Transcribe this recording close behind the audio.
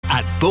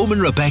at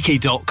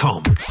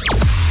bowmanrebecki.com.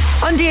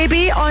 On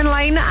DAB,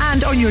 online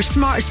and on your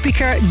smart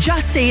speaker,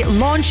 just say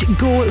Launch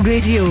Go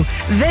Radio.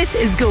 This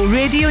is Go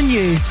Radio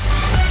News.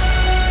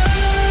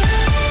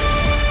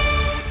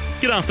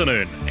 Good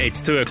afternoon,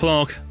 it's 2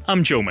 o'clock.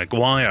 I'm Joe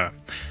McGuire.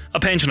 A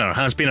pensioner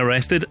has been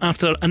arrested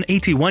after an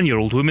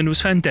 81-year-old woman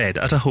was found dead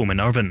at a home in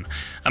Irvine.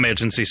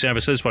 Emergency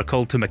services were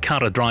called to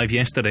Macara Drive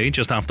yesterday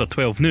just after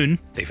 12 noon.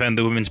 They found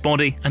the woman's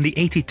body and the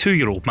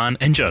 82-year-old man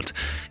injured.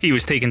 He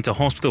was taken to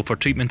hospital for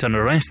treatment and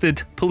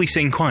arrested. Police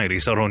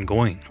inquiries are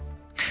ongoing.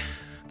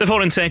 The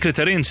Foreign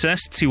Secretary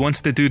insists he wants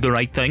to do the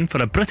right thing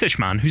for a British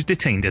man who's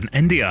detained in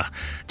India.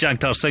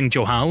 Jagtar Singh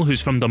Johal,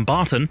 who's from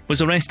Dumbarton,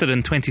 was arrested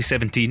in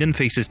 2017 and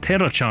faces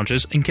terror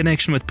charges in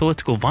connection with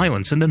political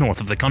violence in the north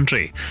of the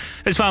country.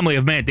 His family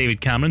have met David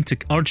Cameron to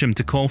urge him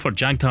to call for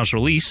Jagtar's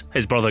release.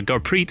 His brother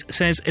Gurpreet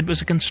says it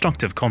was a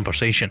constructive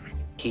conversation.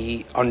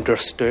 He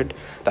understood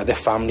that the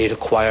family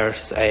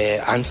requires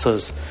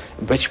answers,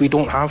 which we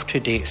don't have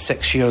today.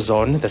 6 years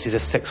on, this is a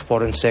sixth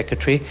Foreign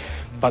Secretary,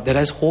 but there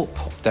is hope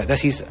that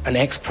this is an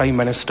ex-Prime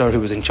Minister who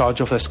was in charge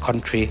of this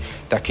country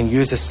that can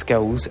use his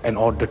skills in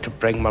order to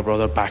bring my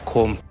brother back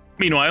home.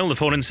 Meanwhile, the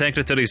Foreign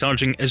Secretary is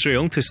urging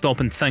Israel to stop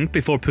and think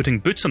before putting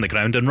boots on the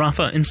ground in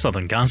Rafah in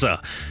southern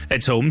Gaza.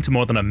 It's home to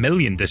more than 1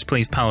 million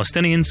displaced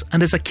Palestinians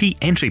and is a key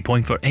entry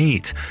point for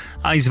aid.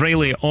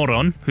 Israeli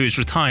Oron, who's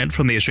retired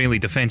from the Israeli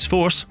Defence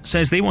Force,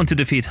 says they want to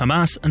defeat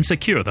Hamas and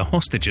secure the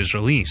hostages'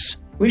 release.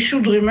 We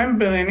should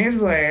remember in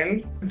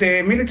Israel,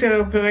 the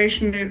military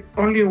operation is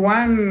only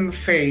one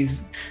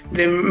phase.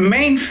 The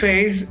main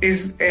phase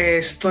is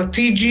a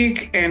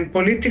strategic and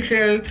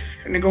political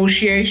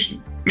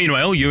negotiation.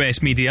 Meanwhile,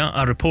 US media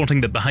are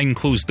reporting that behind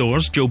closed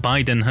doors, Joe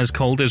Biden has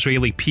called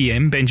Israeli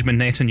PM Benjamin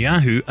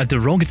Netanyahu a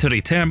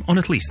derogatory term on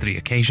at least 3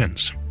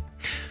 occasions.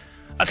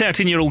 A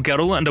 13-year-old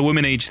girl and a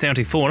woman aged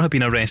 34 have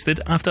been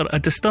arrested after a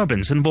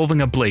disturbance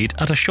involving a blade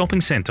at a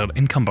shopping centre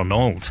in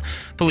Cumbernauld.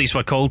 Police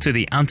were called to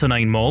the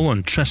Antonine Mall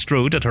on Trist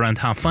Road at around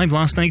 5:30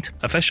 last night.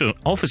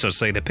 Officers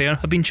say the pair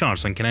have been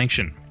charged in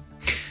connection.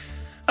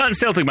 And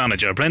Celtic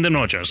manager Brendan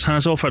Rodgers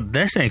has offered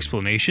this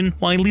explanation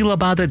why Leela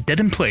Bada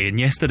didn't play in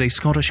yesterday's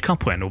Scottish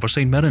Cup win over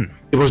St Mirren.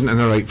 He wasn't in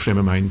the right frame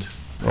of mind.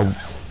 I'll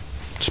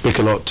speak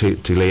a lot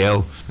to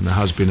Lael, and it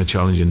has been a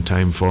challenging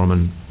time for him,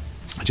 and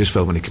I just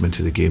felt when he came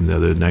into the game the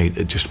other night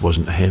it just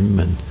wasn't him,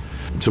 and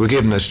so we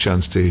gave him this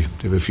chance to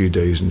have a few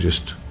days and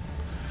just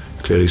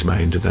clear his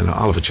mind, and then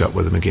I'll have a chat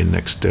with him again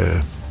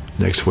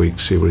next week,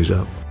 see where he's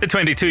at. The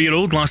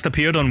 22-year-old last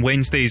appeared on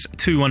Wednesday's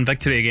 2-1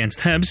 victory against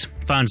Hibs.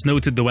 Fans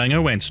noted the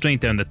winger went straight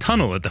down the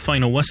tunnel at the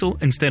final whistle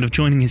instead of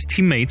joining his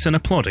teammates in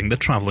applauding the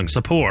travelling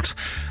support.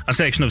 A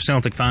section of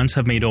Celtic fans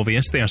have made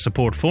obvious their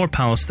support for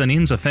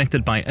Palestinians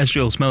affected by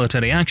Israel's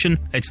military action.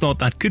 It's thought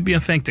that could be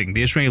affecting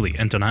the Israeli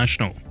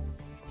international.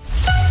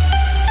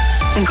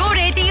 Go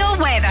Radio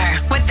weather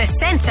with the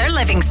Centre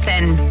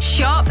Livingston.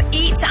 Shop,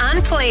 eat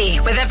and play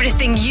with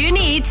everything you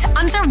need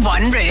under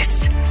one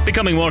roof.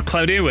 Becoming more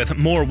cloudy with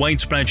more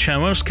widespread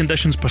showers,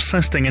 conditions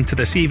persisting into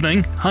this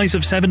evening. Highs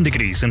of 7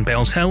 degrees in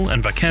Bells Hill,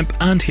 Inverkimp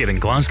and here in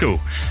Glasgow.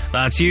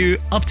 That's you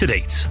up to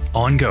date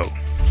on Go.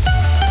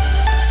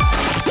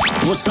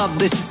 What's up,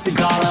 this is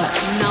Sigala.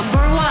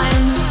 Number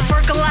 1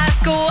 for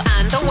Glasgow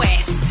and the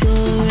West.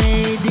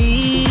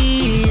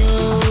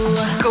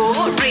 Go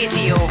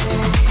Radio.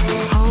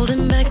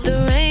 Holding back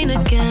the rain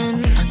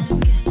again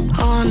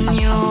on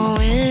your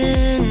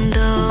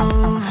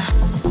window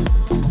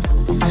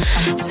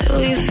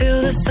till you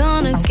feel the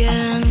sun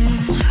again.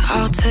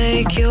 I'll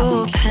take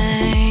your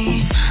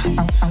pain.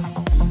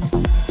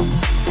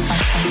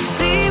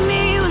 See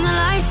me when the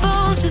light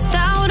falls just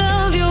out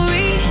of your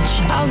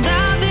reach. I'll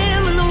dive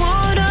in when the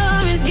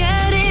water is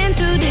getting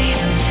too deep.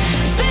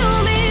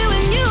 Feel me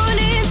when you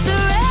need to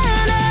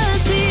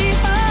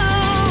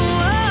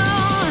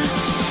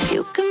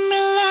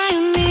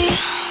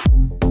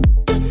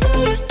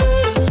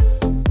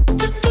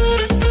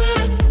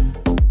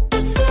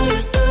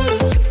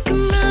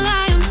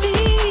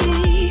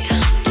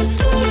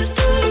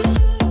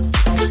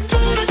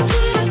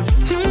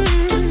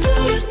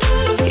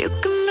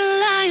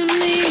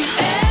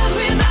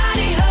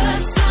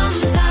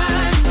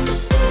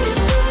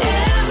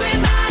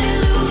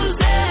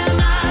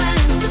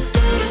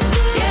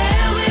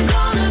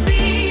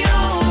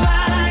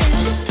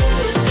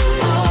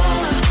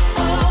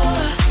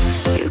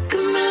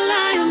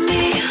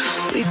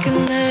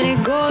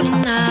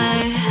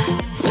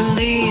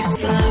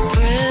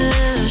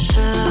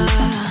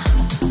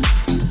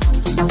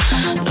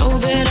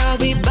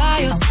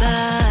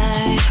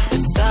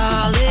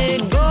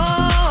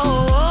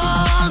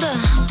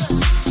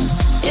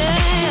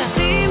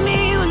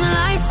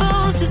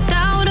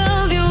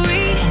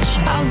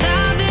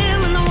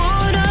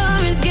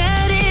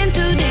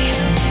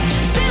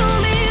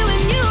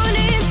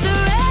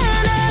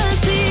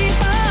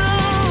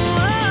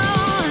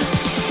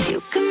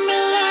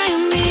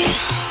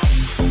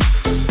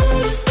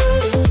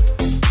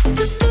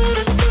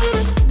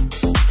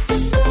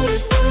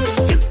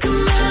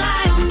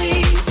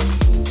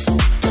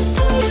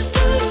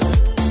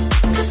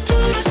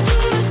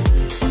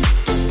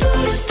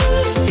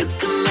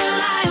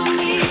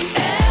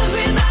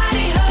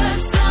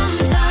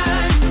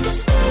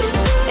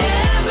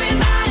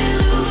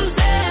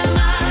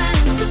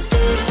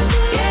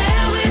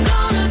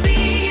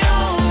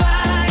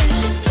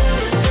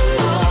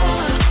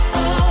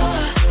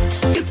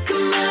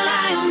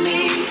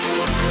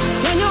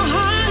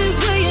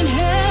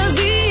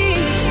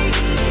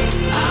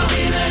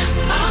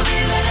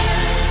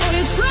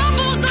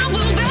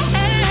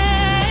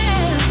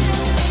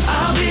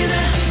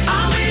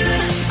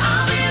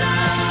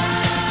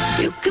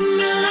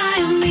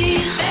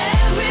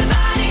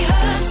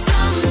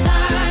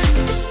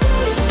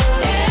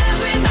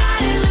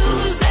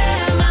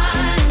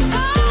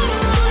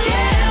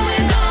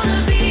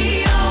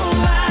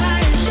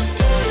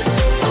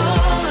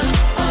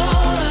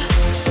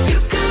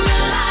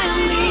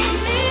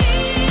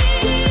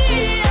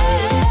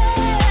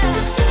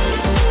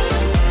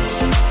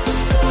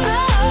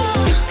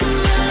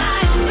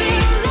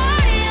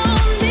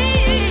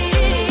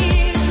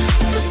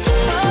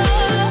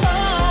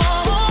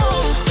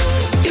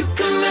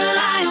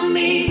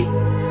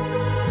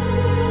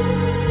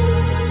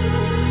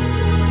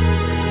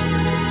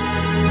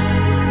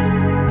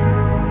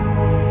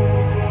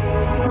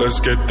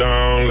get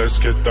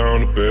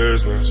down to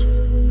business.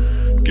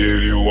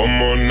 Give you one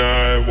more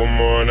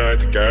night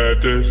to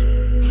get this.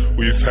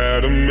 We've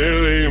had a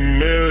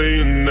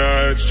million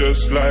nights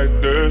just like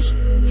this.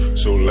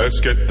 So let's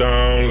get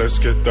down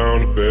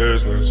to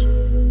business.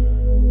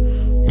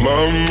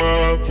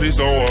 Mama, please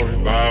don't worry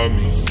about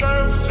me.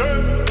 'Cause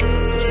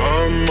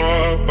I'm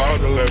about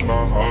to let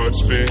my heart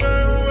speak.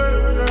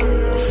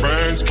 My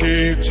friends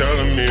keep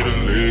telling me to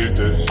leave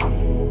this.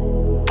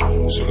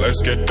 So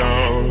let's get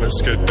down to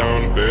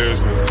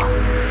business.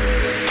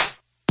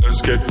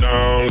 Let's get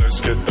down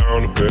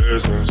to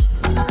business.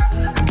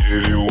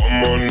 Give you one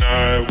more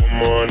night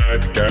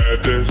to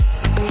get this.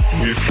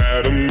 We've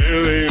had a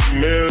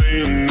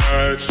million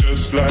nights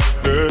just like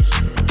this.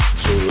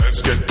 So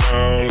let's get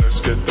down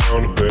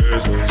to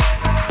business.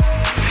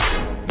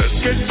 Let's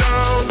get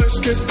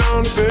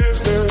down to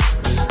business.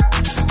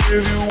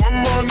 Give you one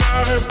more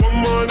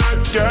night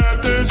to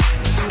get this.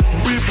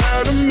 We've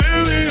had a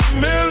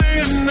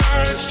million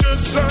nights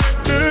just like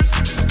this.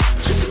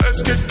 So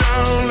let's get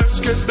down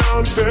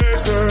to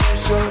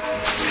business.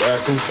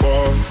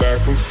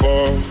 Back and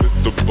forth with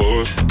the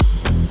book.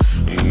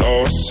 I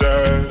know I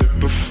said it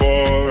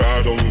before,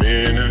 I don't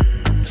mean it.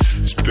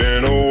 It's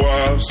been a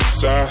while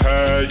since I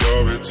had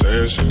your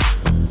attention.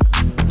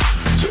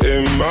 So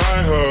it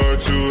might hurt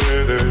to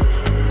hit it.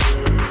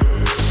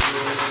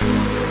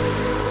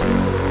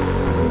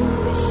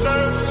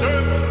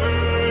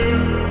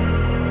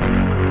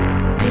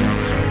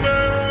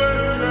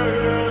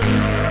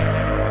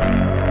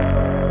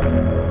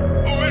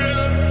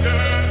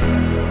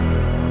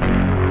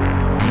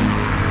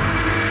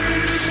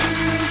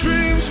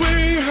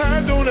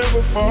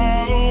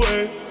 Fall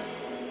away.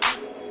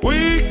 We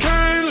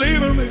can't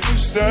leave them if we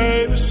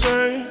stay the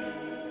same.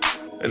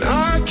 And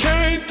I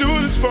can't do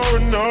this for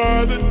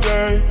another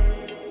day.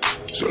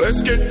 So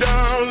let's get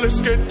down to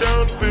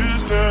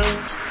business.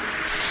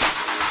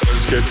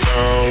 Let's get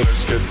down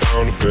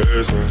to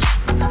business.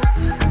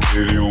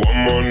 Give you one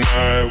more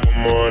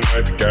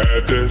night to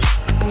get this.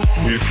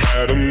 We've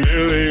had a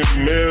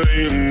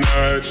million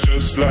nights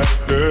just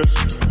like this.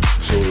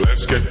 So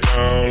let's get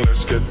down to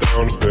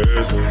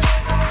business.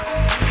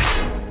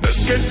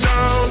 Let's get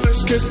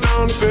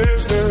down to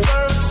business.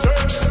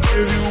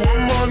 Give you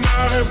one more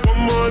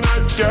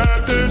night to get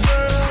this.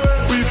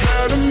 We've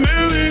had a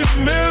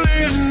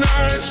million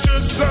nights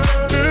just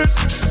like this.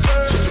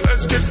 So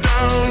let's get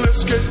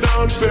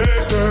down to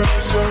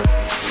business.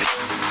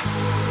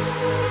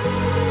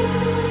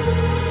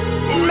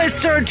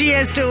 Mr.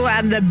 Tiesto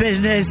and the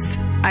Business.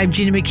 I'm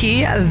Gina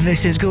McKie.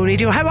 This is Go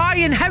Radio. How are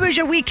you and how was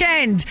your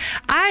weekend?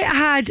 I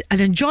had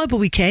an enjoyable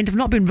weekend. I've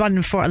not been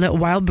running for a little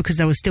while because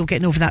I was still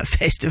getting over that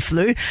festive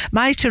flu.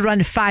 Managed to run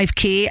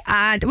 5k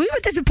and we were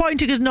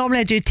disappointed because normally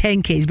I do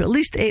 10k's, but at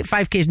least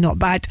 5k is not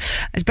bad.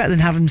 It's better than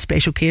having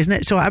special K, isn't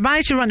it? So I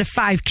managed to run a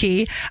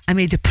 5k. I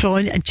made a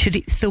prawn and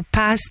chorizo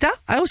pasta.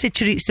 I always say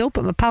chorizo,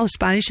 but my pal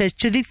Spanish says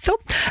chorizo.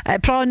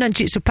 Prawn and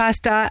chorizo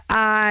pasta.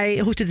 I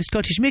hosted the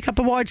Scottish Makeup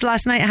Awards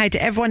last night. I had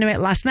everyone I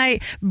met last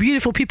night.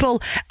 Beautiful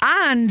people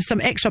and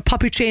some extra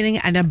puppy training,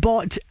 and I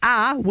bought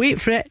wait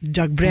for it,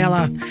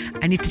 Dugbrella.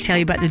 I need to tell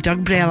you about the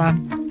Dugbrella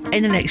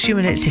in the next few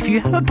minutes. If you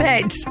have a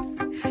pet,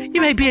 you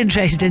might be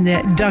interested in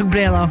the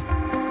Dugbrella.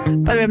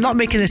 By the way, I'm not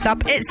making this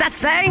up, it's a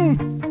thing.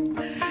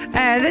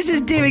 This is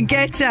David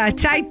Guetta,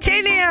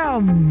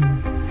 Titanium.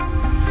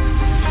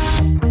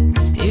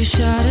 You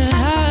shut it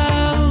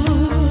out,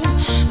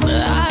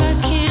 but I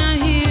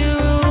can't hear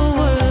a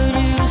word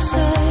you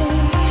say.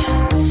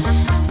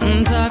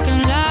 I'm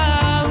talking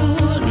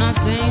loud, not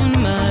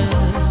saying much.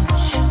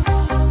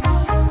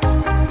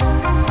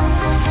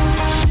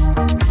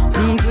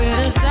 I'm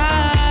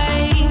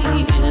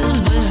criticized,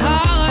 but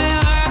how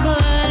your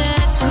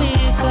bullets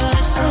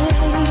ricochet.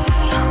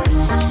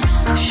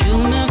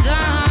 Shoot me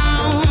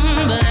down,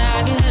 but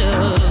I get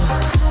up.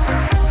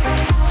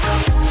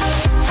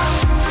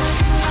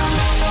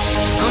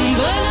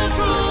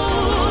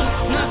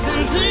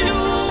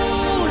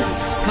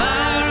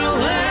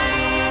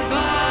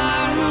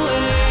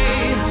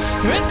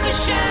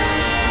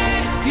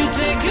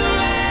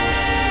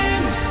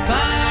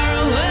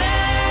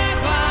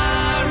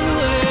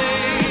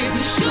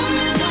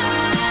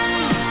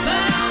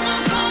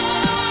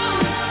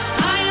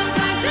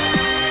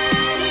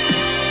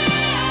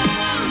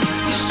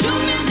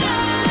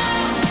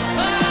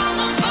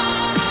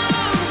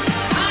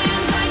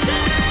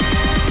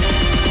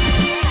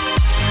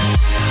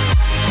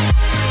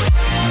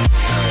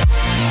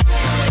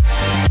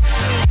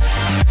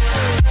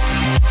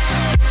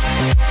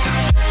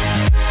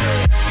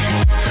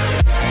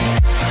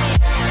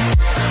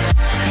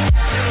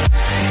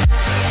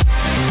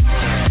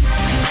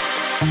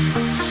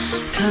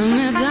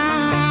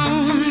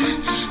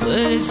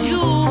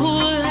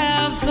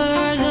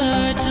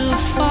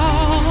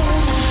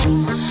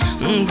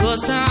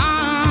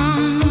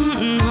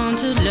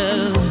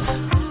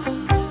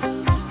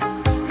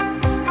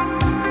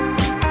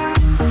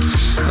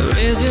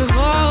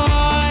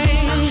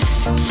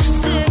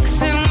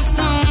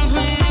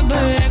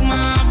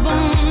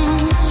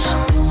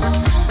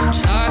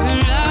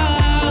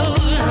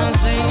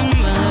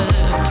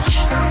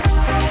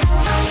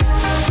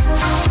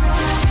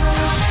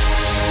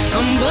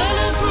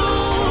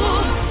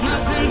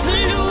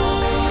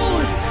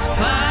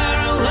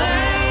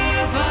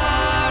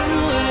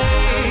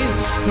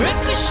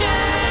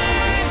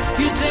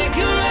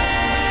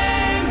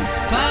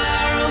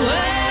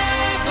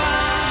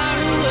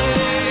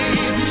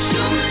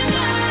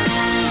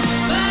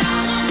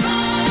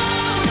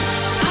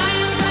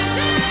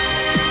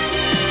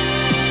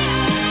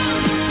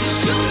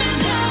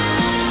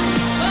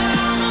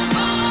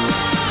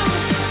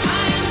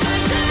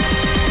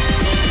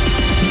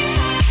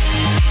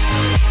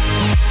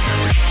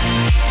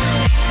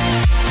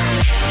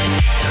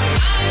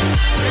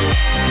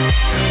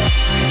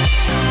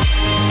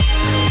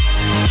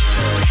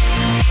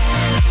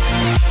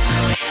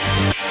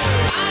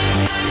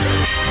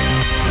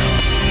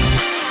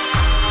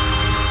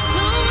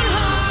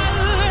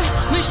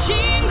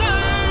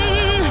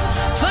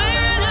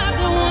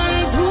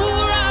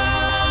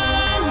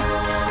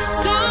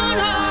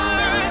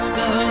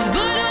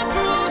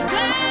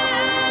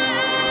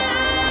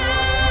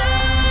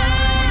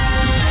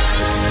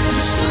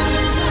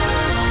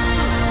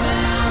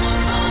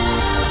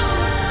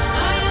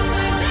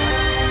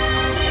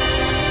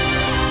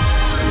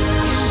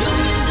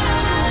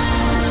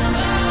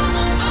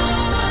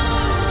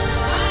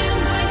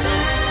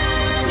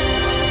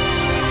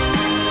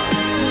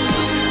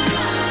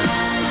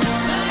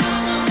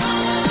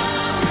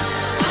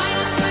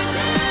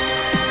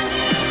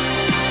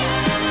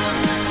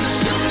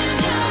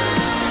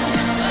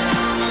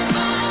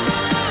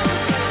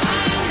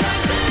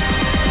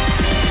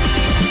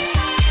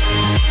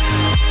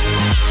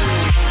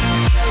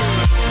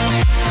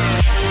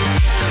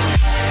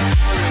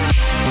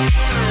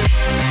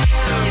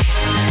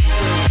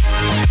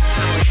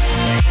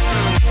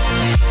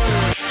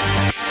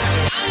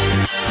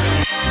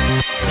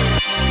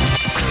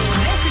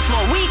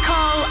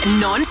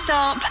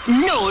 non-stop,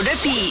 no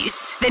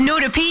repeats. The no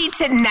repeat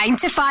 9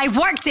 to 5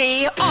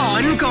 workday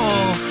on Go.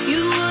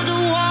 You were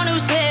the one who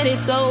said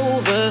it's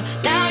over.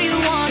 Now you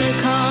wanna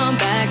come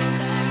back.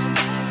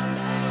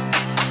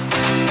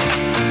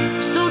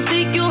 So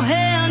take your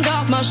hand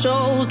off my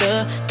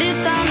shoulder. This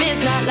time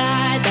it's not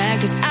like that,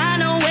 'cause I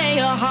know where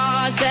your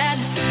heart's at.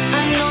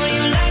 I know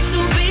you like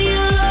to be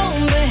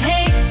alone, but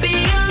hey,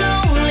 being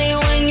lonely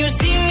when you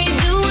see me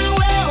doing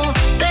well,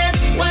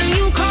 that's when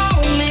you call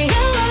me.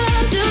 Yeah,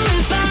 I'm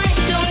doing fine,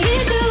 don't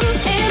need you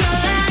in my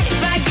life.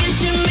 I guess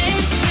you're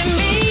missing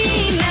me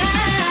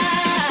now.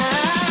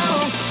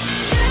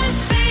 Just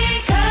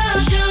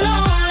because you're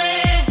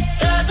lonely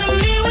doesn't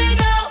mean we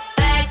go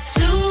back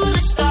to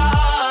the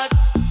start.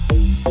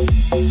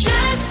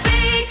 Just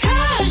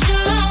because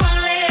you're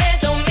lonely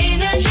don't mean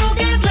that you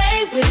can play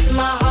with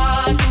my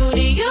heart. Who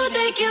do you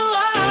think you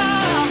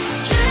are?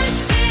 Just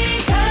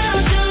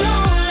because you're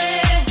lonely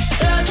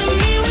doesn't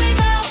mean we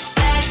go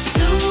back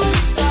to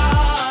the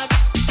start.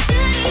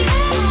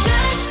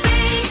 Just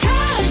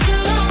because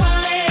you're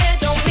lonely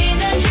don't mean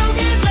that you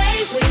can play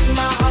with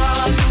my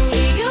heart. Who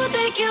do you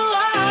think you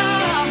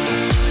are?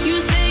 You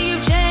say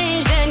you've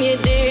changed and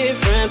you're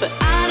different, but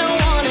I don't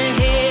wanna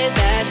hear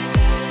that.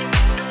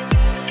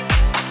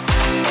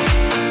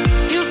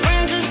 Your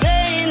friends are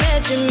saying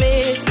that you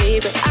miss me,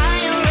 but I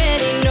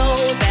already know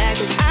that,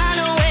 'cause I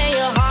know where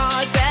your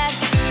heart's at.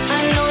 I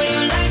know you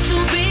like to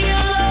be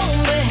alone,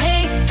 but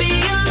hey,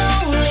 being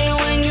lonely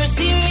when you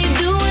see me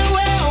doing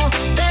well,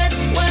 that's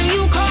when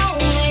you call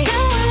me.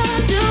 Yeah,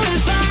 I'm doing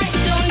fine,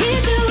 don't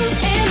need you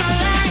in my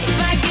life.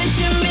 I guess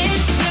you're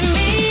missing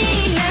me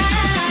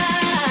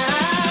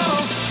now.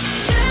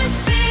 Just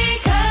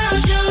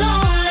because you're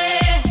lonely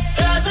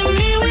doesn't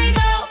mean we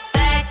go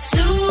back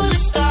to the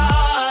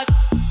start.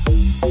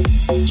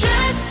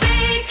 Just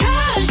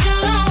because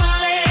you're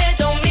lonely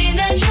don't mean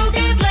that you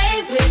can play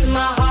with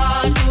my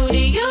heart. Who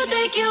do you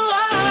think you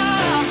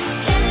are?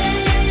 La la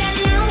la la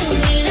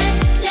lonely, la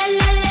la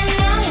la la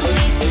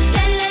lonely,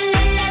 la la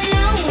la la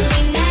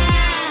lonely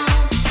now.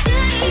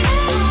 La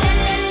la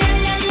la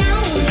la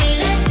lonely,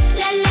 la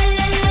la la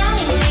la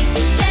lonely,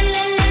 la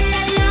la la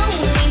la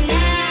lonely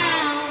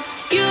now.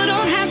 You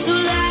don't have to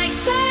lie.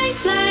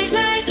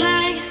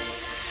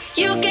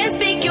 You can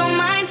speak your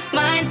mind.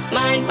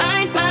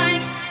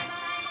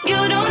 You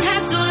don't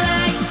have to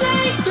lie.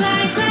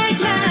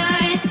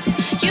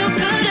 You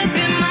could have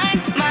been mine.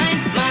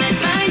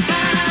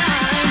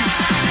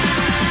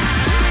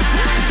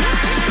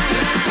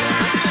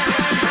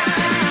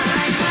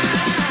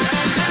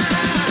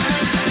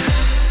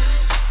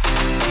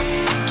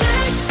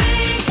 Just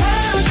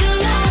because you're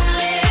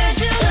lonely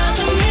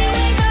doesn't mean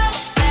we go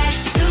back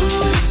to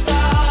the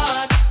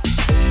start.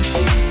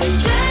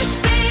 Just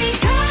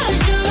because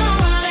you're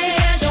lonely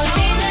don't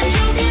mean that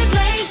you can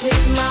play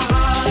with my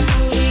heart.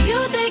 Who do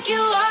you think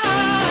you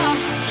are?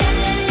 La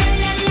la la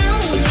la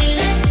lonely,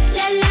 la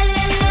la la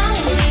la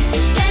lonely,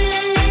 la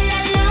la la la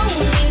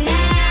lonely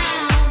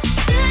now.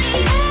 La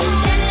la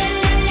la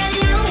la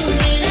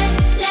lonely, la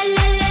la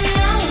la la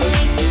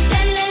lonely,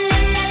 la la la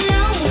la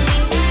lonely.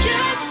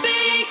 Just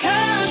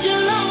because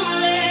you're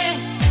lonely.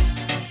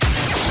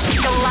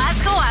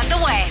 Glasgow and the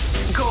West.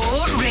 Go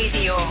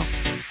Radio.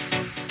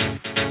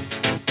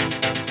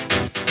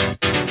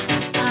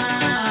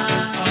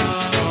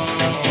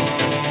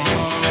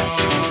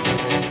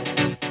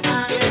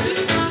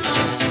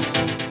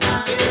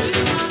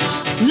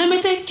 Let me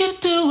take you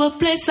to a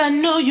place I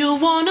know you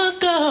wanna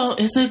go.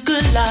 It's a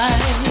good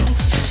life.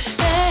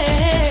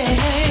 Hey,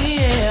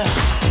 yeah.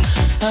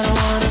 I don't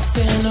wanna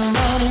stand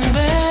around and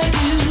beg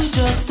you.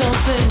 Just don't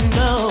say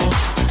no.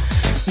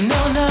 No.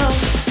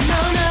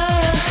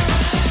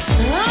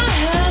 I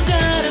have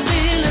got a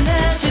feeling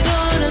that you're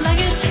gonna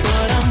like it.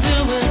 What I'm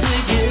doing to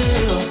you.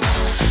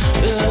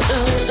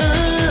 And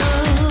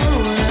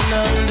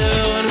I'm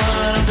doing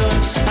what I'm doing.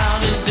 I'll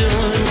be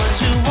doing what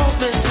you want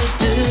me to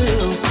do.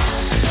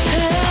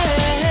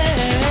 Hey,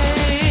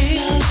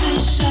 love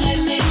is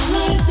shining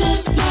like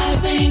this,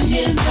 thriving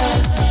in the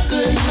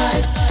good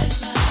life.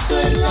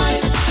 Good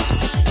life.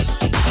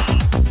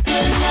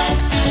 Good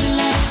life, good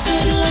life,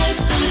 good life,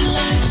 good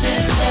life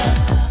in the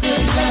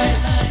good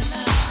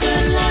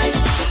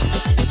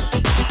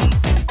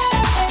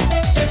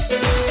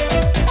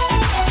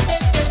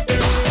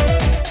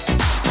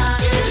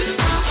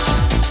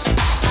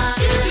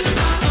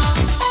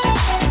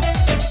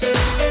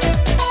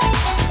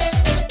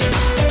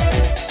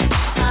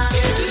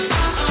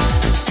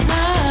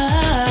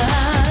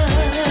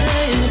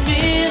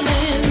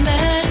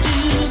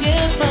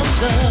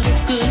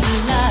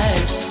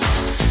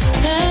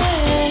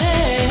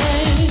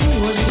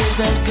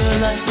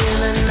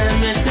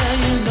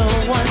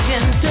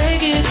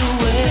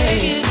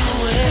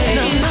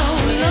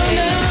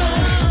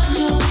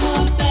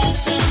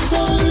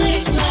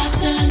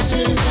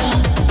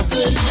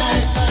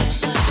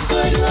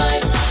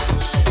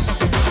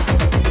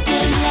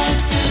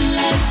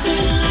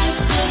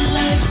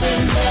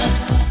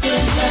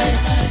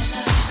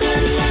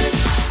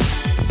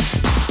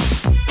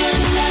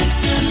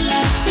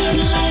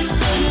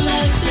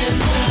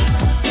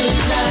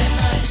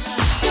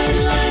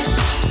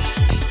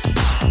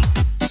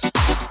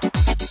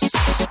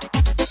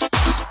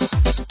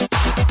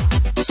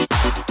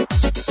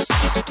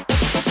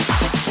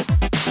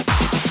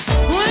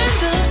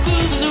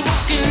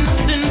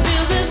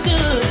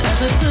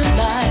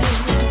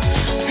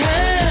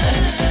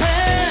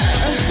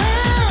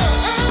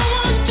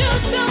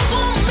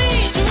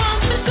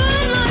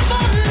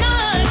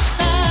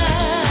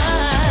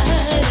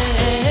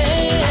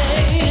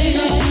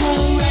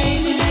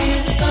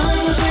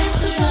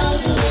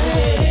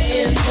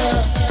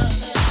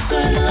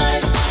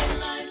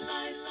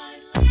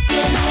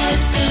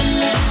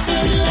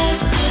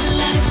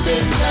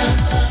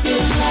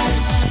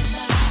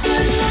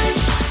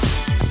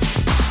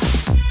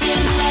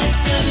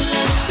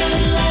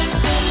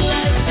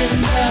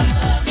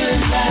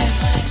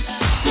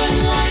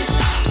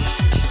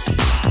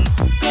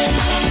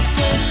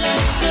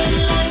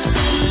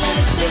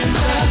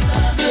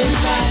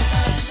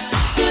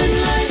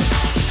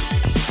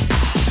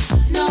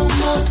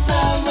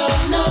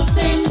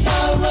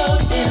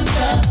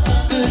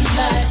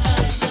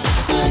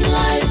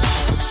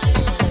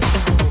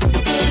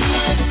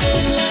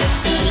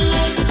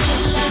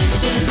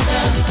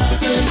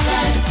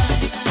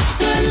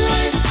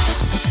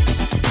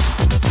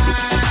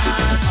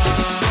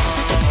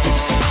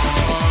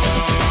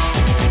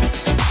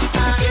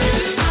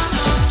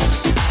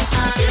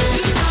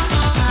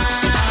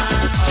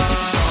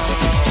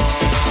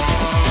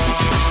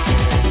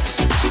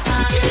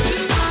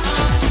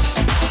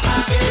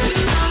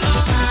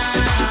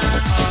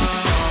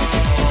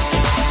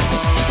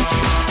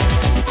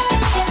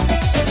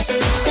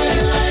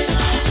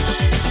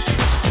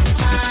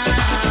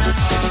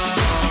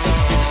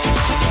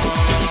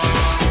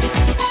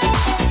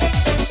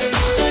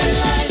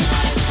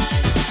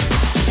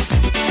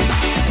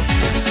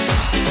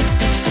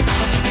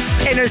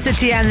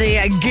Betty and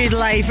the Good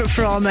Life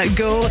from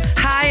Go.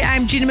 Hi,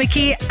 I'm Gina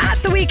McKie. At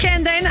the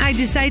weekend then, I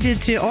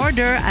decided to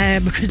order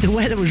because the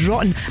weather was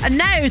rotten and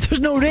now there's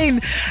no rain.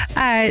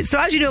 So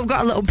as you know, I've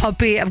got a little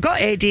puppy. I've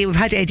got Eddie. We've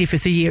had Eddie for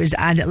 3 years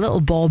and a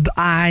little Bob,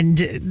 and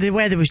the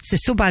weather was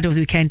just so bad over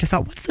the weekend. I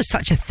thought, what if there's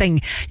such a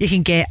thing you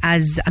can get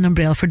as an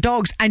umbrella for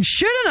dogs? And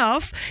sure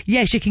enough,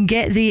 yes, you can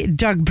get the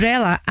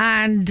Dogbrella.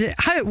 And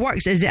how it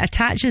works is it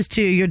attaches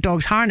to your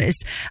dog's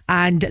harness,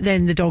 and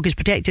then the dog is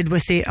protected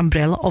with the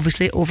umbrella,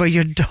 obviously, over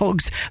your dog's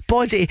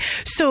body.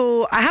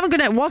 So I haven't gone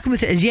out walking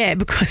with it as yet,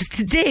 because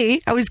today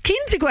I was keen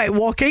to go out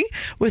walking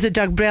with a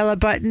Dogbrella,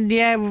 but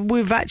yeah,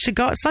 we've actually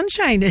got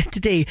sunshine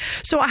today.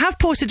 So I have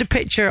posted a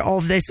picture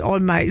of this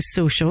on my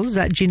socials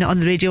at Gina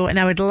on the Radio, and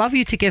I would love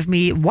you to give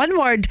me one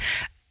word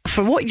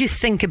for what you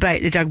think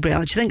about the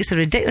Dogbrella. Do you think it's a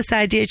ridiculous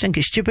idea? Do you think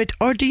it's stupid?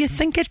 Or do you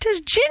think it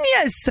is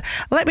genius?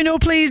 Let me know,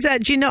 please,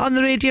 at Gina on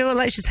the Radio.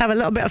 Let's just have a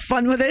little bit of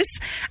fun with this.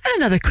 And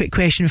another quick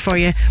question for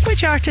you.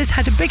 Which artist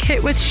had a big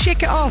hit with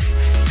Shake It Off?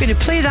 I'm going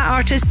to play that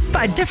artist,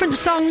 but a different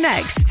song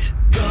next.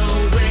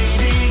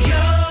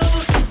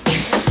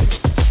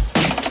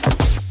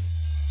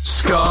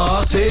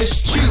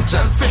 Scottish Tubes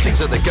and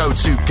Fittings are the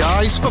go-to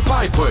guys for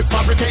pipework,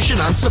 fabrication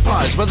and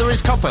supplies. Whether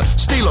it's copper,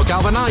 steel or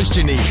galvanised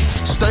you need,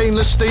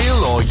 stainless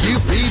steel or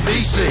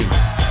UPVC.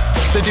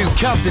 They do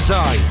cab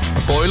design,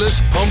 boilers,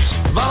 pumps,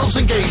 valves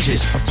and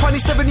gauges.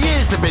 27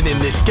 years they've been in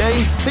this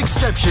game,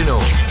 exceptional,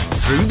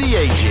 through the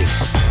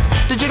ages.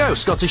 Did you know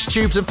Scottish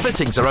Tubes and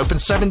Fittings are open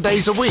 7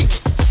 days a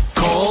week?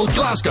 Call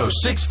Glasgow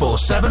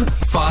 647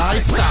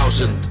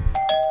 5000.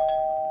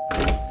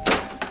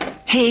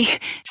 Hey,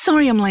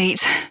 sorry I'm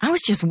late. I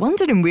was just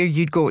wondering where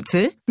you'd go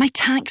to. My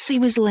taxi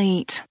was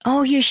late.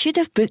 Oh, you should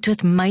have booked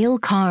with Mile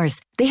Cars.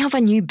 They have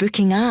a new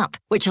booking app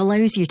which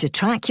allows you to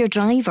track your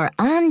driver,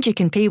 and you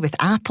can pay with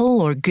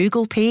Apple or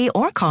Google Pay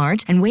or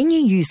card. And when you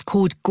use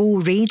code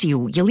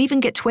GORADIO, you'll even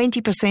get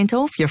 20%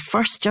 off your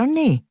first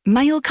journey.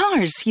 Mile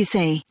Cars, you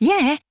say?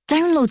 Yeah.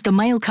 Download the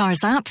Mile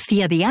Cars app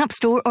via the App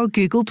Store or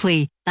Google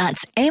Play.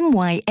 That's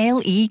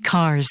MYLE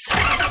Cars.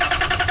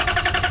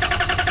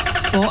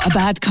 Bought a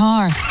bad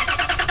car?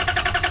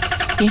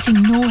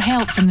 Getting no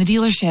help from the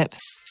dealership?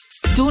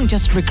 Don't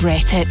just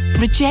regret it,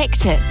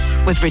 reject it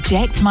with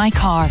Reject My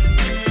Car.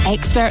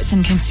 Experts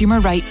in consumer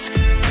rights,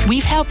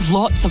 we've helped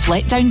lots of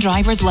let-down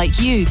drivers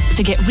like you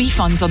to get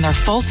refunds on their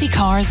faulty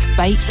cars,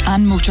 bikes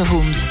and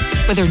motorhomes,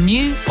 whether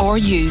new or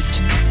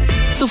used.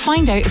 So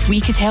find out if we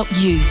could help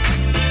you.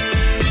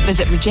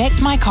 Visit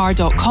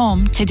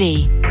rejectmycar.com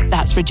today.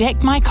 That's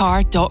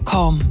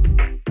rejectmycar.com.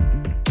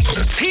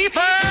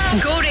 People!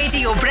 Go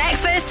Radio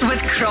Breakfast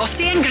with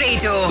Crofty and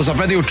Grado. There's a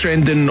video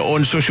trending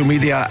on social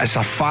media. It's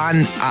a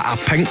fan at a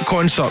Pink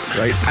concert,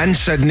 right, in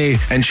Sydney,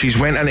 and she's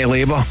went into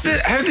labour.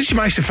 How did she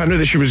manage to find out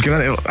that she was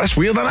going into... That's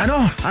weird, isn't it?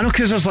 I know,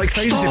 because there's like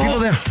thousands of people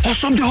there. Oh,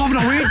 somebody having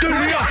a wait down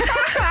here.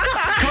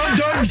 Calm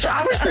down. That's what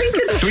I was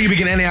thinking. Don't you be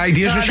getting any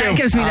ideas, Rochelle? That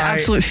gives me the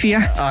absolute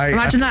fear.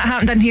 Imagine that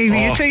happened in here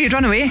with you two. You'd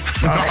run away.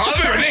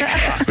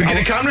 We get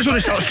the cameras on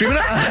and start streaming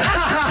it.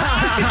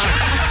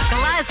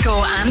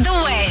 Glasgow and the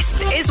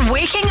West is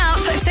waking up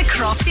to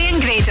Crofty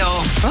and Grado.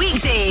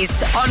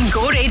 Weekdays on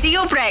Go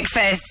Radio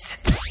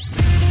Breakfast.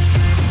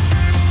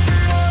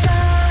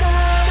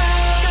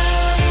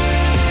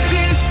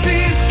 This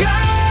is Go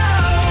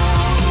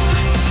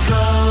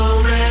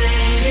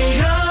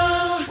Radio.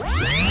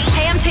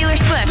 Hey, I'm Taylor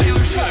Swift.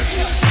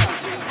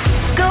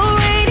 Go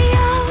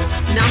Radio.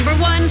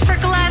 #1 for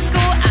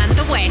Glasgow and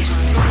the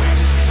West.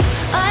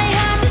 I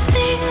have this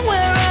thing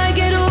where I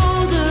get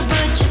older,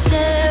 but just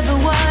never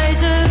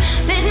wiser.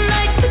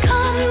 Midnights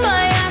become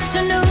my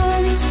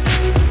afternoons.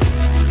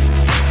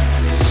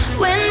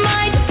 When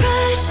my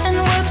depression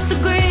works the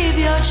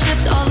graveyard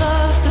shift, all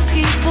of the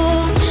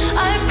people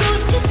I've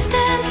ghosted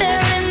stand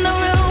there in the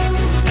room.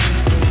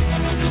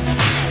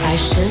 I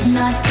should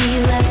not be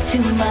left to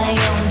my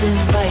own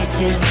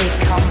devices. They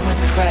come with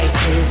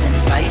prices and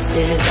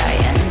vices. I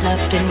end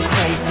up in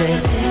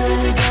crisis.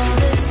 Feels all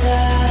this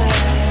time.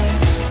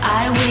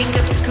 I wake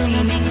up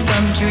screaming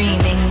from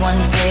dreaming.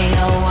 One day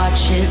I'll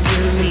watch as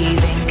you're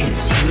leaving,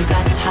 'cause you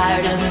got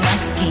tired of my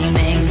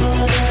scheming. For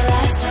the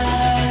last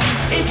time,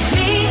 it's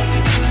me.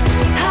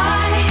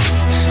 Hi,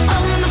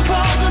 I'm the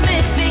problem,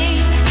 it's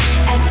me.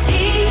 At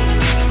tea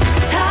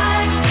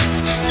time,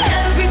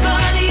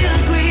 everybody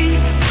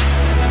agrees.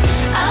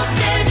 I'll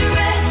stare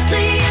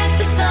directly at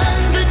the sun,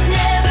 but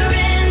never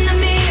in the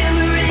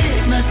mirror.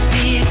 It must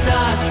be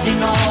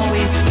exhausting,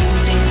 always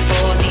rooting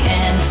for the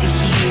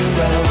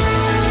anti-hero.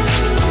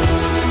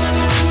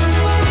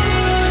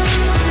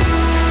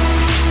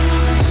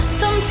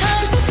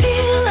 Sometimes I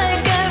feel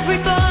like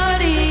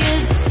everybody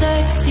is a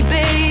sexy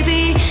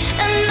baby,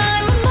 and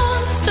I'm a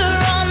monster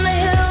on the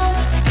hill.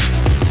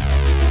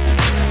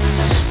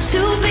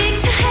 Too big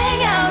to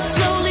hang out,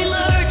 slowly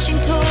lurching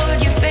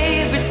toward your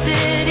favorite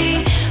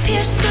city.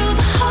 Pierced through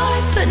the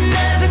heart, but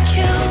never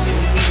killed.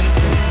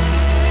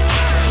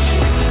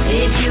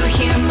 Did you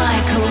hear my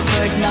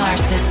covert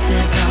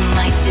narcissism?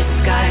 Like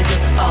disguise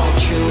as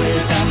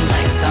altruism,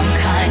 like some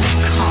kind of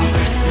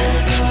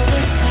consciousness. All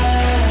this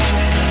time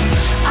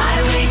I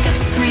wake up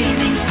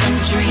screaming from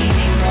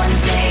dreaming. One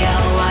day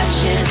I'll watch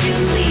as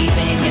you're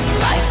leaving, and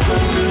life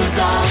will lose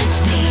all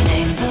its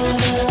meaning. For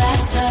the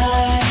last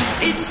time,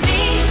 it's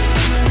me.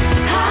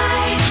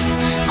 Hi,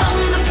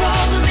 I'm the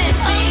problem.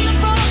 It's me.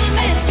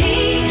 At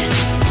tea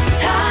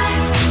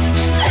time,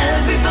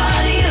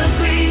 everybody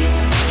agrees.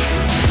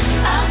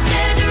 I'll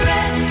stare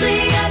directly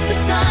at the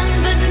sun,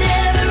 but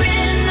never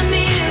in the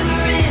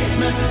mirror. It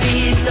must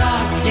be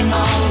exhausting,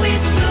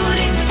 always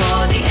rooting for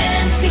the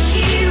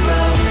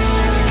anti-hero.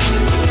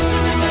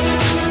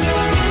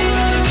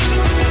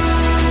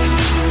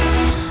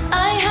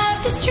 I have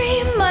this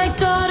dream, my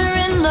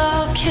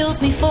daughter-in-law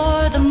kills me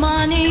for the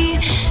money.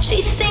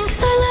 She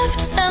thinks I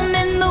left them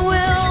in the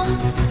will.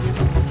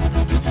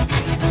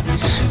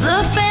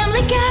 The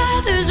family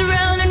gathers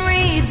around and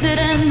reads it,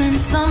 and then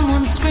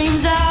someone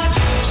screams out,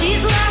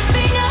 she's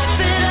laughing up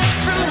at us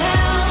from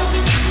hell.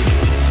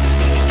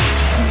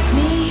 It's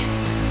me.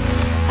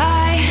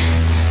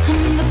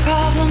 I'm the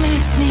problem.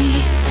 It's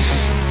me.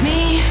 It's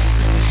me.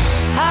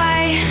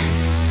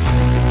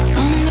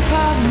 I'm the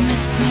problem.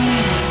 It's me.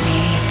 It's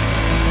me.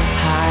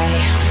 Hi.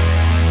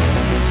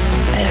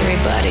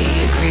 Everybody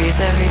agrees.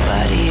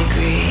 Everybody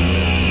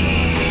agrees.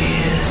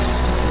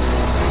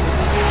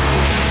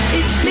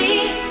 It's me.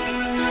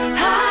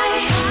 Hi.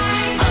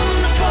 I'm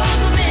the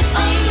problem. It's me.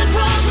 I'm the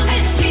problem.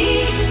 It's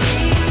tea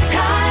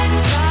time.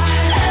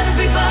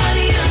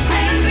 Everybody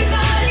agrees.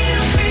 Everybody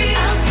agrees.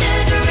 I'll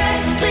stare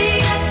directly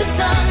at the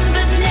sun,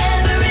 but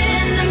never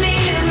in the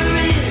mirror.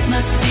 It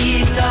must be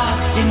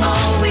exhausting,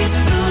 always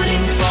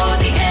rooting for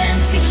the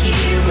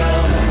anti-hero.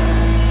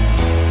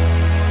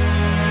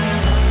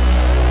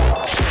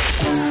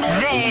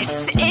 This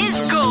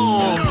is Go.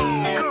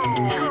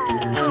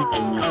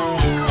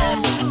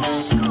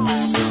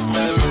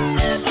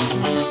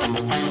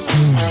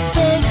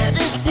 Take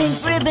this pink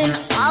ribbon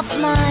off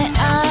my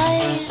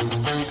eyes.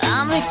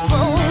 I'm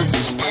exposed,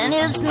 and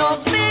it's no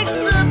big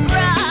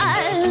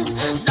surprise.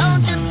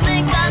 Don't you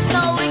think I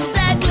know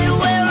exactly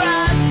where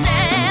I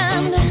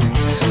stand?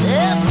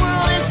 This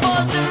world is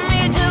forcing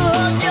me to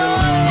hold your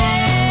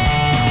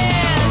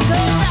hand.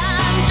 'Cause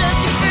I'm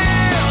just a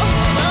girl,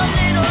 a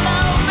little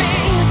lonely.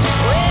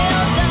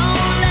 Well,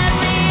 don't let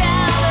me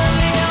out of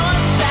your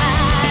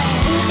sight.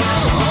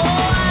 Oh,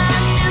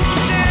 I'm just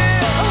a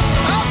girl,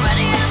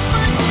 already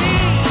empty.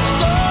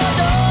 So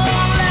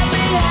don't let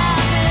me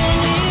have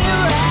any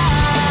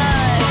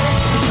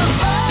rights.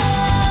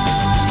 Oh,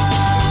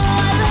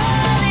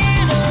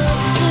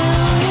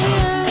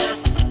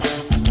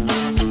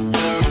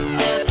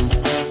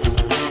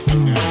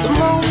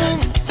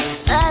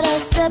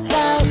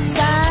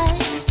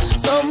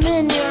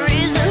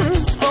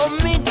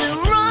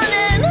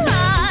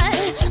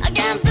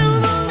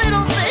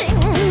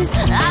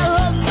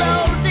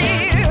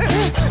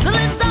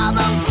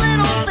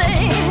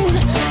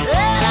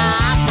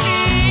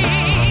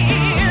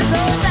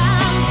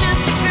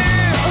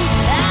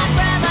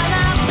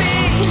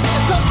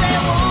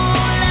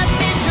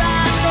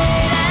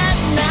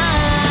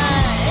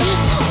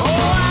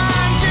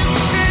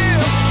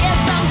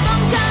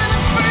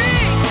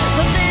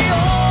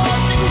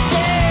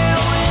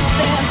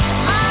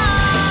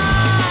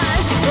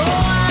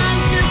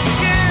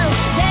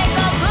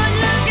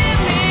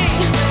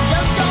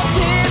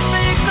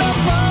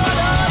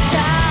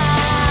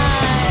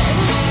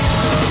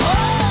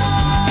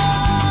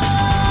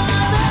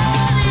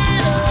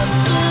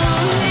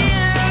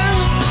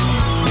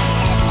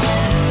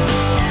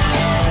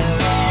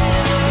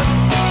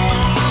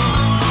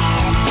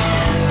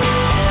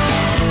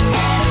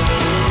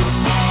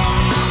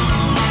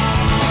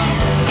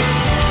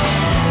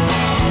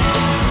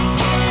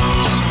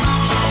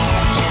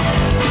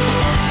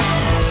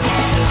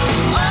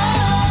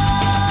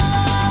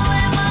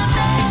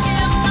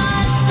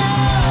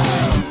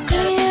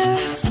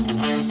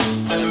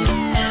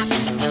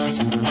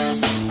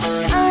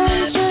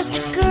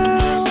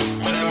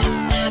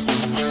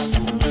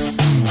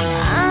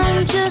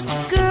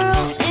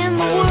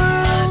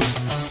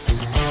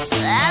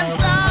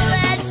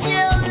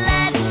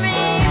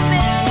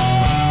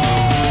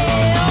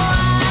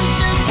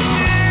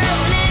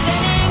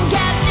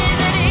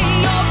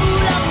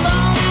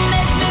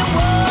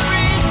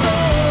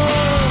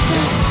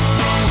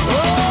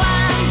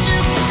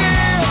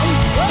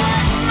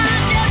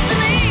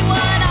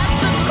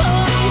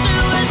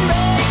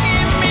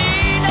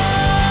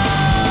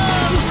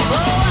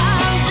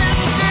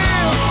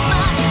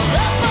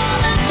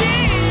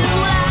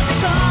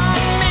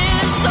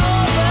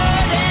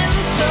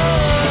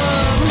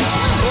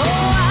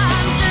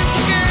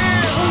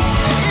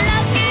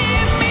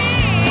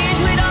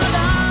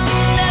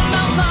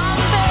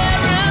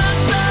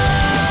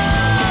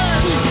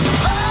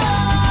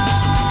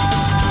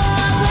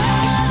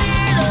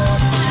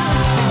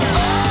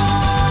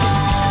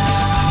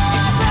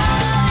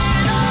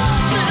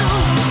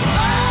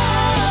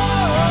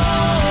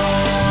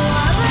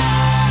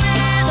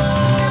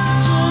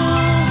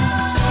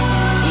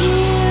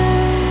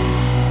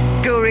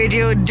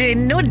 Radio,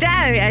 doing no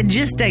doubt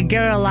just a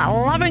girl.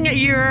 Loving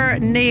your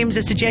names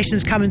and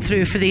suggestions coming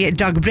through for the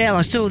Doug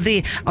Umbrella. So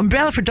the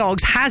Umbrella for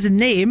Dogs has a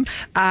name,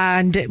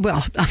 and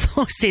well, I'm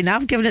not saying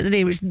I've given it the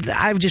name.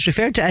 I've just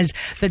referred to it as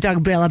the Doug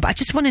Umbrella, but I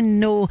just want to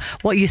know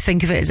what you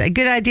think of it. Is it a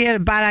good idea, a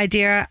bad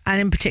idea?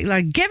 And in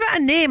particular, give it a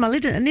name. I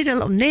need a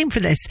little name for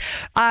this.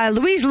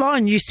 Louise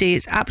Lawn, you say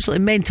it's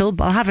absolutely mental,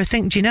 but I'll have her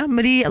think, Gina.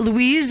 Marie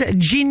Louise,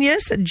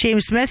 genius.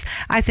 James Smith,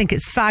 I think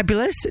it's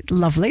fabulous,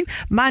 lovely.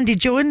 Mandy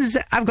Jones,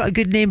 I've got a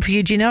good name for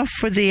you, Gina,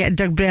 for the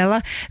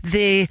Umbrella.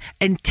 The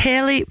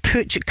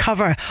IntelliPooch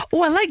cover.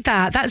 Oh, I like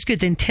that. That's good,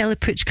 the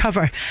IntelliPooch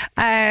cover.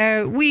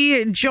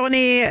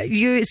 Johnny,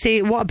 you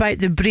say, what about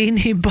the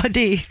Brainy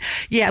Buddy?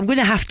 Yeah, I'm going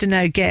to have to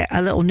now get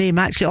a little name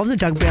actually on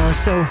the Umbrella,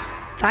 so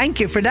thank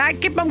you for that.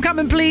 Keep them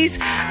coming, please.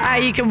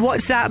 You can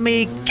WhatsApp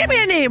me. Give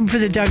me a name for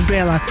the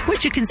Umbrella,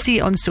 which you can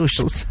see on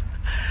socials.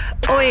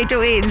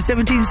 0808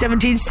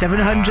 1717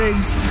 700.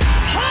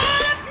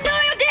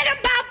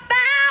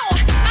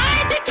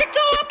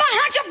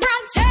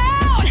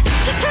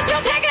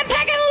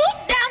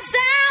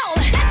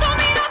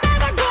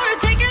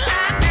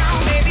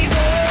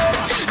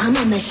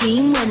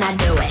 Machine when I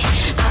do it.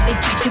 I'll be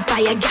catching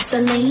fire,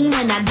 gasoline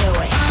when I do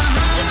it.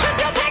 Just cause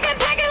you're packing,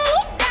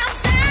 whoop down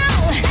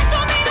south. That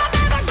don't mean I'm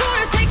ever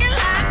gonna take it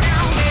live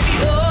now, baby.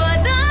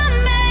 You're the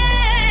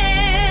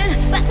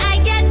man, but I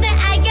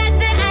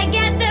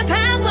got the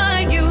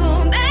power. You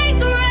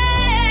make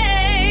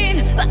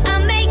rain, but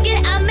I make it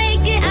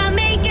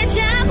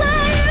shower.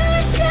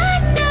 You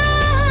should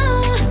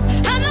know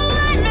I'm the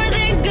one who's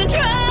in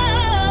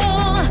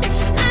control.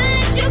 I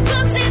let you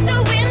come take the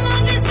wind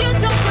long as you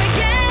don't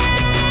forget.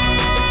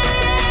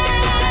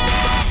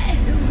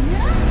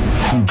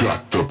 Who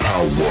got the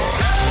power?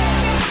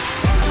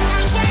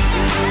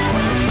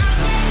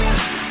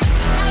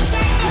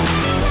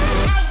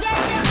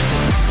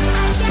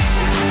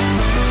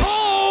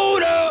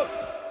 Hold up.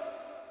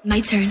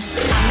 My turn.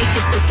 I make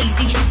this look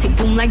easy. Tick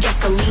boom like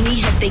Gasolini.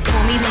 If they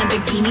call me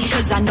Lamborghini,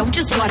 cause I know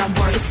just what I'm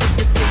worth.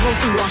 0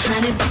 to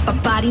 100, but my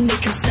body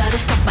make him stutter.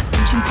 Stop my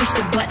engine, push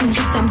the button,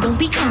 cause I'm gon'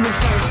 be coming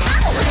first.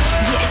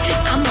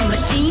 Yeah, I'm a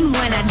machine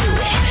when I do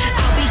it.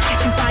 I'll be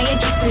catching fire,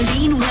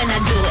 gasoline when I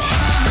do it.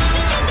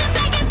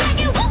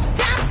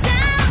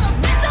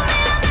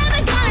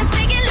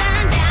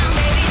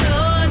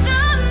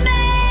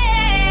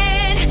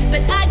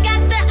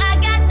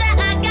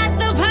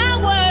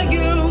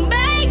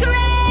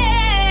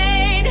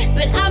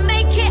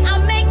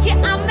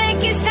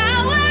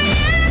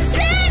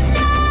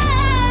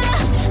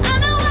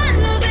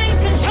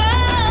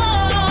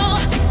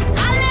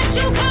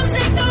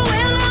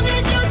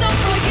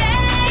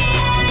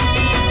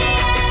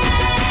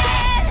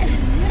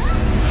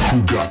 Who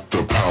got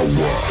the power?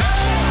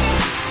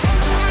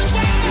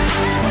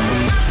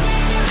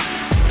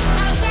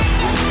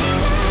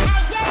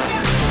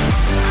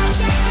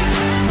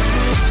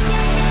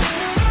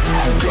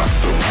 Who got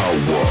the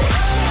power?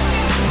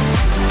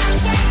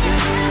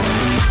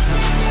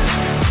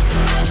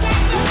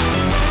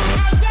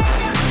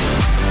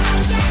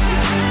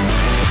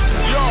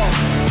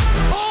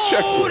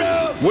 Check it.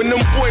 When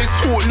them boys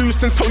talk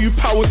loose and tell you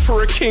power's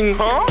for a king,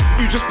 huh?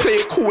 You just play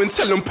it cool and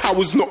tell them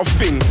power's not a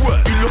thing.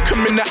 You look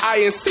them in the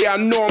eye and say, I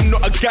know I'm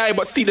not a guy,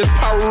 but see there's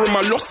power in my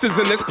losses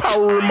and there's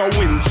power in my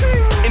wins.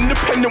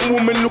 Independent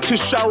woman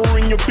looking shower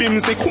in your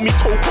bims. They call me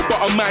Cocoa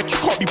Butter Mike, you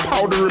can't be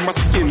powder in my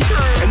skin.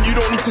 And you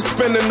don't need to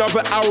spend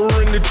another hour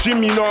in the gym.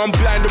 You know I'm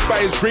blinded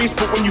by his grace,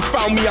 but when you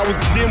found me I was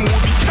dim.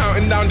 We'll be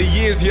counting down the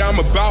years, yeah I'm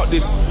about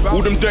this.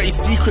 All them dirty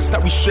secrets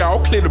that we share,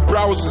 I'll clear the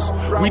browsers.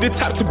 We the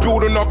type to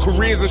build on our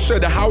careers and share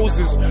the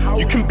houses.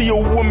 You can be a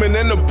woman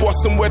and a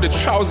boss and wear the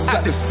trousers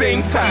at the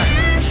same time.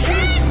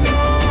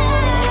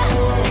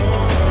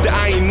 That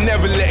I ain't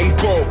never letting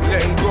go.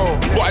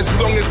 But as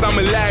long as I'm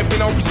alive,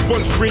 then I'll be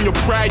sponsoring your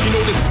pride. You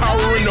know there's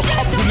power in the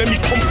couple, let me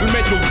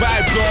compliment your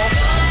vibe, girl.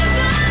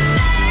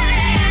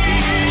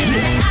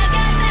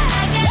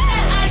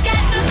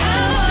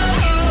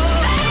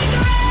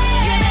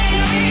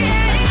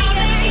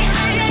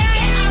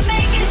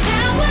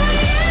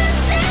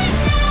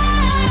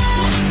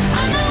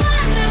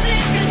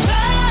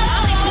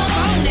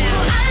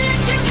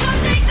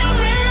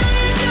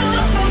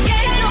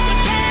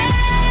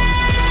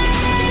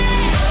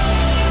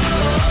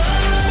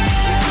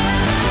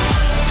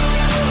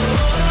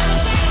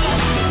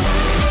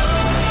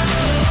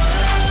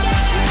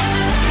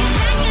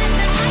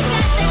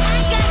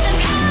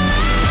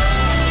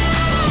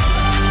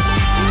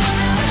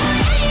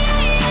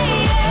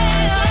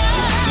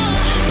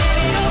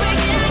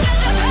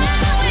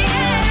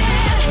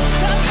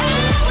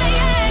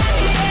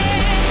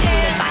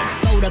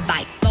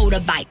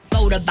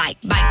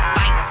 Bike.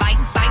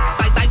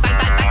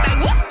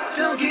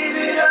 Don't give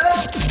it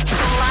up.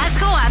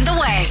 Glasgow and the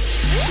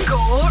West. Go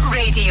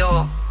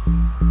Radio.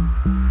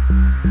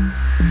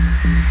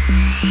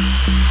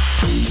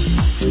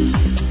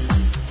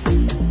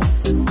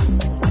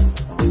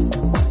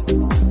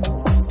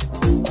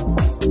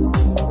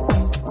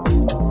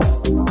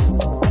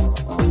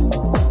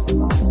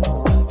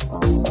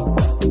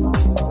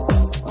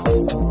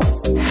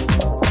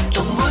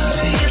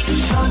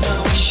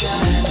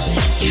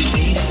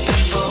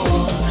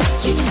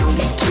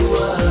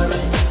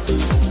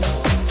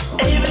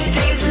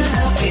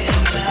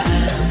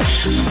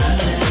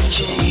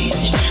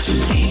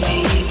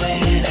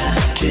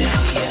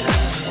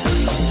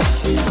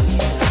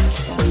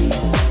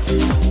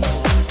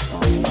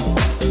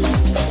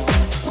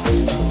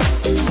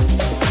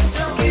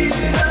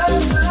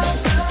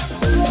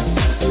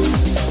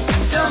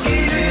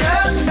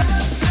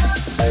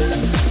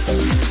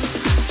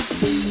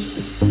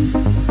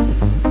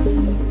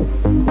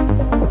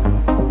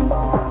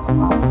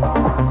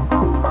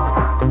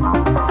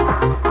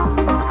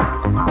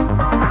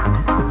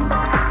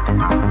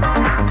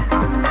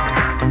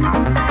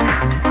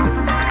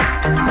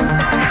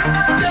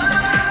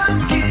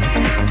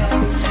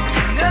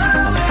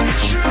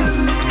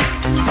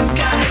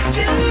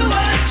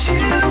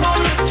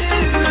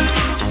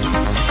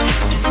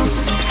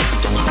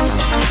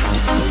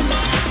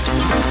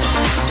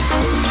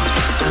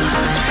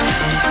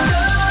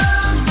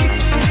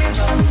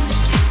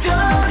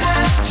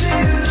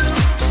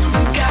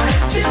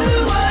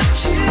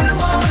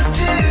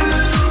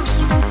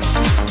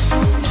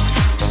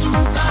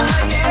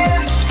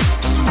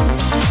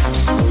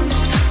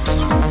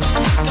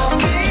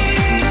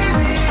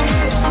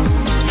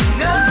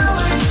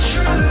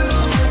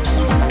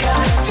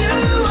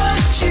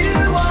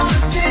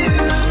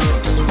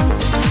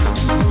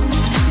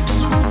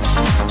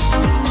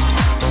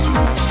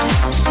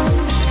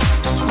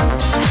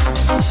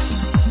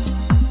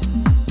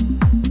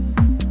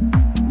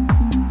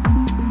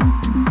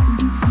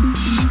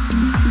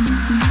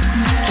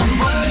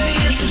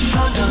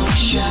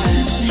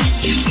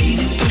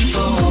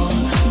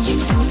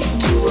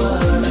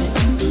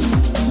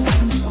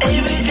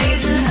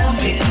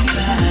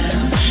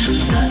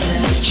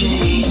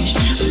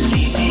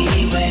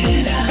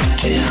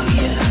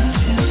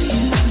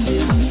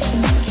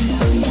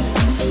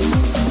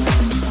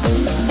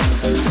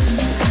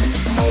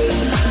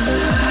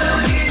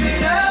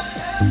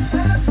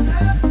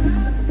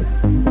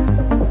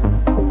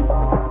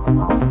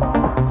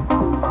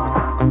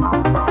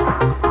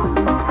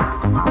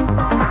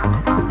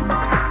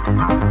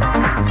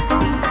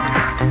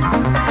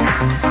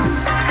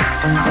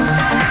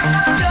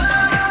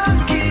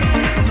 Don't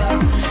give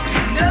up,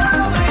 you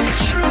know it's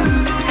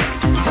true.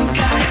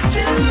 Gotta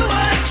do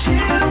what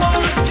you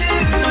wanna do.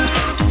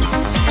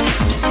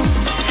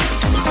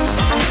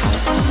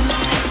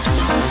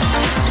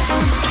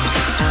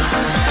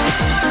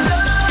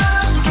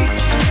 Don't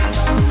give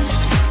up,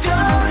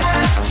 don't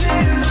have to.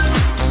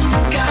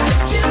 Gotta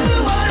do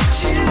what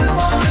you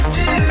wanna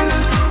do.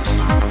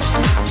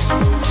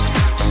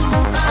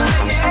 Oh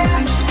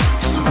yeah.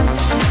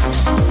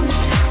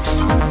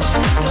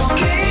 Don't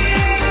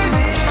give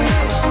it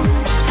up,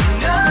 you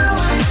know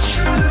it's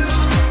true.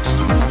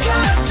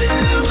 Gotta do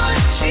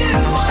what you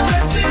wanna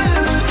do.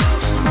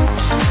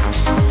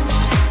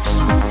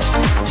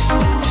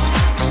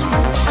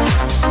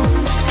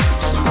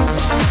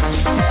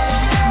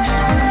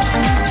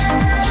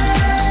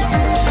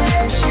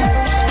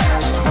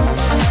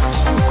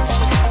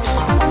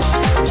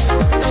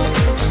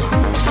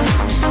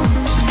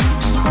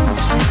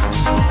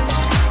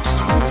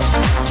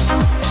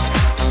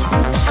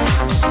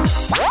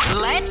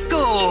 Let's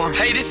go.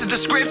 Hey, this is the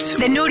script.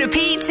 The no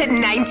repeat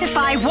 9 to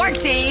 5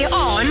 workday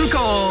on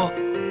Go.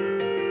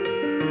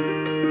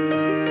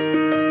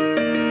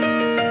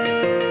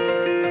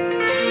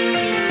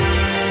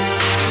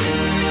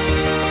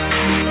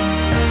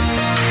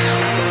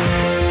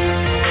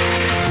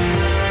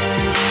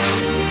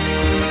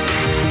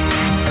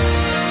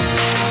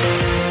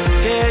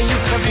 Yeah, you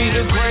can be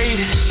the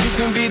greatest, you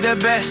can be the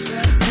best,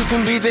 you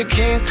can be the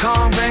King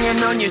Kong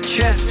banging on your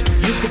chest.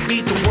 You could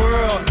beat the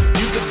world,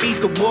 you could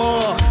beat the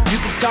war. You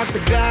could talk to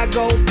God,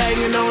 go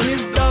banging on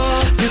his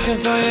door. You can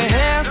throw your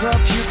hands up,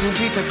 you can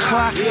beat the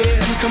clock.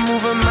 You can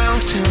move a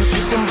mountain,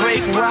 you can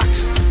break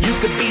rocks. You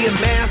could be a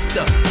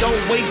master,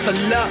 don't wait for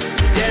luck.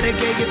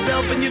 Dedicate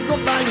yourself and you go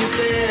find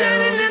yourself.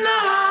 Standing in the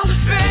Hall of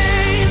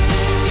Fame.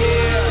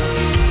 Yeah.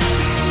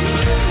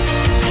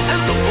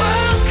 And the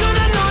world's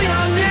gonna know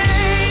your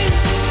name.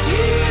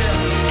 Yeah.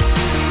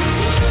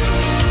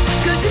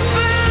 'Cause you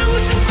burn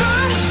with the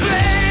burst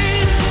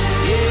flame.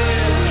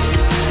 Yeah.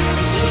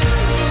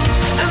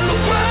 And the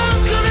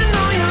world's gonna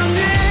know your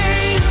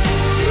name.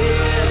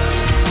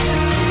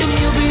 Yeah. And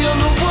you'll be on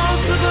the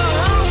walls of the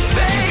Hall of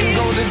Fame. You can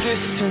go the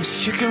distance,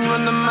 you can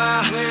run the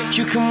mile.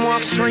 You can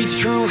walk straight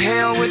through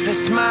hell with a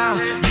smile.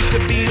 You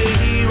could be the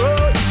hero,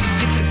 you could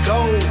get the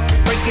gold.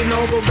 Breaking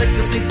all the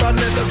records they thought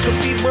never could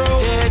be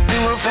broke. Yeah, do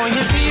it for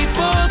your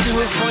people, do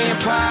it for your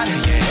pride.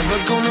 Are you ever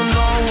gonna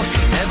know if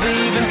you never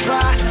even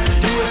try?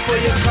 Do it for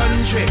your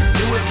country,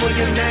 do it for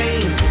your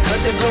name.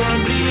 'Cause there's gonna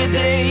be a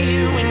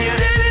day when you're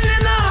standing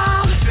in the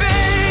Hall of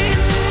Fame.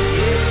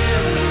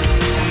 Yeah.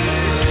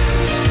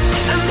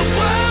 And the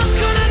world's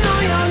gonna know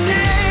your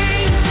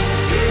name.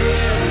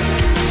 Yeah.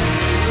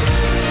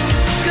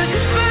 'Cause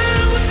you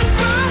burn with the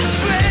burst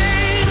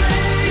flame.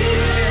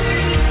 Yeah.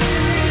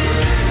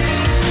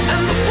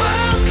 And the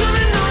world's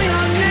gonna know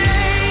your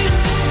name.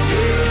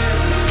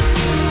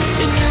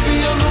 Yeah. And you'll be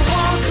on the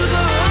walls of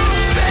the Hall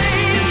of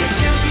Fame. Be a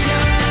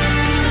champion.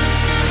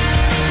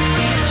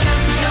 Be a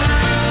champion.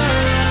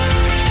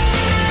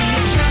 Be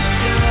a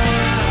champion.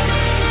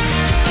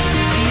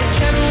 Be a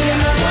champion.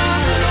 The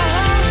walls of the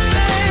Hall of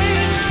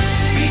Fame.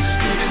 Be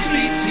students,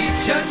 be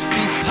teachers,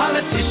 be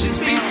politicians,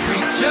 be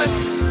preachers.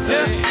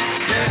 Yeah.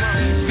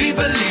 Be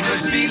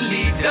believers, be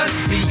leaders,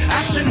 be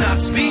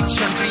astronauts, be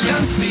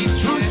champions, be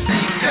truth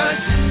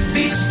seekers.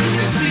 Be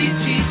students, be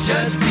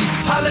teachers, be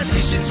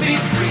politicians, be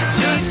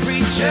preachers.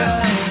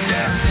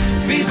 Yeah.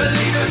 Be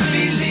believers,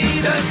 be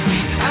leaders, be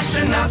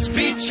astronauts,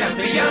 be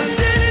champions.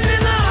 Standing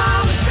in the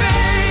Hall of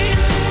Fame.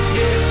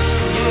 Yeah,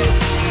 yeah,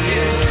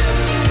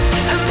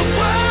 yeah. And the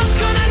world's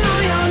gonna know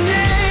your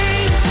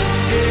name.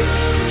 Yeah,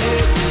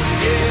 yeah,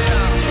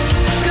 yeah.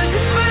 'Cause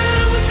you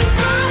burn with the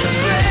burst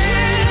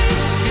flame.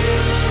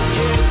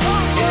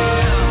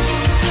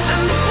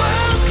 And the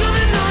world's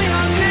gonna know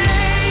your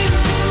name.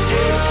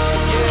 And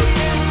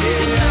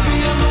you'll be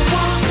on the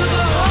walls of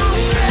the Hall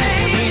of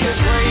Fame. Be the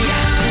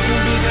greatest, you can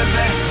be the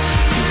best,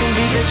 you can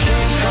be the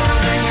King Kong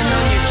banging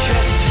on your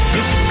chest.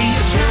 You can be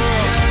the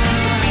world, you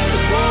can beat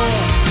the war.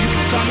 You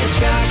can talk a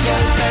child, go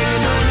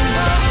banging on his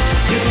door.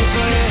 You can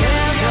throw your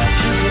hands up,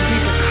 you can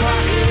beat the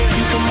clock.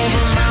 You can move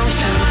a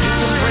mountain, you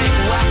can break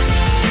rocks.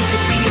 You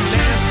can be a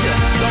master,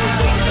 don't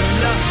wait for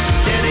luck.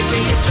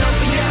 Dedicate yourself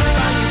and you can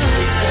find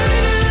yourself.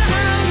 Standing in the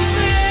Hall of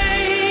Fame.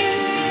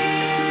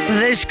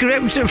 The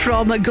script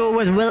from Go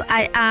with Will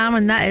I Am,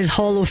 and that is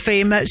Hall of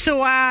Fame.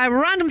 So a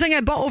random thing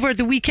I bought over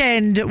the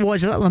weekend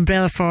was a little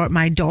umbrella for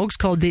my dogs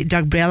called the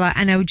Dugbrella,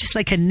 and I would just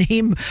like a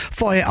name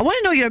for it. I want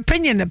to know your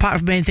opinion apart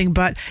from anything,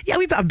 but yeah, a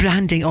wee bit of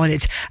branding on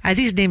it.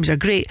 These names are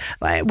great.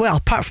 Well,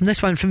 apart from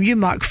this one from you,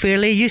 Mark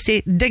Fairley, you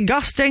say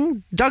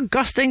Digusting.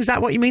 Doug-gusting, is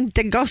that what you mean?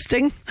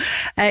 Digusting.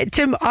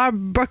 Tim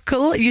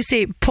Arbuckle, you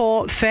say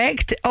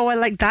Paw-fect. Oh, I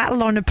like that.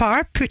 Lorna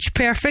Parr, Pooch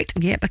Perfect.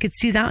 Yep, I could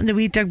see that in the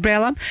wee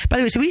Dugbrella. By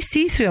the way, it's a wee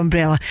see-through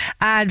umbrella.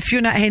 And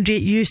Fiona Hendry,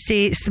 you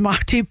say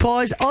Smarty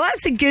Paws. Oh,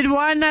 that's a good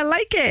one. I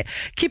like it.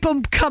 Keep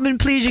them coming,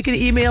 please. You can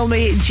email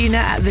me, Gina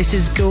at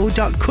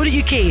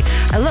thisisgo.co.uk.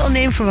 A little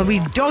name from a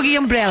wee doggy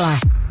umbrella.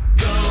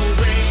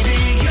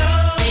 Baby,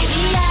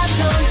 I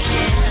don't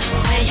care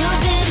where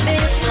you've been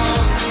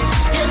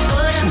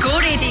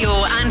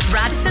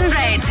Radisson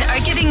Red are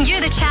giving you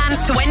the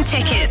chance to win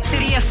tickets to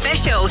the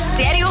official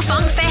Stereo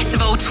Funk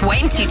Festival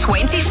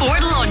 2024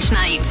 launch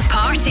night.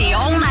 Party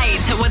all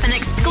night with an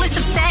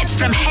exclusive set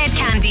from Head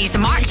Candy's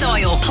Mark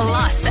Doyle,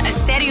 plus a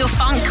Stereo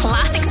Funk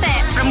classic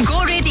set from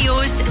Go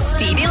Radio's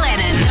Stevie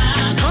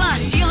Lennon.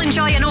 Plus, you'll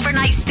enjoy an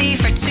overnight stay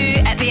for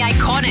two at the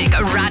iconic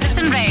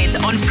Radisson Red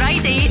on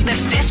Friday, the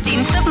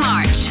 15th of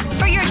March.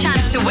 For your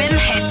chance to win,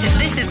 head to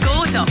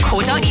thisisgo.co.uk.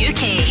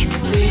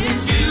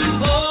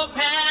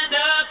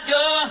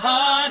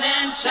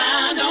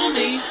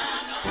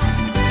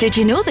 Did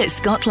you know that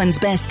Scotland's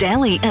Best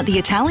Deli at the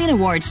Italian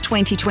Awards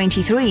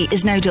 2023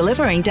 is now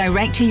delivering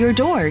direct to your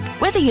door?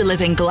 Whether you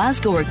live in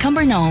Glasgow or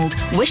Cumbernauld,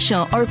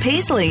 Wishaw or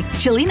Paisley,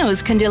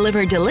 Cellino's can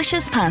deliver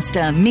delicious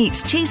pasta,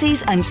 meats,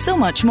 cheeses and so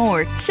much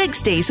more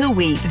 6 days a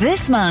week.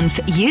 This month,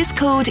 use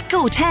code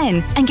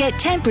GO10 and get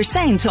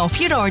 10%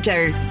 off your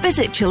order.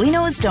 Visit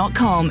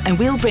cellinos.com and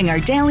we'll bring our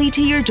deli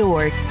to your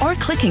door, or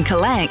click and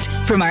collect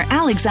from our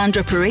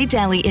Alexandra Parade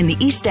Deli in the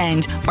East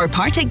End or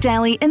Partick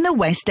Deli in the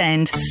West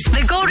End.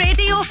 The Go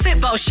Radio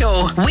Football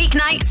Show,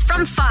 weeknights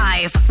from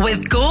 5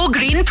 with Go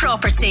Green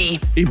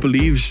Property. He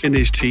believes in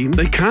his team.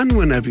 They can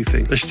win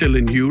everything. They're still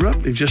in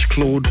Europe. They've just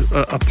clawed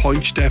a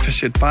points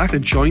deficit back.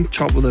 They're joint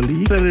top of the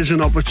league. There is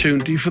an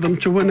opportunity for them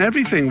to win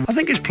everything. I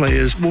think his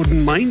players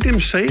wouldn't mind him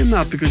saying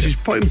that, because he's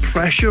putting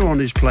pressure on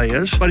his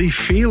players, but he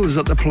feels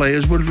that the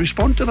players would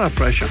respond to that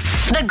pressure.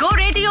 The Go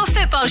Radio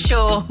Football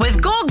Show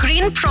with Go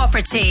Green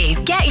Property.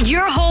 Get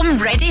your home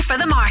ready for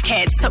the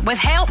market with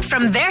help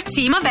from their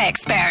team of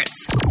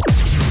experts.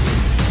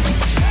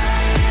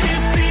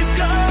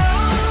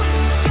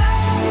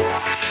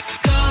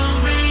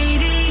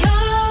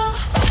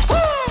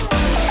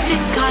 This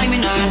is Kylie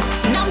Minogue.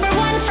 Number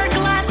 1 for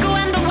Glasgow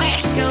and the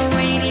West. Go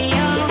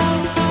Radio.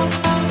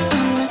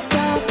 I'ma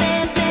stop,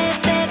 babe,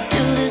 babe, babe.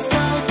 Do this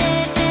all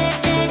day, day,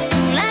 day.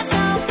 Cool as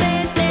all,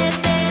 babe, babe,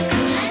 babe.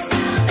 Cool as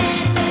all,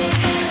 babe, babe.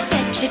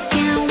 Bet you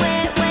can't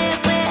wait, wait,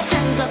 wait.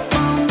 Hands up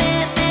on me,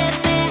 babe,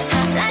 babe.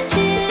 Hot like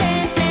chili,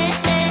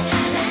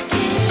 hot like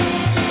chili.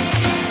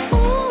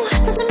 Ooh,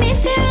 that to me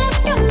feel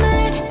like your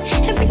mind.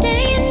 Every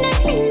day and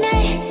every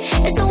night.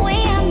 It's the way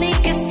I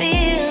make you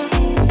feel.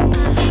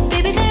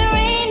 Baby, there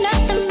ain't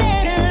nothing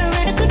better,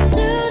 and I could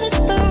do this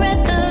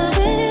forever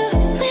with you,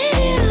 with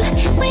you,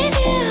 with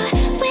you,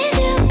 with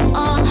you.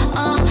 All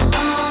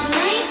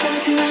night.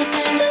 Touch me right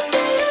there.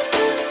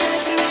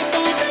 Touch me right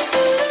there.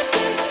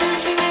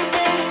 Touch me right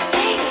there.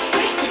 Baby,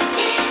 break the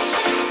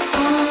tension.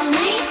 All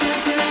night.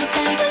 Touch me right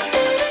there.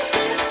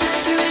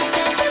 Touch me right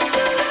there.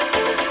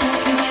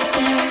 Touch me right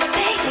there.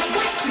 Baby,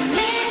 what you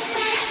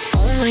missing?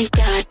 Oh my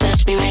God,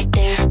 touch me right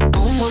there.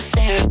 Almost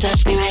there,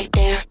 touch me right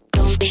there.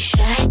 Don't be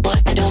shy, boy,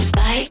 I don't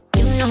bite.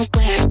 You know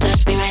where,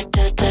 touch me right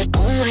there.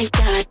 Oh my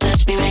God,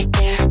 touch me right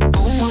there.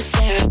 Almost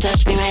there,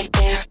 touch me right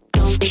there.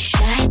 Don't be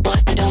shy, boy,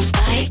 I don't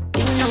bite.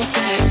 You know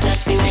where,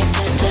 touch me right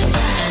there.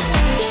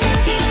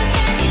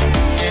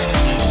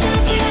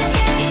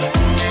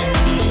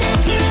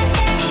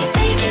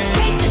 Baby,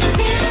 break the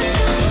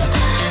tension.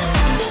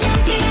 Touch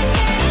me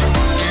right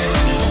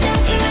there.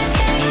 Touch me right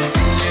there.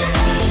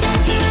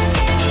 Touch me right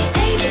there.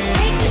 Baby,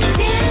 break the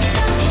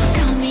tension.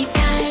 Call me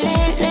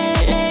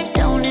Kylie,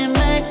 don't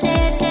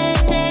imitate,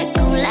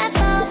 cool as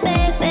all,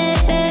 baby,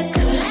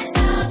 cool as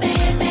all,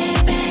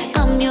 baby.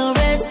 I'm your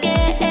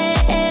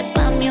escape,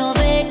 I'm your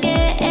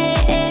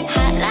vacate,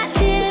 hot like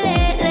chili,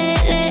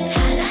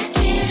 hot like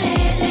chili.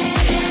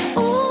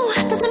 Ooh,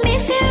 that to me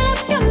feel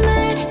like your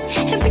mind.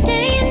 Every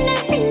day and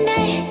every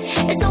night,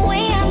 it's the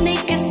way I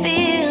make you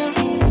feel.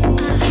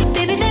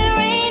 Baby, there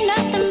ain't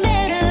nothing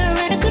better,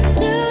 and I could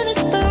do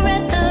this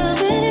forever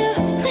with you,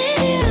 with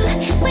you,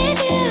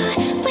 with you,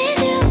 with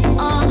you.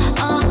 All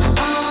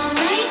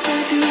night.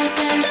 Touch me right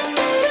there.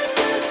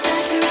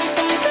 Touch me right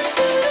there.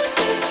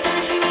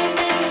 Touch me right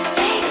there.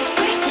 Baby,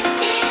 break the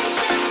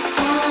tension.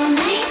 All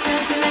night.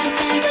 Touch me right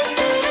there.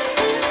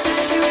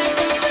 Touch me right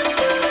there.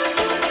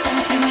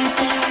 Touch me right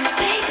there.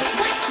 Baby,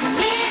 what you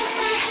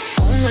missing?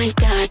 Oh my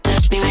God,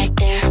 touch me right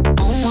there.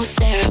 Almost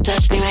there,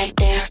 touch me right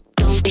there.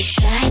 Don't be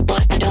shy, boy,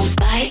 I don't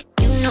bite.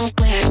 You know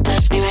where,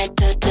 touch me right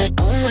there.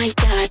 Oh my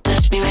God,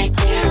 touch me right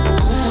there.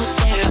 Almost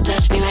there,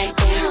 touch me right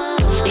there.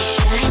 Don't be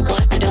shy, boy,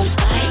 I don't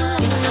bite.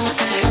 You know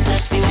where,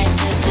 touch me right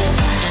there. Touch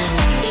me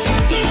right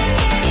there. Touch me right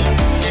there.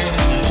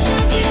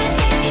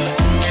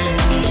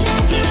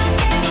 Touch me right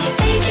there.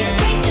 Baby,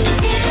 break the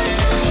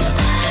tension.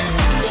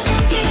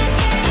 Touch me right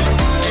there.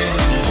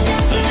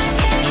 Touch me right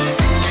there.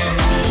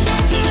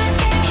 Touch me right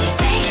there.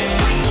 Baby,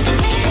 what you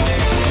missing?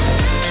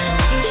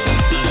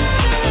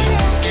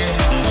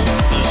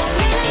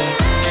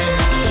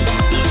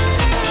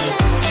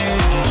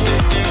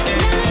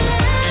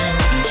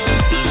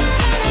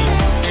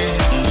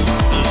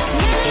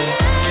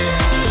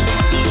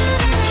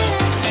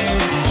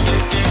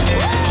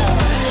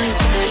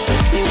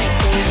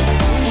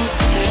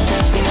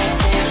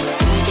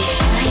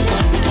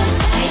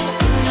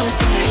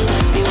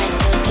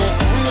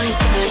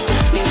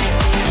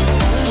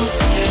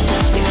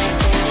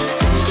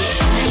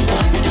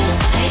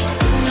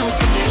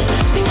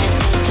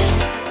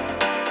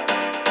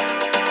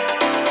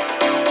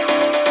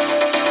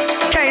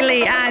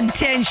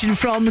 mention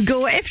from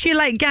Go. If you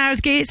like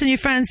Gareth Gates and you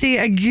fancy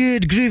a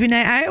good groovy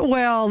night out,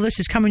 well, this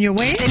is coming your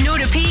way. The No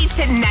Repeat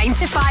 9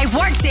 to 5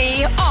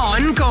 workday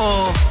on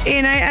Go.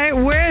 A night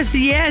out with,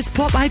 yes,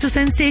 pop idol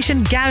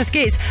sensation Gareth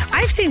Gates.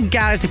 I've seen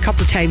Gareth a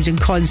couple of times in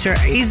concert.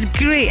 He's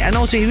great, and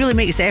also he really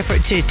makes the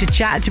effort to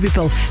chat to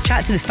people,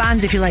 chat to the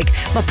fans if you like.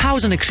 My pal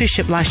was on a cruise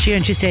ship last year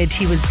and she said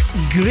he was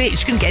great.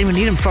 She couldn't get anyone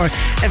near him for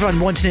everyone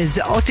wanting his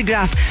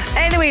autograph.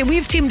 Anyway,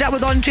 we've teamed up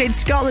with On Trade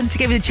Scotland to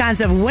give you the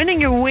chance of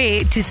winning your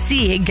way to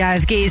see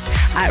Gareth Gates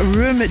at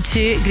Room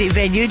 2, great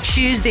venue,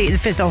 Tuesday the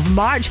 5th of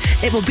March.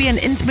 It will be an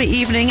intimate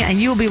evening and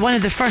you'll be one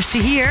of the first to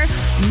hear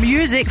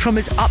music from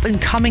his up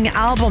and coming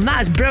album.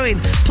 That is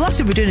brilliant. Plus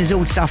we'll be doing his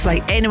old stuff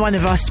like Any One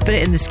of Us,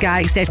 Spirit in the Sky,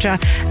 etc.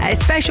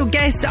 Special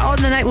guests on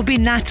the night will be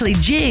Natalie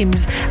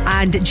James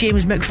and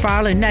James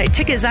McFarlane. Now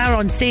tickets are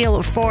on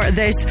sale for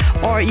this,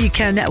 or you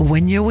can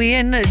win your way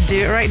in. Do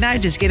it right now.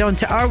 Just get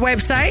onto our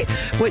website,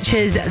 which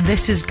is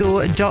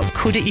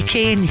thisisgo.co.uk,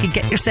 and you can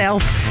get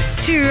yourself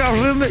to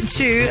Room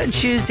 2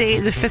 Tuesday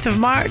the 5th of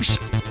March.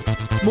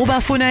 Mobile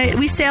phone out.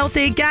 Wee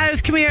selfie.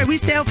 Gareth, come here. Wee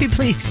selfie,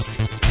 please.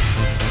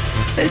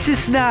 This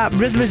is Snap,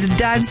 Rhythm is a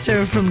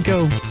Dancer from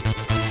Go.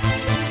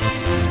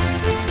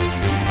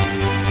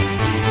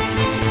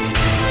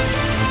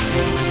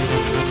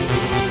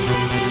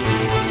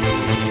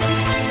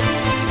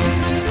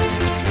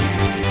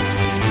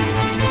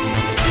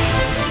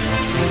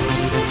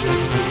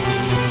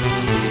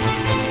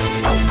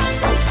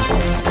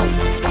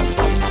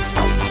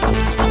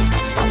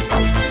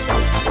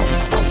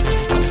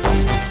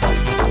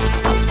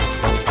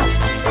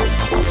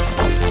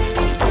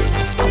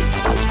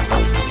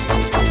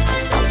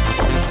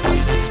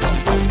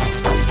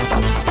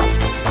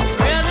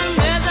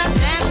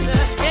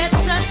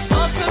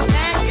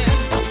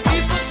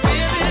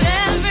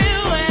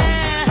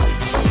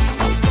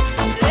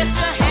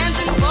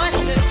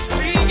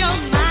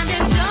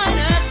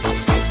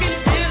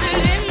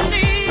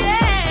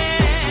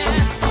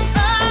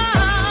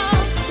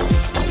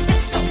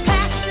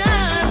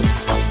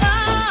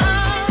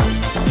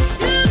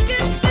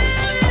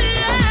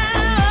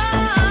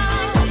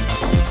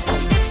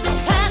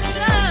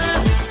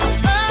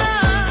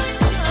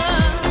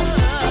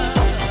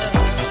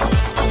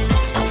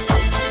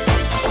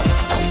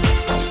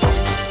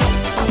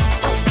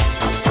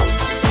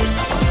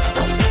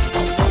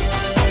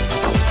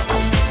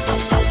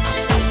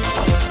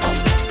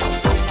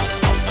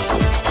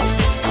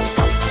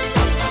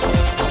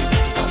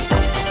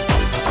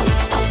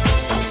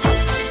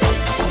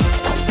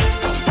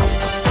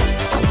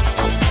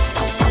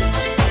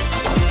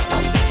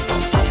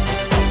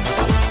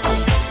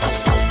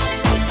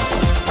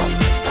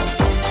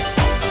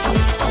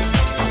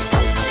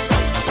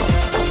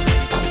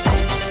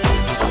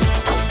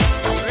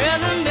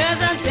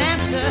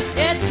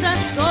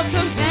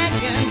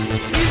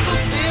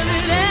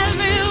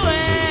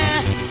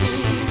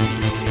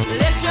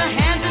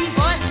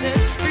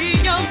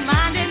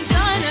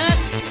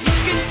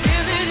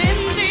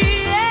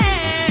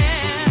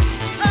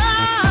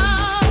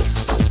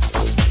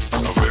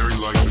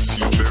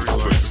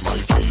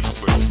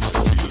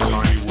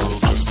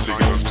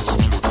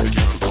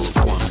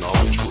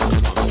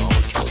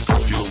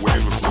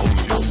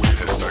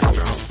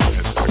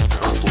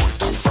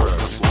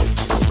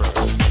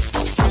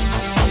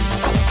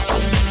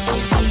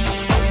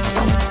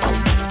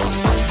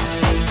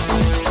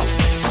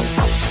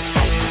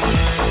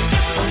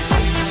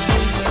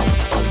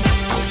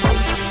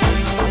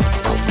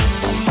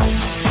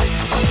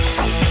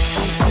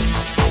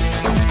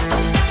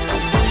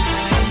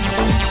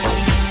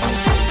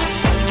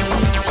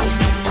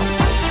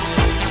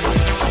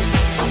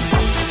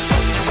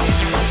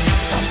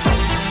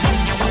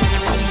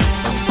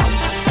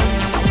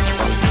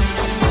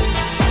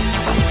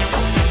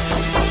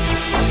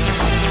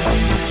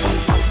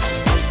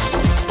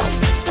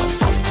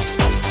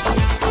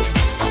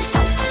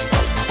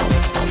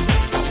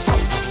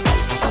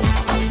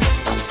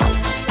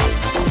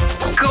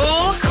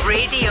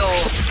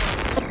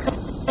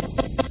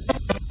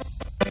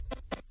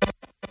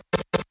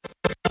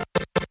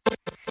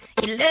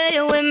 You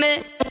lay with me,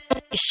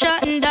 you're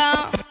shutting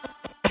down.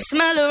 I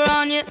smell her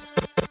on you,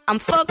 I'm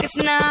focused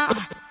now.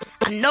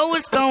 I know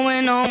what's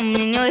going on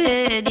in your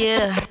head,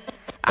 yeah.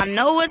 I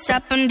know what's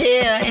happened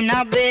here in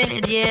our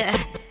bed, yeah.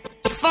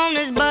 Your phone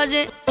is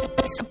buzzing,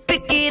 so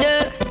pick it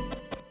up.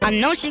 I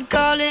know she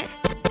calling,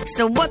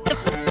 so what the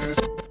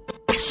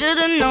I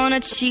should've known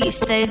that she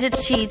stays a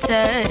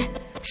cheater.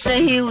 So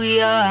here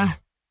we are,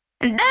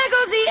 and there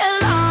goes the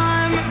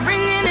alarm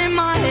ringing in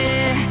my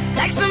head.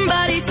 Like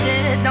somebody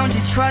said, don't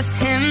you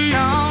trust him,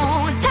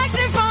 no.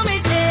 Texting from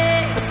his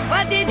ex,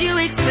 what did you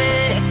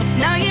expect?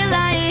 Now you're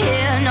lying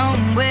here,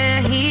 knowing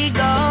where he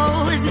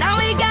goes. Now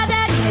we got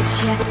that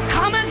itch, yeah.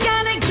 Karma's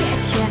gonna get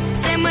you.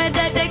 Same way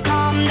that they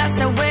come, that's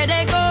the way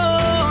they go.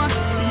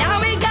 Now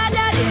we got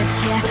that itch,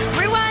 yeah.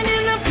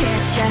 Rewinding the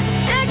picture.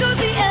 There goes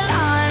the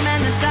alarm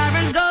and the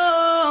sirens go.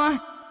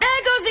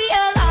 There goes the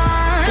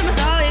alarm. I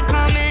saw it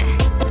coming,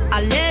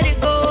 I let it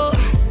go.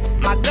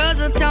 My girls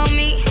will tell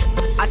me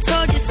I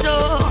told you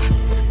so,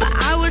 but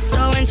I was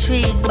so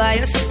by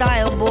your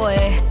style, boy.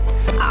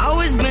 I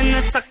always been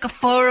a sucker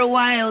for a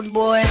wild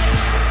boy.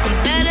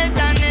 I'm better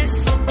than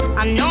this,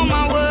 I know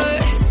my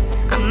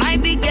worth. I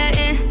might be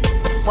getting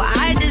what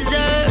I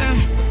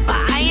deserve, but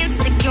I ain't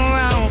sticking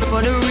around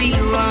for the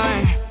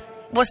rerun.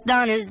 What's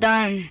done is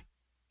done.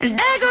 And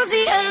there goes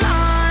the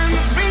alarm,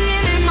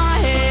 ringing in my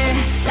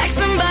head. Like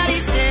somebody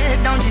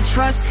said, don't you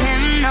trust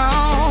him, no.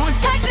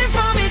 Texting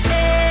from his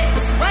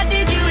ex, what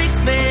did you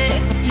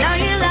expect? Now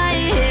you lie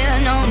here,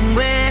 knowing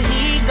where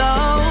he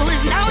goes.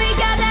 Now we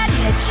got that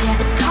hit, yeah.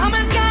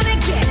 Karma's gonna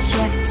get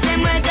you.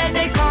 Same way that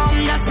they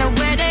come, that's not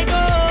where they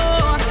go.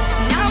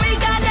 Now we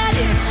got that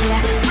hit,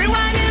 yeah.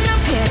 Rewinding the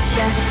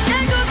picture.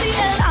 There goes the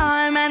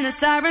alarm and the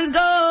sirens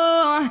go.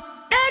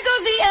 There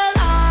goes the alarm.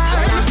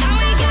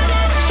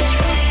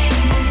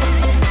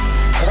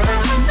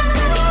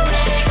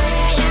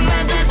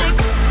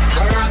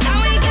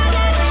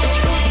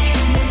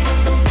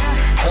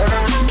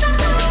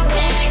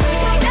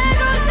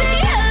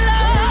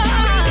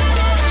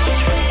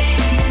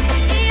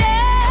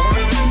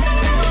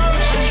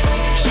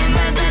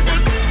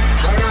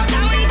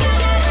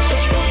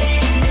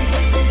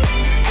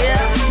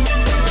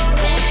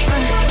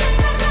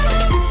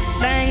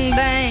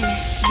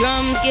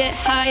 Drums get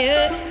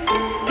higher,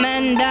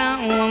 man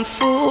down, one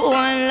fool,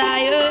 one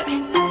liar.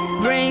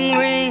 Ring,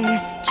 ring,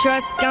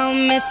 trust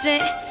gone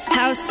missing.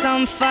 House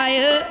on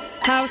fire,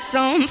 house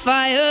on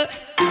fire.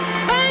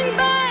 Bang,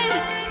 bang,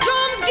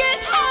 drums get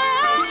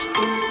higher,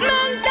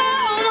 man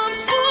down, one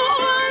fool,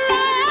 one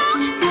liar.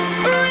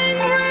 Ring,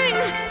 ring,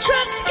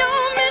 trust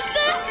gone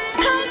missing.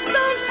 House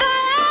on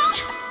fire.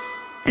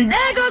 And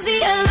there goes the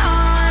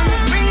alarm,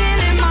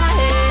 ringing in my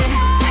head.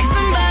 Like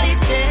somebody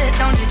said,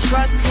 don't you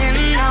trust him,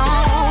 no.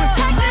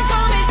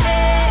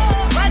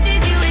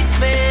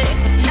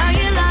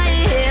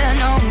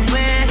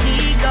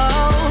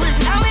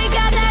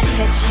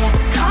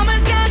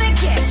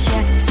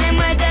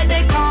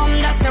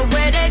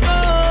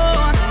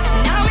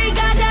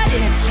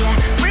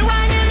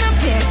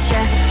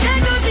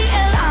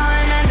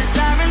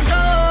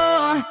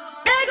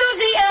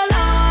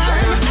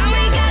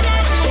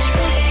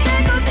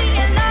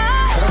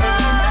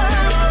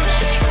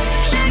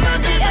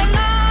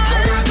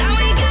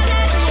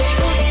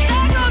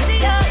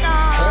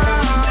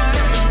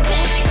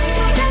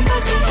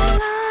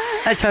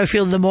 That's how I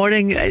feel in the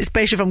morning,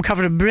 especially if I'm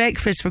covering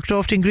breakfast for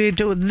Crofton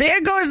Radio.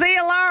 There goes the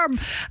alarm.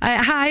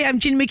 Hi, I'm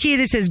Gina McKie.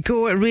 This is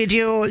Go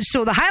Radio.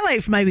 So the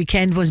highlight for my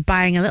weekend was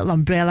buying a little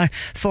umbrella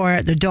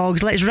for the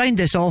dogs. Let's round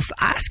this off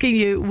asking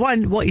you,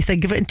 one, what you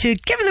think of it, and two,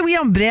 giving the wee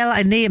umbrella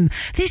a name.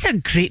 These are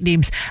great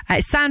names.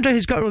 Sandra,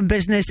 who's got her own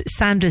business,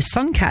 Sandra's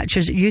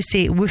Suncatchers. You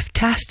say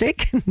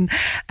wooftastic.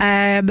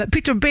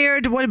 Peter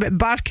Baird, what about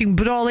Barking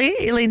Brawley?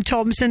 Elaine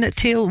Thompson,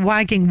 Tail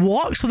Wagging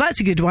Walk. So that's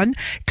a good one.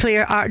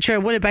 Claire Archer,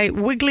 what about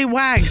Wiggly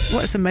Wags?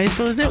 What's a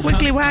mouthful, isn't it?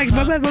 Wiggly Wags.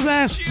 Blah, blah, blah,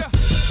 blah.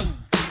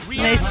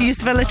 Nice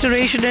use of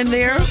alliteration in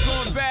there.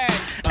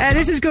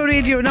 This is Go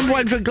Radio, number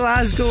one for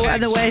Glasgow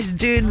and the West,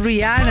 doing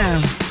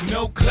Rihanna.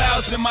 No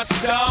clouds in my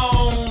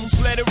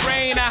stones. Let it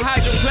rain. I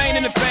hydroplane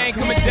in the bank,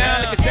 coming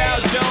down like a Dow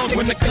Jones.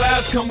 When the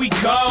clouds come, we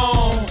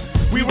gone.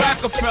 We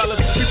Rockefellers,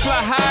 we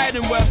fly higher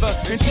than weather,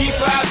 and cheap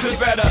vibes are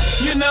better.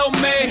 You know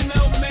me,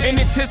 in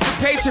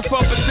anticipation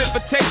for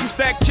precipitation,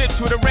 stack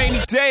chips with a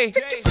rainy day.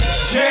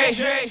 Jay,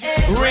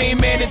 Rain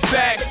Man is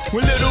back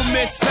with Little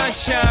Miss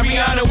Sunshine.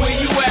 Rihanna, where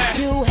you at?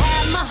 You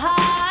have my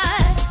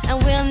heart,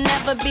 and we'll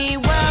never be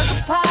worlds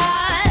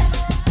apart.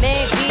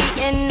 Maybe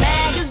in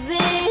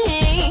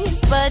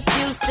magazines, but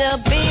you still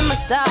be my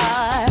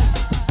star.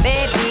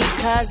 Baby,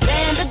 'cause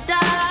in the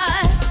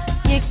dark,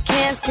 you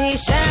can't see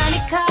shiny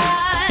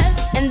cars.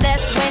 And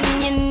that's when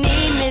you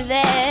need me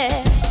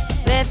there.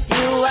 With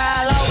you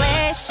I'll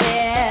always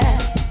share.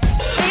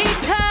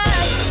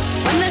 Because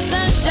when the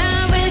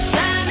sunshine will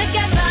shine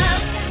together.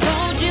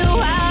 Told you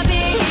I'll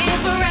be here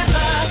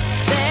forever.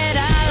 Said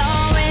I'll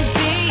always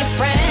be your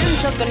friend.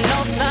 Took an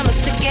oath, I'ma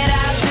stick it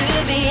out to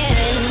the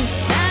end.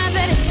 Now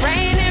that it's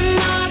raining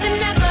more than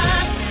ever,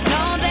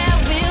 know that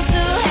we'll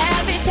still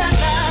have each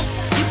other.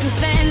 You can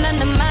stand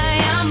under my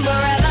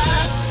umbrella.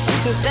 You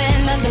can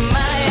stand under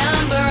my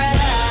umbrella.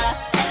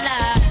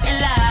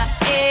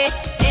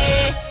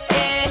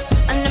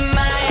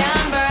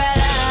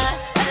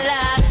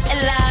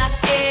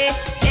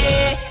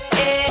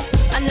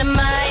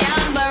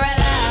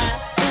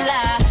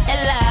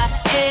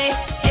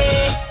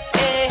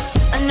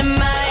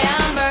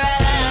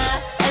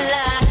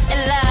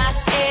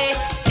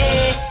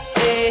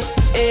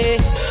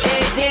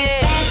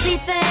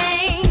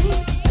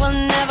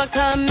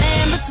 Come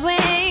in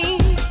between.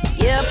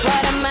 You're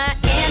part of my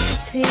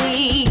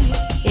entity,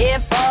 here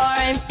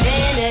for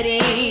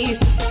infinity.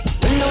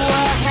 When the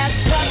world has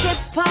took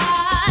its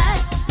part,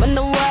 when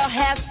the world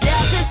has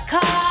dealt its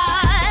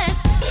cards,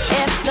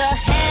 if the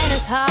hand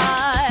is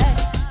hard,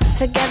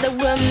 together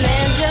we'll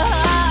mend your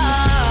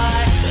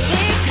heart.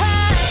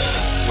 Because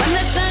when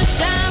the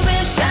sunshine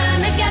will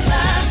shine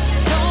together.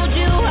 Told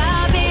you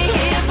I'll be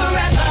here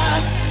forever.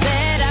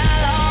 Said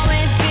I'll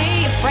always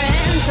be your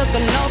friend. Took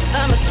an oath,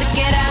 I'ma stick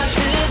it out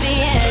to the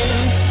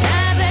end.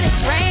 Now that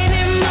it's raining.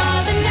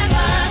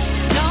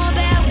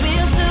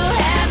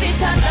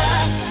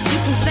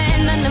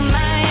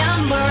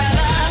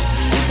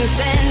 can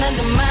stand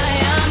under my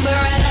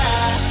umbrella.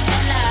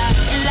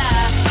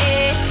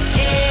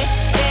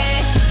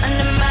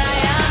 Under my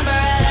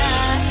umbrella.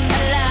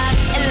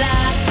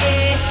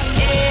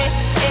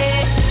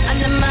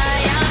 Under my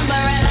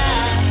umbrella.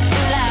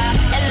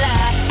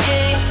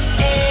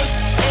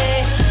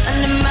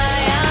 Under my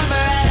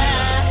umbrella.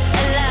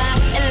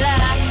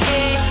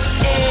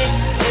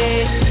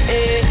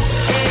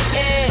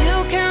 You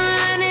can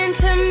run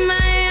into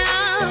my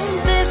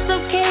arms. It's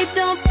okay,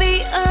 don't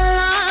be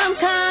alarmed.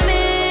 Come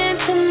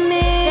into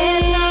me.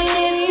 There's no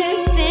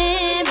distance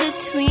in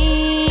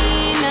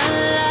between our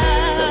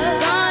love. So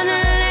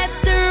gonna let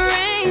the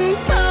rain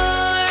pour.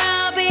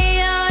 I'll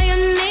be all you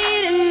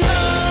need and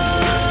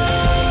more.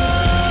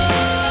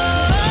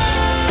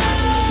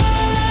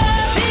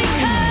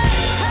 Because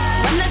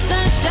when the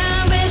sun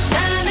shines, we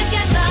shine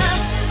together.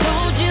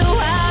 Told you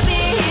I'll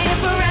be here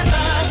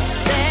forever.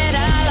 Said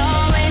I'll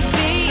always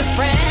be your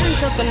friend.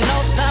 Took an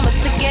oath, I'ma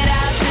stick it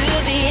out to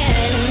the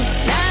end.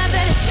 Now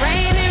that it's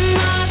raining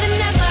more than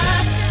ever,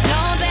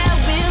 know that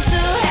we'll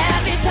still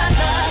have each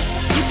other.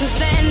 You can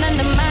stand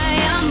under my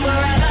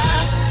umbrella.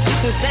 You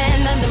can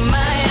stand under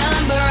my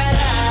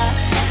umbrella.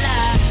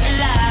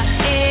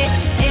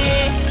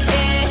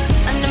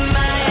 Under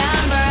my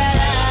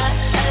umbrella.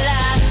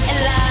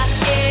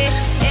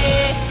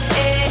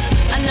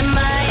 Under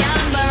my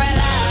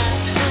umbrella.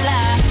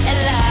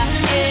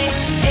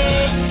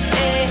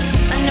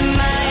 Under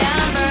my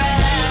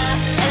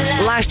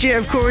umbrella. Last year,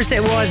 of course,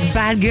 it was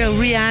bad girl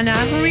Rihanna,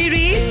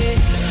 Riri,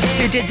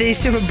 who did the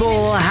Super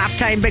Bowl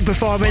halftime big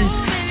performance.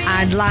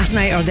 And last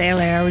night, or the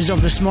early hours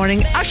of this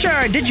morning,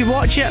 Usher, did you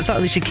watch it? I thought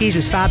Alicia Keys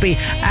was fabby.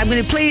 I'm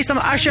going to play some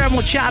Usher and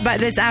we'll chat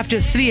about this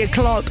after 3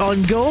 o'clock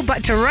on Go.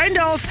 But to round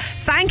off,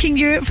 thanking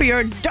you for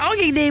your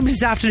doggy names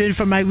this afternoon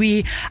for my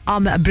wee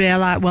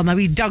umbrella, well, my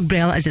wee dog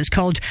umbrella as it's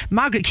called.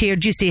 Margaret Keir,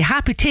 Juicy,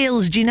 Happy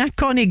Tales, Gina,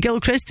 Connie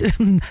Gilchrist,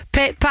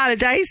 Pet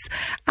Paradise,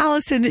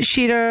 Alison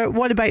Shearer,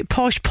 what about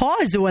Posh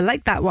Paws? Oh, I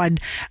like that one.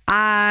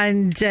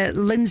 And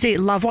Lindsay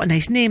Love, what a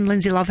nice name,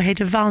 Lindsay Love,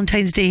 ahead of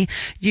Valentine's Day.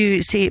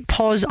 You say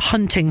Paws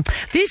Hunting.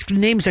 These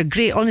names are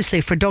great, honestly,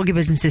 for doggy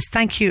businesses.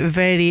 Thank you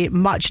very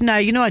much. Now,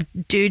 you know I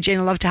do, Jane,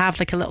 I love to have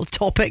like a little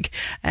topic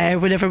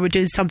whenever we're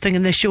doing something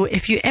in the show.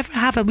 If you ever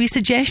have a wee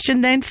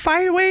suggestion, then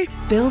fire away.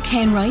 Bill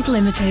Kenwright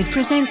Limited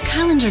presents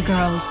Calendar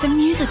Girls, the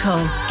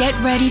musical. Get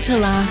ready to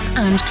laugh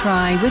and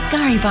cry with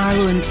Gary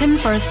Barlow and Tim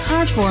Firth's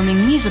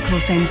heartwarming musical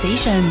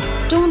sensation.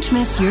 Don't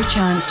miss your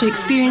chance to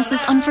experience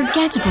this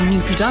unforgettable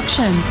new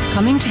production.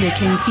 Coming to the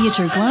King's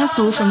Theatre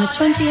Glasgow from the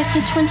 20th to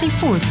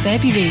 24th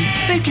February.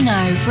 Book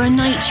now for a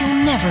night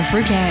you'll never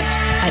forget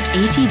at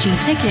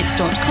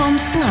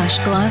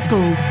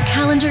atgtickets.com/Glasgow.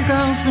 Calendar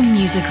Girls the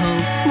musical.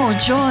 More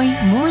joy,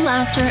 more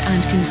laughter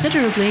and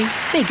considerably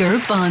bigger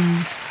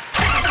buns.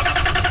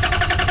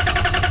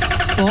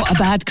 Bought a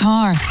bad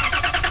car?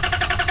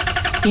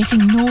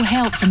 Getting no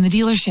help from the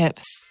dealership?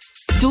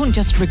 Don't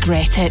just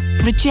regret it,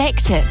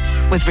 reject it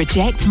with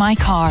Reject My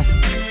Car.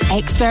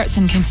 Experts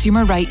in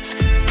consumer rights,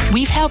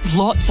 we've helped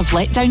lots of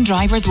let-down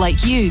drivers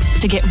like you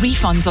to get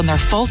refunds on their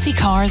faulty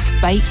cars,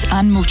 bikes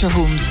and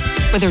motorhomes,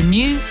 whether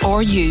new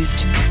or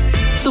used.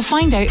 So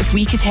find out if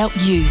we could help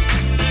you.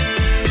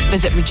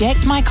 Visit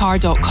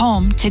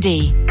rejectmycar.com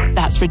today.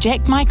 That's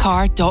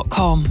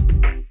rejectmycar.com.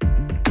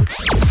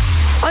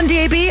 On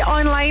DAB,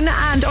 online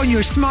and on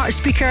your smart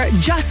speaker,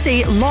 just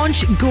say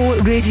Launch Go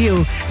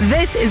Radio.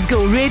 This is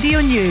Go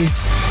Radio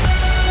News.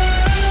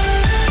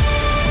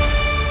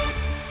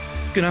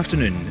 Good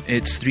afternoon,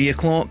 it's 3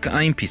 o'clock,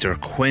 I'm Peter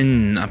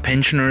Quinn. A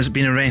pensioner's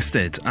been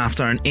arrested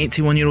after an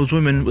 81-year-old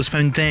woman was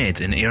found dead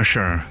in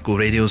Ayrshire. Go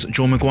Radio's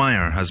Joe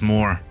Maguire has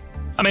more.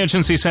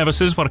 Emergency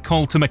services were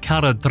called to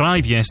Macara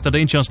Drive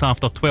yesterday just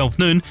after 12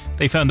 noon.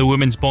 They found the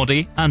woman's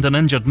body and an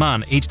injured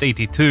man aged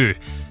 82.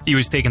 He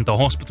was taken to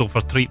hospital for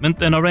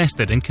treatment and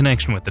arrested in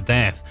connection with the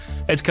death.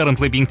 It's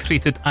currently being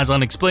treated as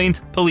unexplained.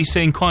 Police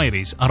say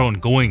inquiries are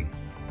ongoing.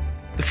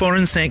 The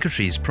Foreign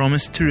Secretary's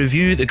promised to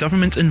review the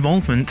government's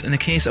involvement in the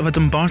case of a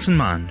Dumbarton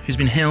man who's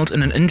been held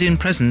in an Indian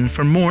prison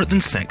for more than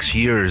 6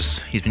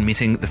 years. He's been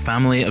meeting the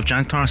family of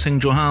Jagtar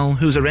Singh Johal,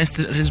 who was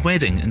arrested at his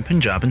wedding in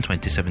Punjab in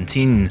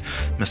 2017.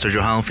 Mr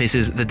Johal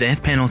faces the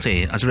death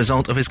penalty as a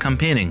result of his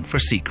campaigning for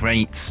Sikh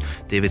rights.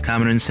 David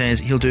Cameron says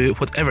he'll do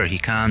whatever he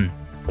can.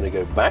 I'm going to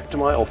go back to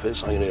my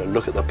office, I'm going to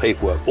look at the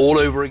paperwork all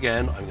over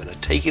again, I'm going to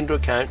take into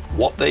account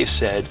what they've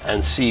said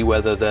and see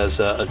whether there's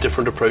a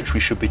different approach we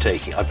should be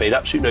taking. I've made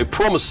absolutely no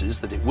promises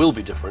that it will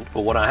be different,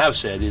 but what I have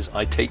said is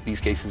I take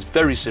these cases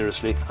very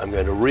seriously. I'm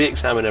going to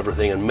re-examine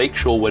everything and make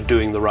sure we're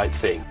doing the right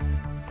thing.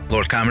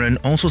 Lord Cameron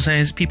also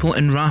says people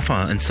in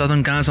Rafah in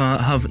southern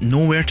Gaza have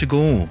nowhere to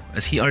go,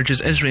 as he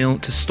urges Israel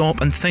to stop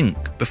and think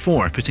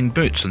before putting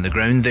boots on the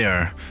ground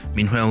there.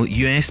 Meanwhile,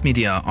 US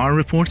media are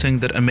reporting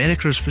that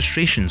America's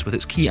frustrations with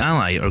its key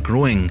ally are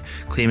growing,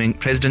 claiming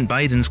President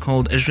Biden's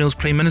called Israel's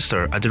Prime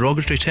Minister a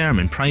derogatory term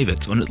in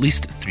private on at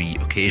least 3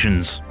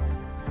 occasions.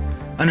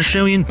 And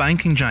Australian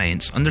banking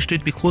giants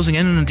understood to be closing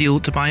in on a deal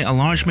to buy a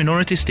large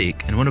minority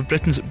stake in one of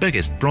Britain's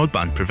biggest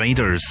broadband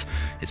providers.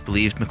 It's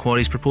believed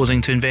Macquarie's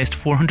proposing to invest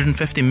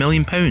 £450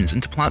 million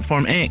into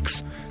Platform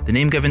X, the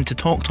name given to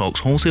TalkTalk's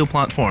wholesale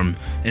platform,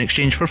 in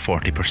exchange for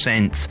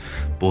 40%.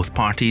 Both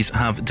parties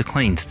have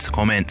declined to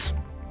comment.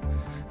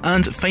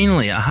 And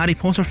finally, a Harry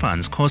Potter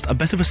fan's caused a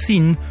bit of a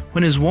scene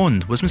when his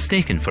wand was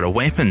mistaken for a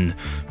weapon.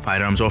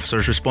 Firearms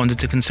officers responded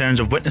to concerns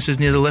of witnesses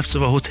near the lifts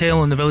of a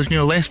hotel in the village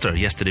near Leicester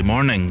yesterday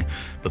morning,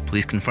 but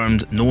police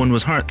confirmed no one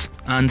was hurt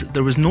and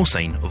there was no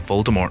sign of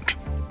Voldemort.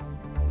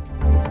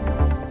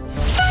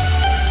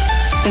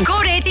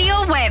 Go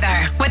Radio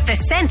weather with the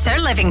Centre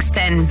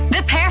Livingston.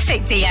 The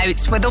perfect day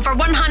out with over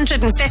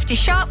 150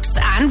 shops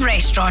and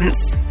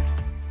restaurants.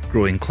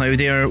 Growing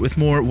cloudier with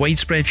more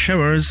widespread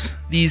showers,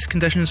 these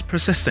conditions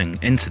persisting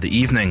into the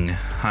evening.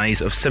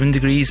 Highs of 7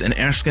 degrees in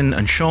Erskine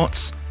and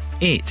Shotts,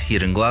 8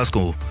 here in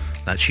Glasgow.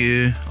 That's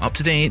you, up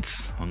to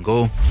date on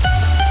Go.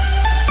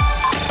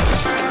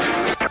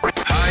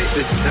 Hi,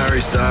 this is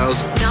Harry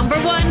Styles. Number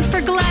 1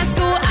 for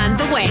Glasgow and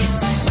the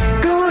West.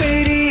 Go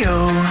Radio.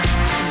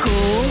 Go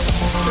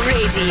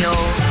Radio.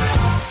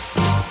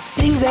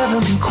 Things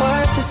haven't been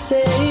quite the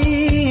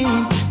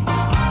same.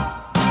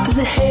 There's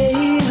a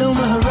haze on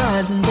the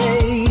horizon,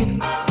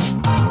 babe.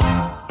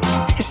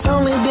 It's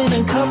only been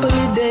a couple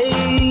of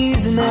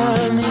days and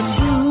I miss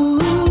you.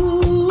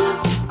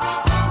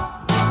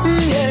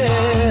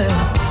 Yeah.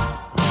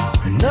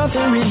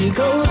 Nothing really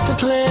goes to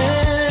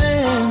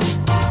plan.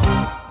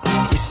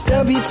 You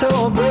stub your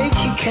toe or break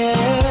your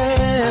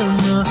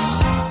can.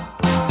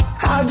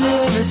 I'll do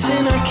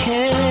everything I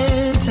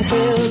can to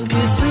help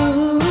you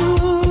through.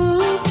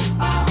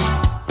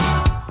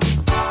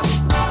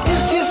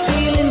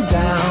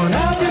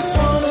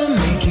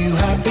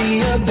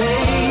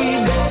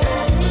 Baby,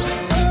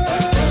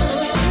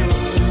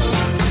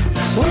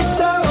 wish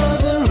I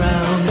was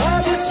around.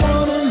 I just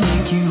wanna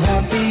make you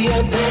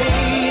happier,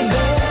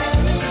 baby.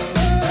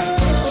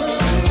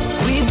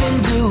 We've been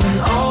doing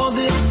all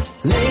this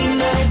late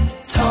night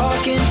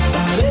talking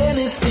about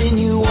anything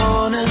you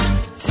wanna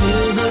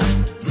till the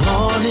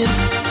morning.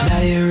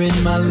 Now you're in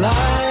my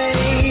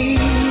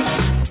life.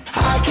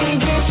 I can't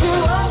get you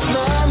off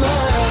my mind.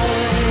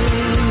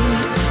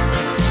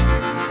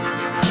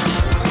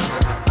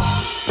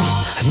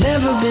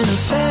 Never been a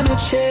fan of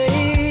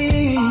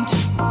change,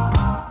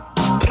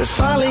 but I'd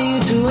follow you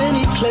to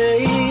any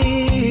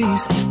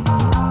place.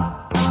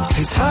 If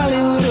it's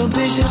Hollywood or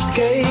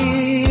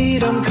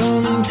Bishopsgate, I'm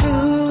coming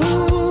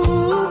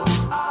too.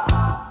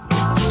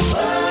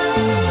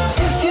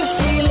 If you're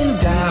feeling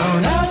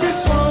down, I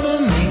just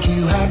wanna make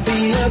you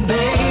happier,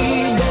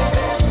 baby.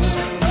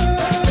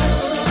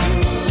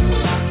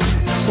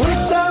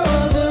 Wish I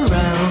was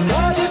around, I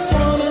just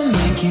wanna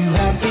make you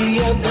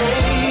happier, baby.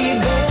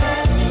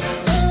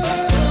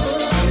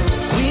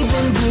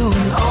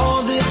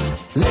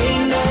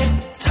 Late night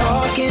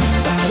talking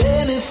about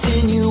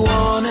anything you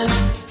wanna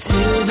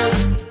till the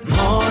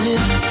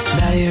morning.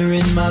 Now you're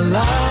in my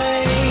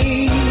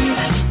life.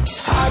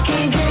 I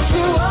can't get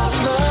you off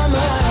my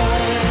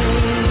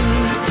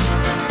mind.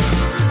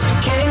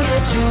 Can't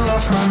get you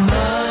off my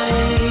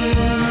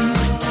mind.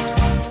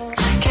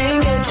 Can't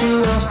get you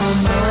off my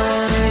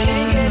mind.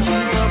 Can't get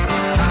you off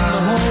my mind. I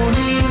won't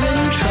even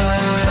try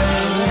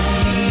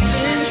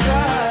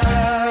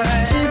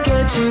to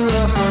get you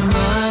off my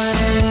mind.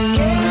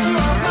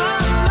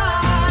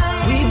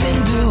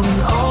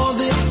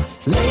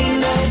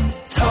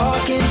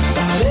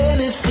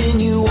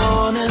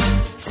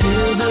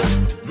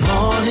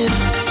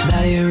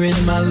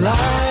 My life,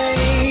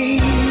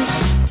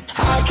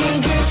 I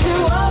can't get you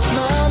off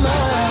my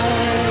mind.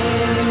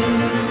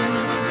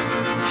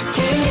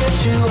 Can't get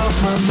you off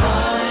my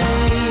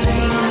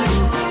mind.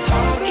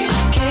 Talking,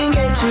 can't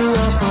get you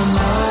off my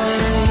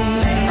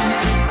mind.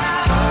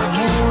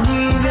 Talking, won't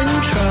even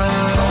try.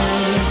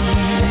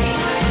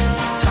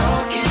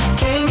 Talking,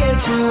 can't get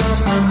you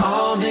off my mind.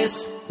 All this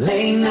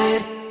late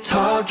night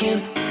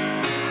talking.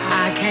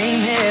 I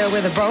came here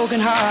with a broken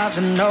heart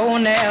that no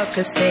one else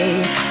could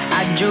see.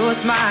 I drew a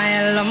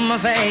smile on my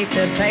face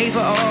to paper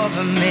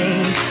over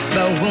me.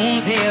 But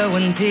wounds heal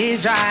when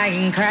tears dry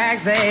and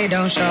cracks they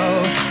don't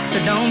show. So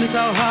don't be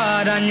so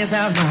hard on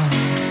yourself, no.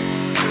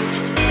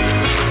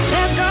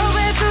 Let's go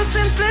back to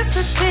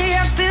simplicity.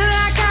 I feel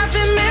like I've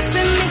been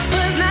missing me.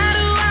 Was not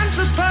who I'm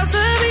supposed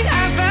to be.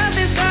 I felt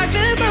this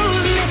darkness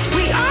over me.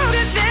 We all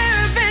get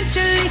there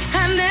eventually.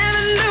 I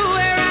never knew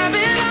where I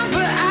belong,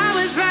 but I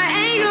was right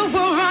and you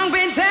were wrong.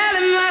 Been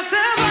telling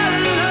myself all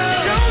along.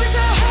 Don't be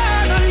so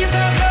hard on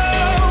yourself, though.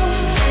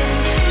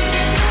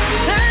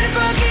 Learn to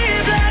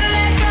forgive, learn to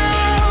let go.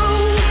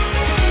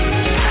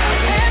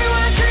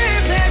 Everyone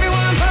trips,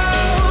 everyone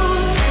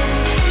falls.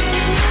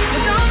 So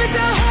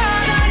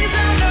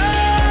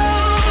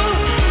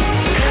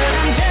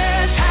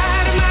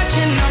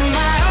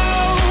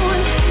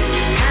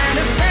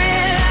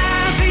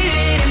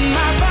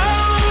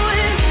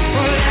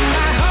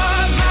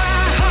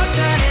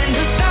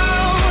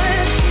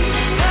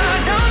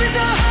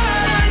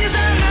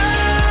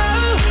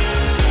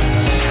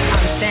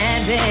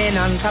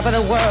on top of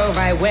the world,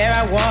 right where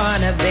I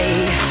wanna be.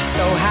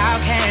 So how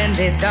can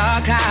this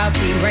dark cloud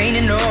keep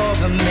raining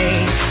over me?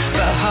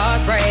 But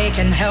hearts break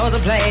and hell's a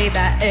place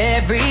that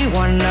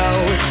everyone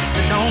knows. So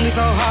don't be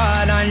so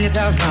hard on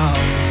yourself, no.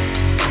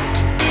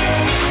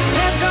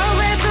 Let's go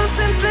into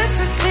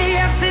simplicity.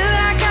 I feel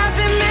like I've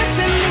been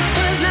missing me,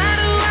 but it's not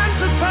who I'm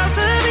supposed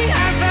to be.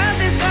 I felt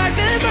this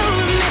darkness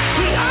over me.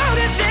 We all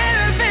get there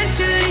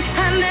eventually.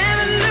 I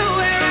never knew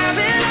where I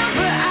belong,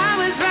 but I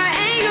was right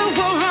and you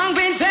were wrong.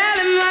 Been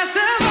telling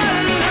myself all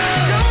along.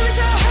 Don't be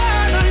so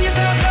hard on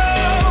yourself, no.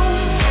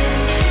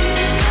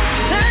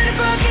 Learn to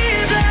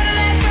forgive, learn to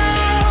let go.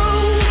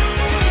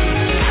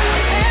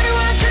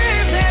 Everyone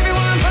trips,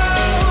 everyone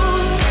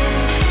falls.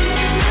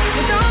 So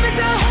don't be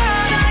so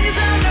hard on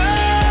yourself, no.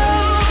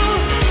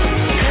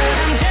 'Cause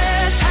I'm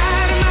just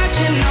tired of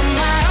marching on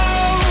my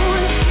own.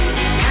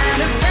 Kind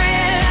of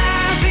afraid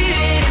I feel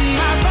it in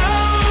my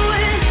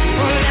bones.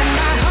 Pulling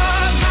my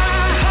heart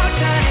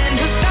turn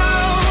into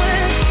stone.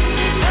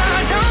 So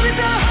don't be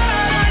so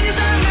hard on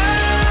yourself, no.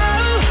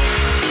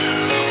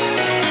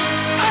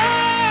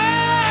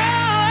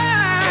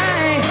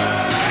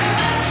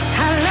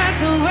 I like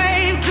to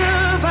wave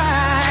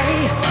goodbye.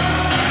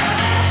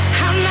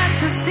 I'm not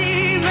to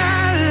see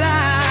my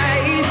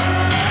life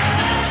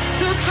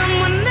through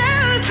someone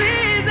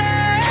else's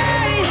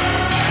eyes.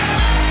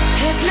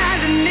 It's not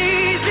an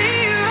easy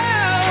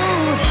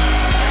road,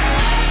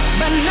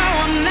 but no,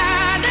 I'm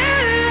not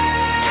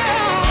alone.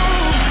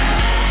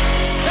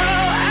 So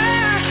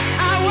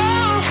I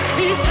won't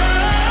be so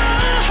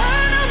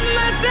hard on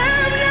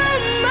myself no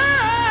more.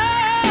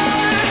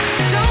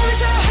 Don't be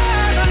so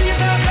hard on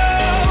yourself, no.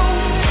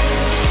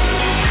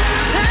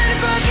 Learn to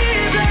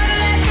forgive, learn to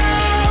let go.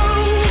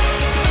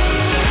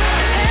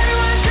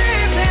 Everyone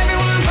trips,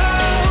 everyone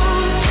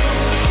falls.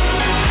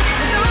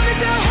 So don't be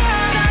so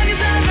hard on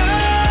yourself, no.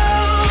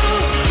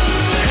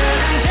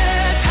 'Cause I'm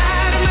just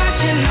tired of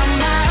marching on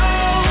my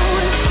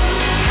own.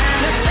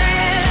 Kind of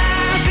afraid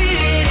I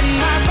feel it in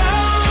my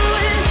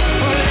bones.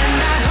 Pulling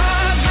my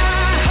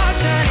heart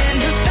turn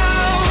into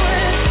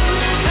stone.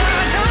 So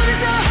don't be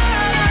so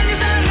hard on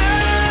yourself, no.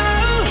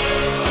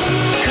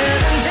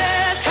 'Cause I'm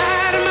just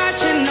tired of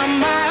marching on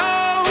my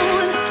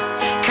own.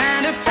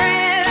 Kind of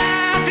afraid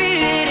I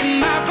feel it in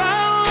my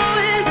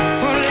bones.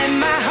 Pulling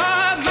my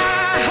heart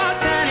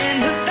turn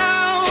into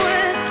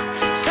stone.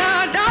 So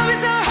don't be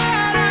so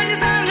hard on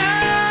yourself, no.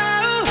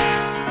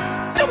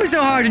 Don't be so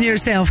hard on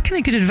yourself. Kind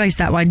of good advice,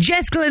 that one.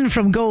 Jess Glynn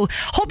from Go.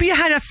 Hope you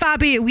had a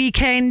fabby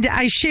weekend.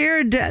 I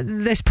shared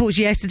this post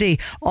yesterday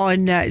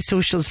on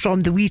socials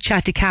from the Wee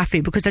Chatty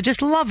Cafe because I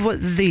just love what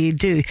they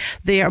do.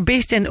 They are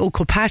based in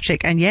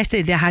O'Kilpatrick, and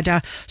yesterday they had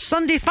a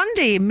Sunday fun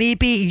day.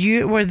 Maybe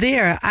you were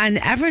there, and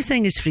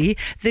everything is free.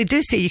 They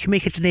do say you can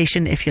make a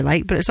donation if you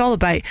like, but it's all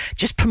about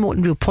just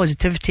promoting real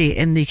positivity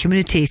in the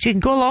community. So you can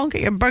go along,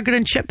 get your burger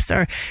and chips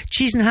or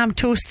cheese and ham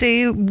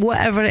toasty,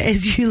 whatever it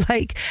is you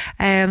like,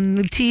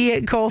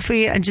 tea,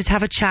 coffee, and just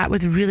have a chat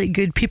with really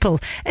good people.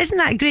 Isn't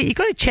that great? You've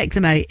got to check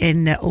them out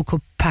in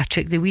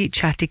O'Kilpatrick, the Wee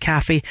Chatty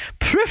Cafe.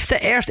 Proof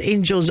that Earth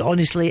Angels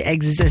honestly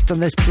exist on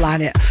this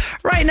planet.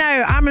 Right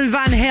now, Armin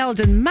van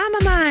Helden, Mama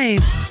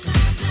Mine.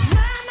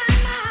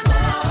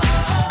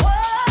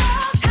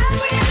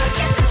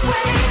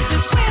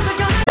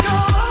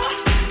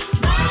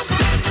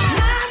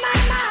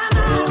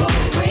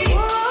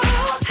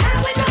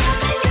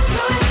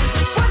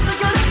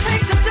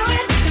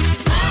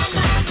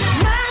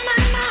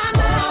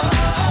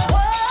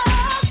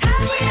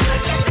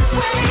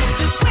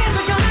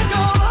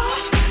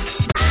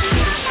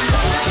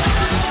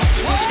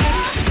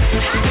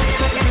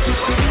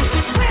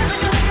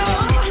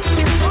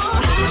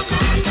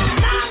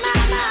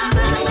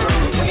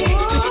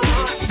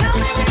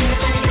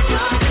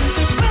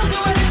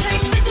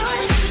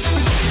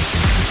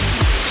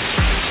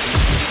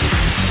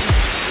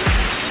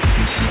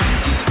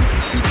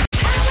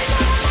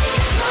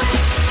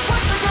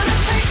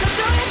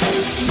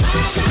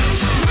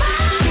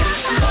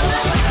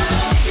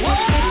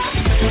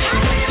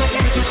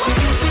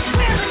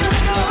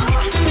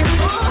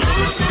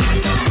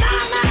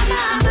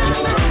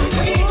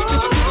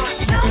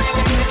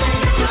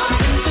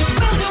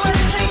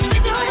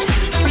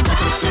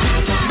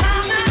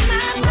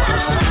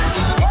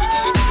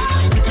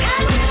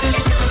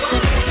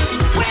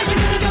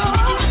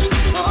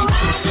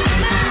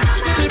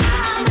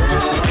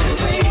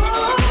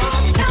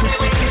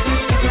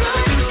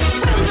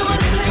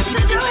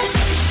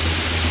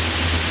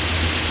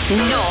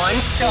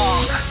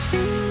 Non-stop.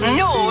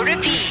 No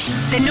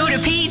repeats. The No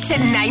Repeat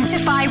 9 to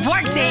 5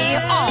 workday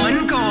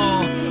on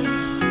Go.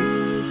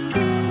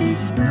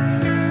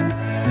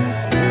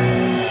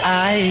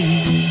 I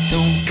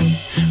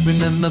don't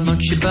remember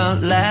much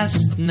about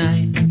last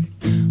night.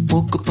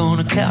 Woke up on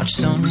a couch,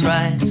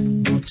 sunrise.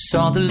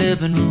 Saw the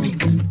living room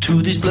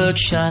through these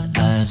bloodshot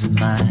eyes of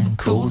mine.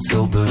 Cold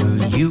sober,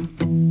 you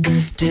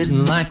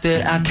didn't like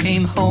that I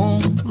came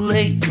home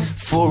late,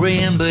 4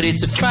 a.m. but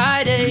it's a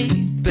Friday,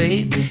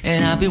 babe,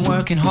 and I've been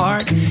working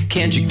hard.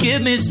 Can't you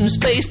give me some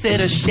space?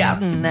 That are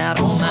shouting out,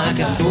 oh my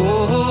God,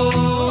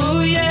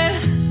 oh yeah.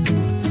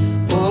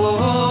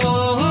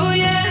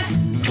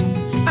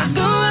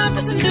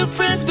 new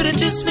friends, but it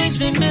just makes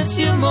me miss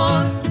you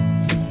more.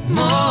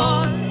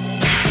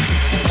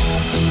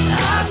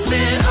 I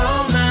spent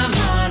all my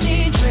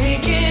money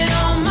drinking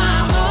on my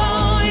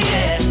own,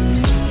 yeah.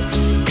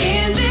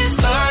 In this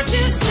bar,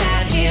 just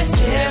sat here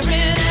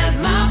staring at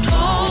my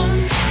phone.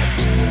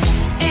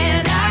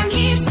 And I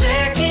keep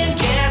second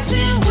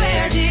guessing,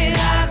 where did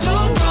I go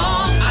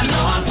wrong? I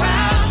know I'm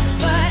proud,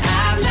 but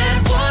I've had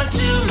one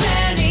too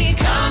many.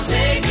 Come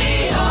take me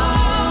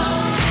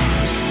home.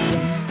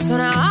 So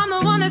now I'm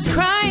the one that's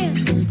crying.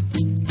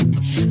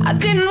 I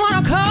didn't want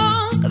to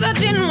call, cause I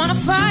didn't want to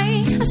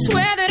fight. I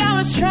swear that I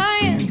was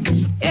trying,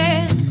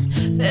 yeah.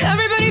 But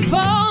everybody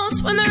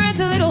falls when their head's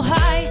a little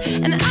high.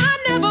 And I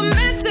never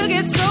meant to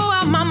get so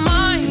out my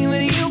mind.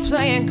 With you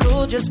playing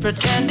cool, just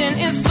pretending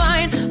it's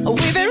fine. Oh,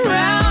 we've been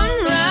round,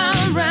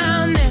 round,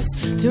 round this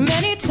too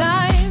many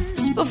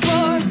times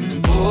before.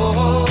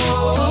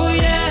 Oh,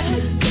 yeah.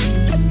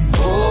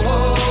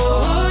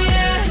 Oh,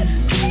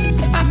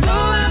 yeah. I go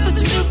out with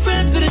some new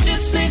friends, but it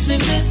just makes me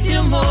miss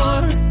you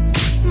more.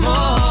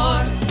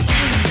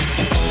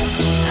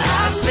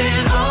 I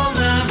spent all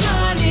my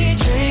money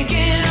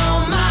drinking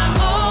on my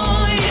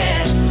own,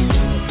 yeah.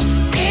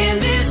 In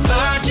this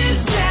bar,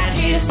 just sat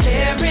here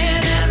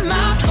staring at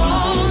my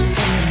phone.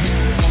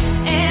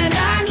 And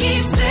I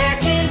keep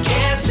second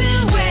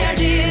guessing, where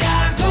did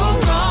I go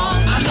wrong?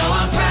 I know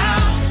I'm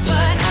proud,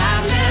 but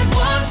I've had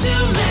one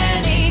too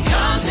many.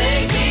 Come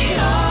take me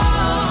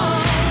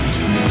home.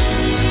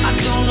 I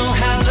don't know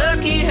how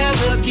lucky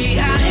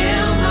I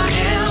am.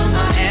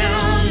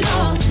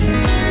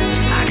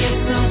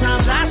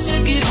 Sometimes I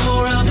should get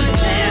more of a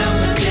damn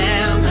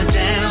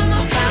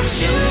about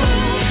you.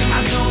 I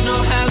don't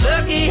know how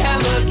lucky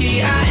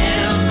I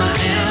am,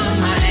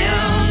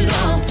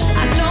 no.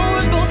 I know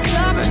we're both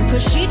stubborn,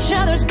 push each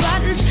other's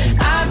buttons.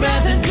 I'd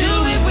rather do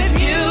it with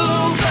you,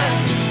 but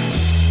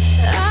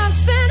I've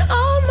spent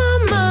all my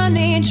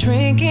money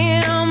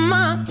drinking on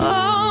my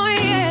own,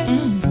 yeah.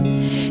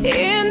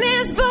 In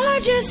this bar,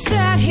 just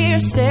sat here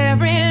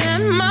staring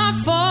at my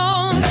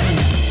phone.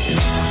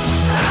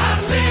 I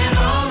spent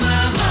all my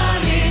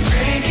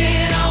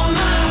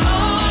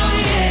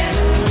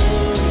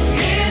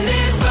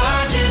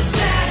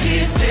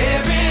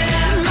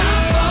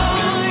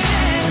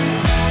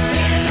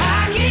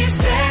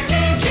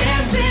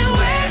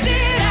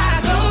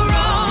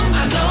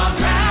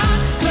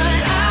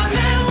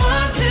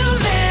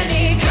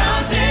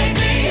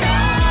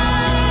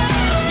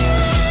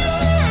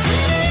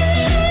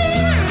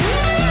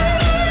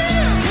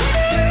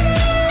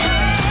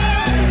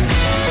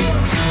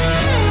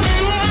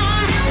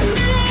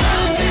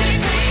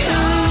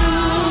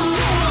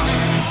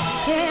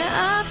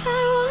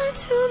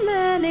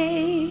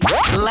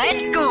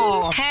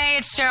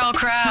Sheryl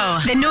Crow.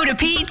 The no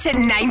repeat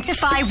 9 to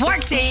 5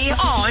 workday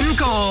on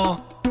Go.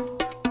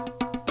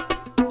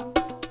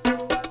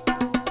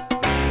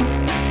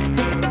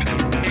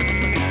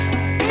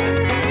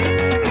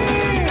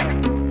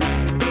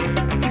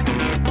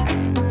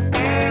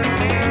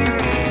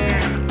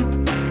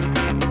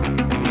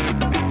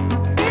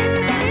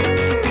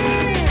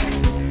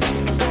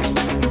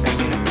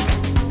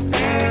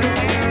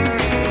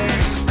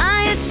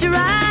 I hitched a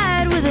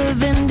ride with a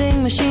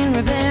vending machine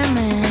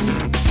repairman.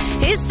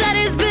 He said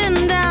he's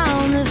been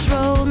down this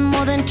road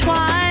more than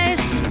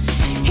twice.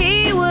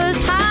 He was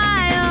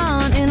high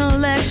on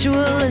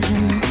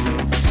intellectualism.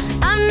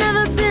 I've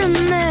never been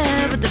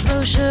there, but the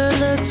brochure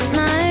looks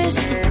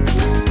nice.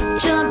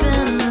 Jump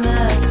in,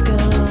 let's go.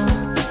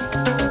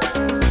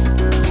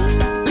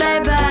 Lay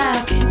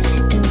back,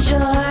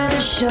 enjoy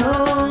the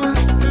show.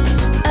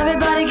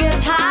 Everybody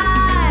gets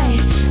high,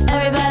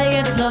 everybody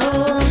gets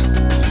low.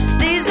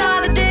 These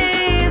are the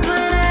days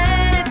when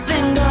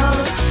anything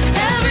goes.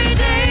 Every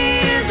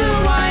day is a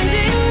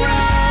winding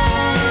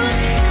road.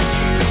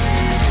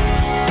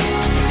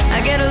 I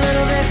get a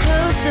little bit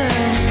closer.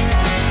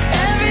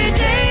 Every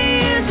day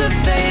is a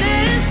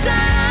faded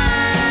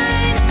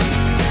sign.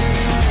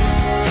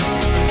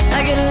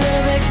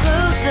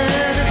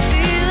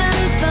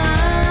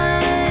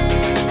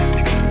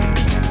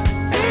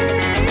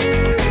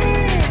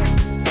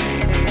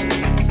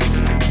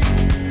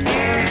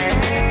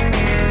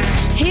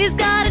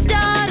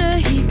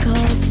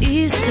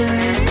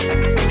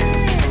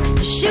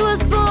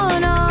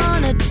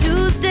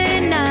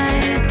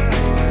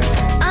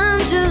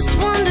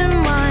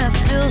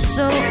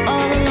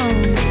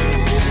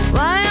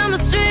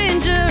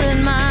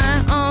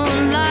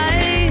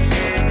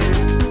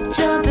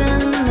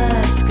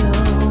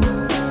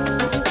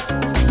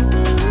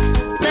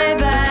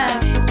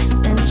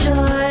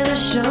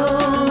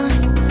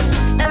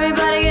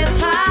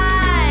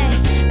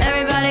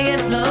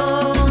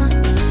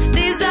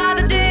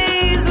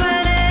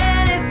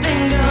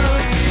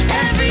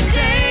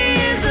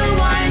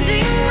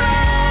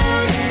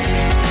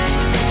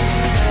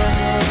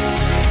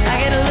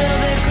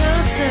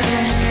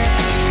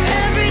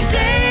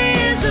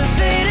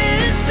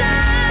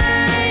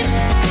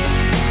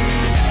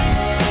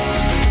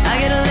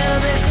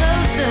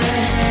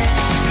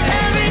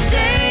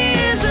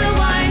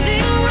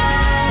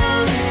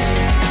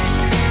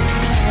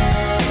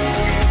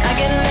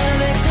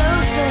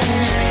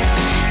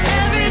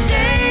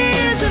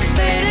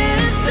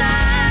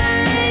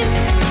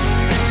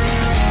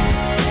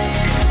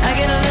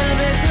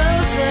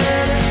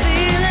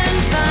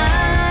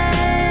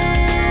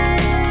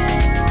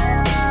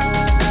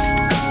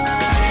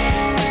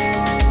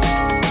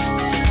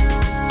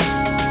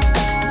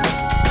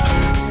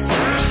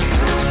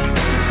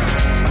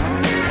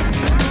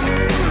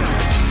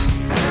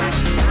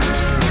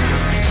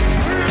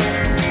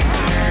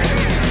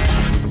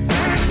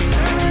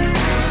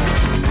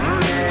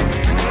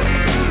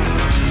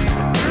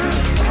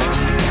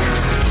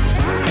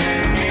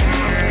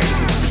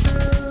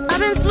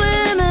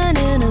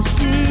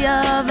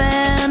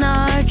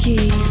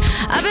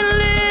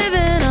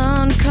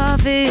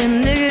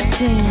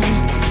 18.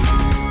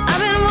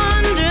 I've been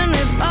wondering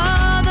if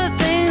all the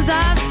things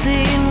I've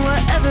seen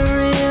were ever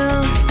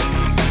real,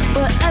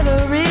 were ever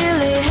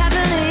really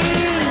happening.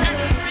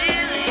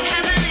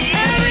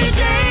 Every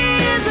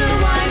day is a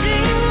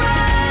winding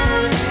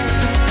road.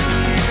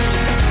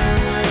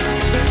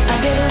 I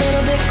get a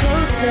little bit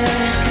closer.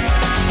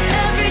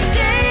 Every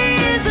day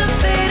is a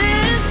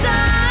faded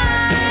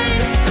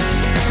sign.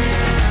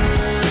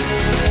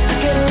 I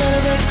get a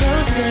little bit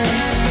closer.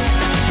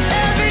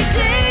 Every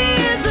day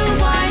is a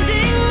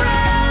winding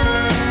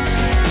road.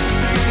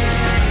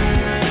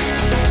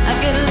 I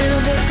get a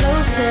little bit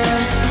closer.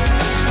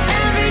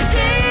 Every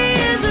day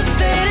is a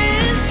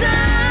faded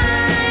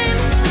sign.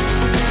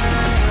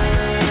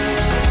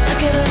 I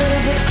get a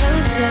little bit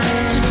closer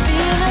to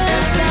feel it.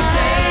 Every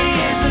day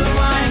is a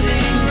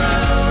winding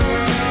road.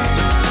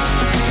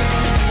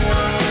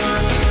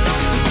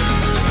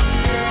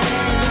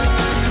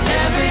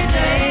 Every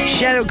day.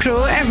 Sheryl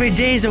Crow, every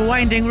day is a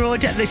winding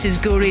road. This is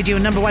Go Radio,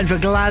 number one for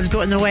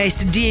Glasgow in the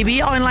West.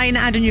 DAB, online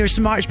and on your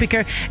smart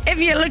speaker. If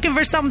you're looking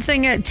for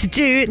something to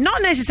do,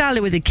 not necessarily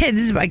with the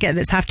kids, but I get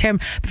that it's half term,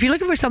 but if you're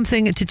looking for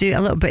something to do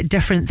a little bit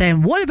different,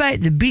 then what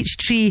about the Beech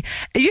Tree?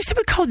 It used to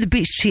be called the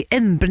Beech Tree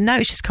Inn, but now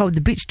it's just called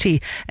the Beech Tree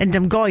in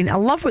Dumgoyne. I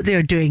love what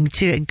they're doing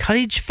to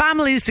encourage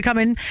families to come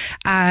in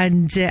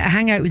and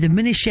hang out with the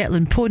mini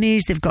Shetland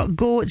ponies. They've got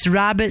goats,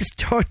 rabbits,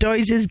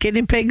 tortoises,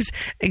 guinea pigs,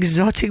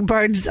 exotic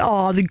birds.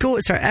 Oh, the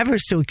goats are ever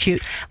so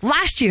cute.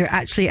 Last year,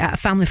 actually, at a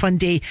Family Fun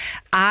Day,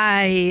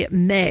 I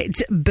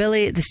met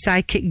Billy the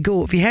Psychic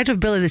Goat. Have you heard of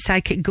Billy the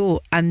Psychic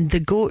Goat? And the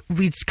goat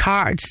reads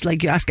cards.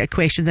 Like, you ask it a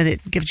question, then it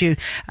gives you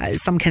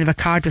some kind of a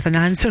card with an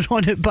answer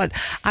on it. But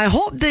I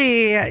hope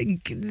they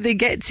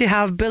get to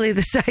have Billy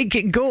the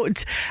Psychic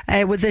Goat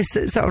with this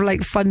sort of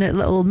like fun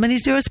little mini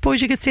zoo, I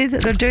suppose you could say,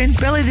 that they're doing.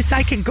 Billy the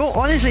Psychic Goat,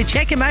 honestly,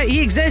 check him out.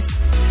 He exists.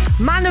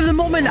 Man of the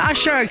Moment,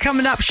 Usher,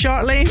 coming up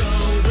shortly.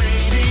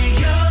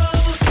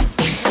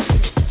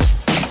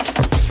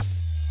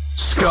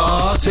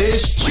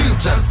 Scottish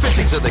Tubes and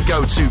Fittings are the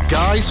go-to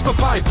guys for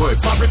pipework,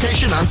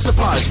 fabrication and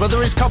supplies.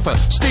 Whether it's copper,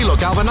 steel or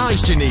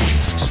galvanised you need,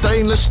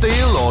 stainless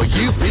steel or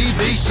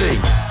UPVC.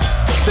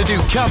 They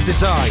do cab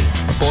design,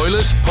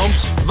 boilers,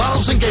 pumps,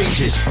 valves and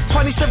gauges.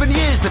 27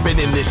 years they've been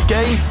in this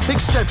game,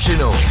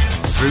 exceptional,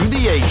 through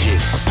the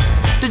ages.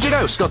 Did you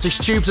know Scottish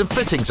Tubes and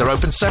Fittings are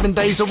open 7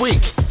 days a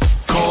week?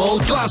 Call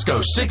Glasgow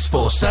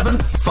 647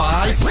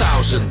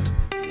 5000.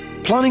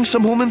 Planning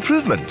some home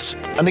improvements?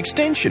 An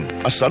extension,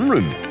 a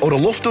sunroom, or a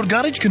loft or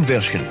garage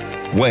conversion?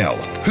 Well,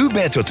 who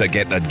better to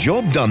get the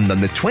job done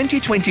than the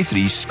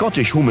 2023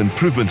 Scottish Home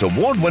Improvement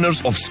Award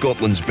winners of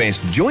Scotland's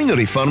Best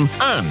Joinery Firm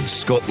and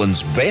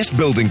Scotland's Best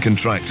Building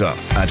Contractor.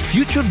 At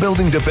Future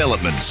Building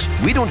Developments,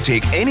 we don't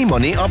take any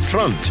money up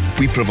front.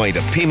 We provide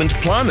a payment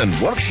plan and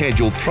work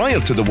schedule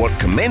prior to the work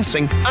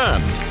commencing,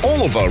 and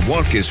all of our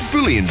work is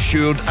fully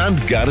insured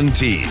and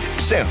guaranteed.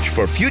 Search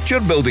for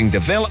Future Building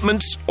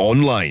Developments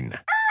online.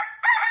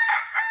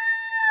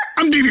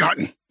 I'm Davy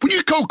Hutton. When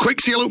you call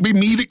Quick Sale, it'll be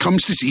me that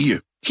comes to see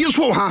you. Here's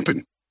what'll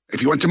happen.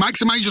 If you want to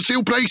maximise your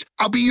sale price,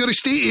 I'll be your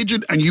estate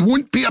agent and you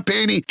won't pay a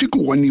penny to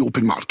go on the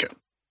open market.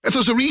 If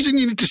there's a reason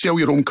you need to sell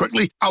your home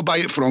quickly, I'll buy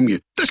it from you.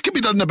 This could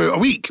be done in about a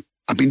week.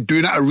 I've been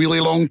doing it a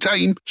really long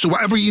time, so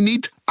whatever you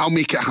need, I'll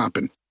make it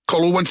happen.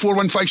 Call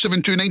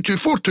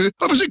 01415729242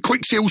 or visit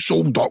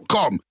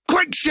quicksalesold.com.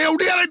 Quick Sale,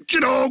 the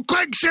original!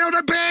 Quick Sale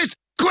the best!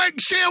 Quick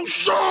Sale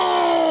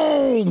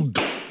Sold!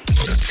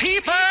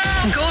 People!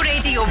 Go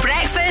Radio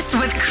Breakfast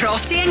with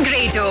Crofty and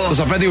Grado. There's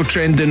a video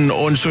trending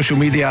on social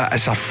media.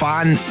 It's a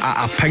fan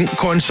at a Pink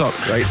concert,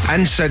 right,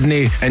 in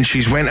Sydney, and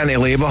she's went into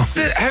labour.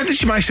 How did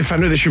she manage to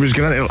find out that she was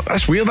going into...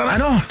 That's weird, isn't it? I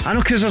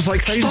know, because there's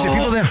like thousands of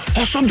people there.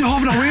 Oh, somebody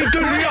having a wave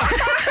down here.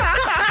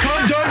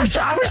 Calm down. That's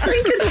what I was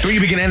thinking. Don't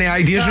you be getting any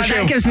ideas,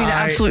 Rochelle? That gives me the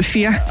absolute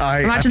fear.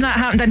 Imagine that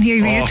happened in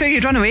here with you two.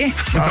 You'd run away.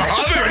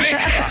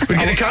 We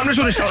get the cameras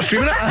on and start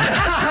streaming it.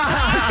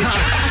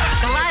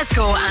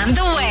 Glasgow and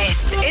the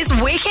West is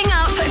waking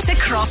up to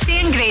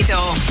Crofty and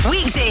Grado.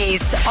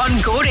 Weekdays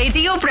on Go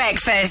Radio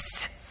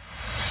Breakfast.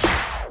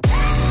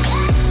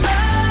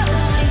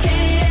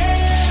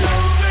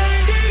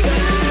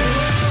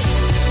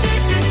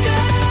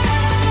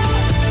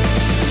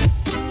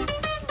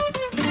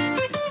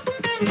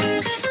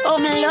 Oh,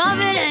 me love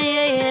it,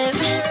 yeah.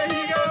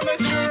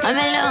 I'm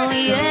in love,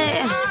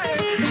 yeah.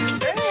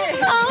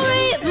 I'll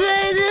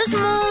replay this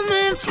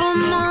moment for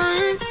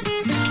months.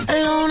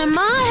 Alone in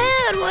my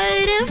head,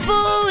 waiting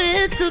for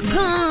it to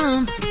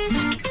come.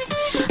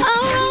 I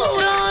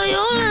wrote all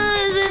your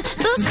lines and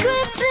the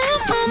script in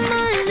my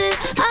mind, and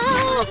I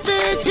hope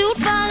that you'd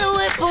follow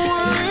it for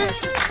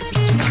once.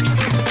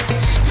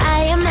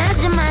 I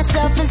imagine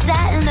myself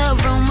inside in the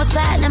room with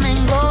platinum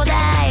and gold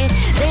eyes.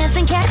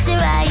 Dancing, catch your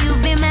eye,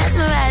 you'd be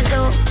mesmerized,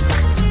 oh.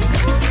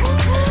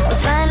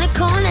 Find a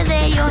corner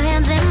there, your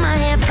hands in my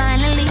hair.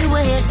 Finally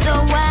we're here, so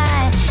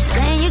why?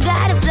 Saying you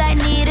got a flight,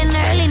 need an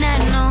early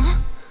night, no.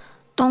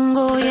 Don't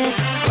go yet.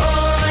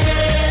 Oh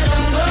yeah,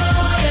 don't go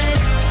yet.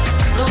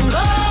 Don't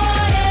go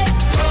yet.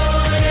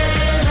 Oh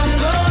yeah, don't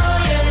go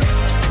yet.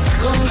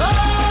 Don't go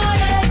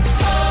yet.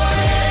 Oh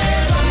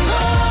yeah, don't go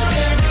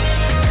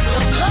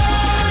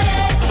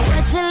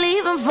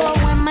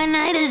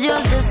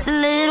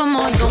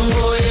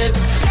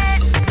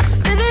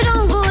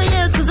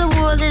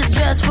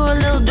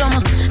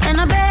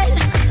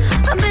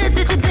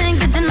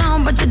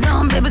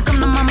baby, come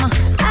to mama.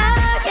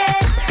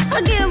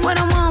 I get what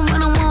I want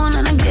when I want,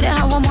 and I get it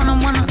how I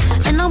wanna.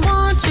 And I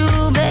want you,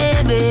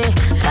 baby.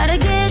 Gotta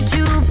get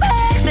you,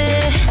 baby.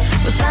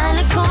 We find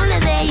a corner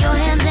there, your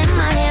hands in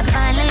my hair.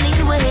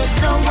 Finally, we're here,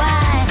 so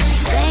why?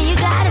 Saying you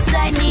got a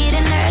flight, need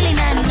an early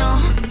night, no.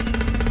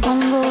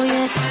 Don't go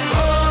yet.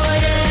 Oh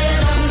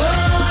yeah, don't go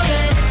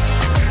yet.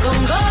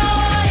 Don't go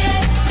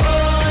yet.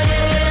 Oh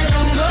yeah,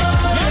 don't go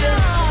yet.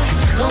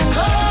 Don't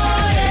go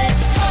yet.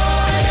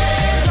 Oh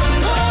yeah, don't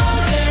go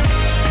yet.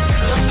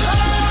 Don't go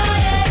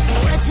yet.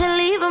 What you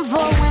leaving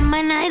for when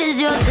my night is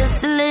yours?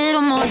 Just a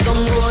little more.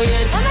 Don't go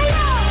yet.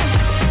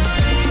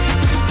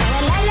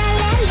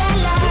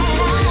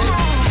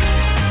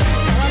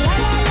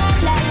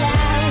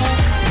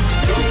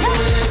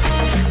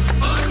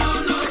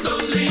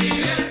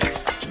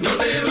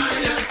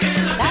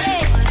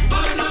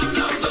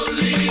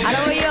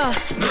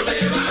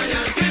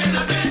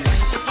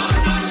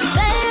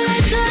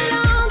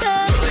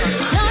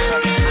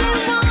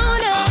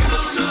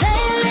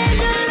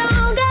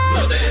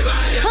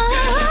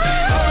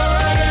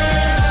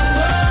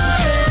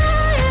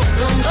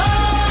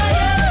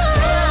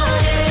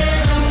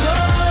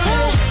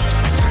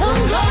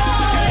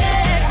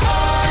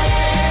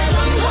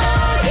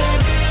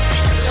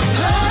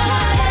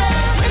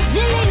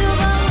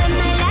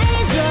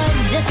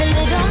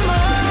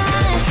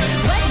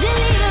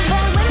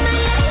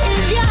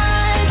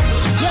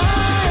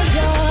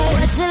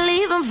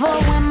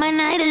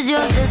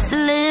 Just a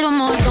little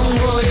more, don't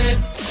go yet.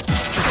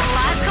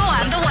 Glasgow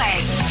and the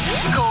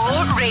West. Go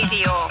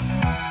Radio.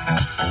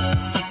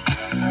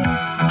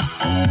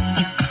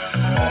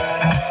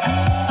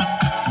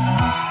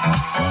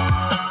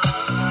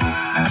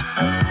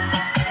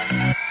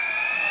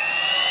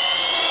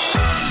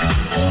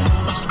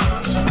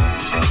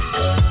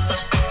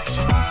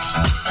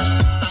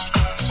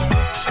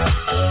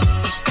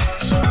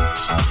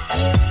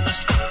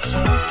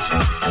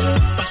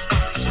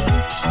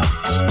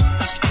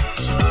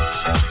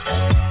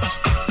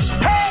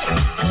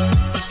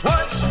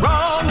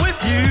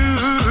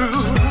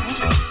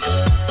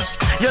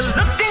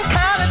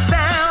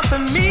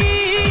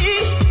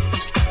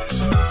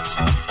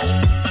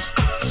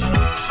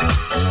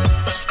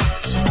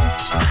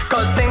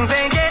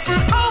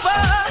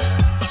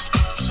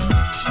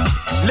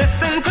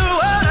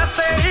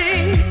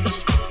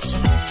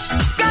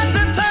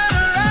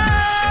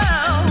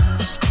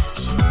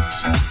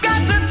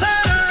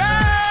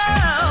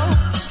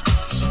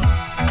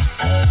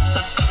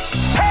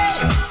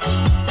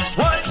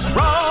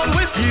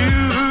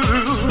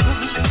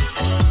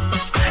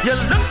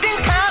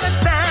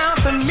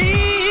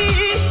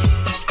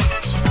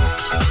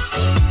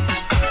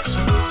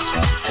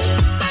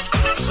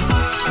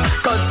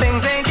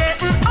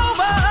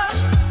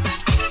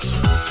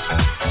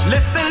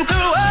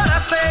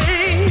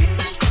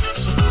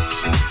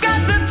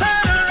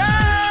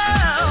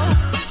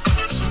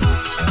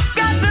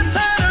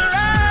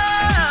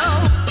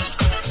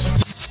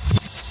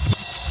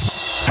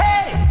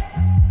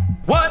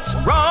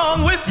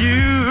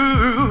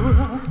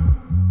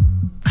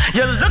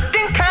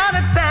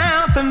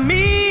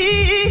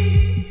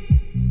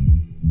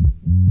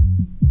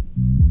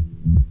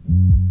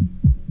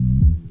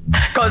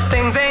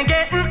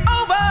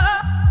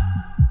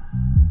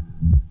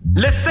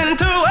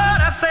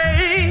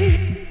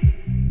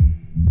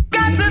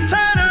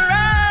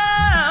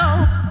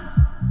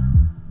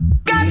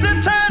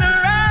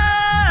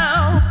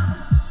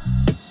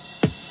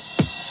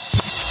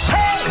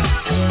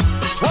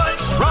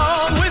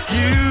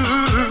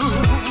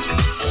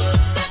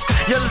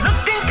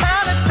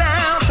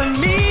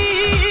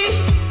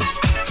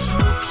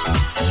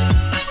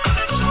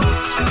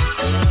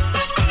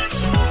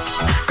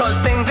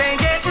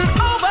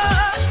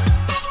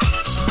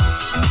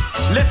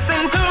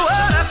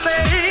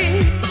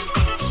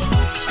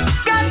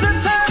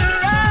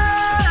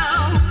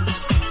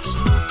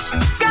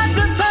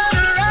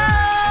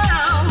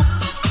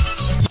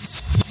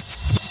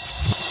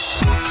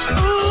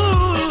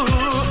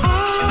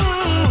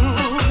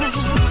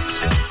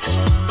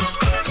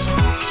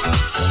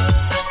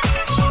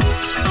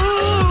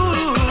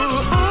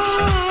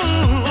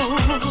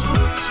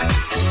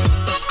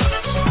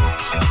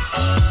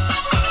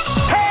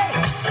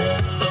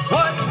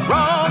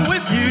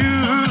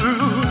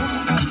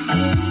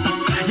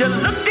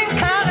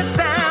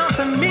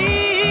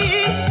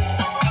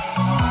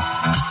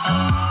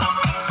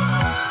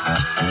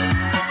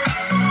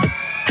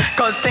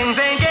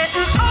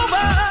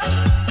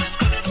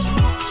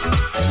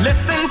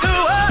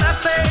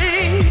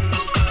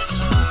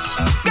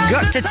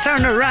 To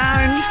turn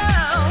around.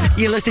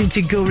 You're listening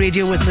to Go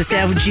Radio with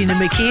myself, Gina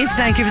McKie.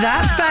 Thank you for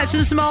that. Fats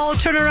and Small,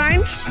 turn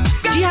around.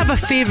 Do you have a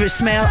favourite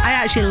smell? I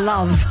actually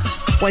love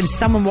when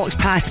someone walks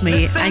past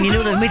me and you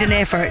know they've made an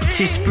effort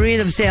to spray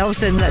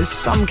themselves in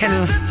some kind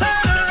of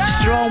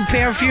strong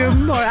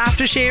perfume or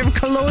aftershave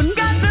cologne.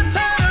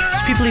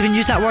 people even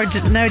use that word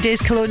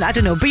nowadays, cologne? I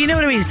don't know, but you know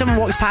what I mean. Someone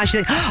walks past,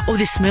 you think, oh,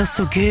 this smells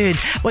so good.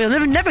 Well,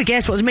 you'll never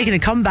guess what's making a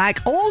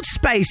comeback. Old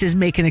Spice is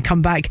making a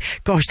comeback.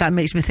 Gosh, that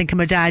makes me think of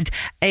my dad.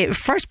 It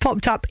first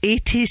popped up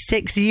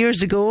 86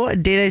 years ago,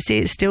 and dare I say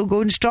it's still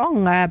going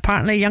strong.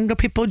 Apparently younger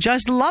people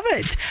just love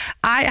it.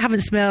 I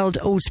haven't smelled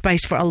Old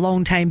Spice for a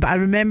long time, but I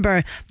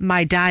remember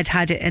my dad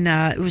had it in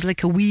it was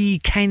like a wee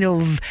kind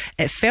of,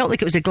 it felt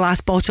like it was a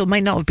glass bottle,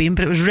 might not have been,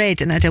 but it was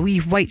red and it had a wee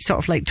white sort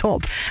of like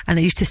top, and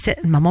I used to sit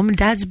in my mum and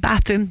dad's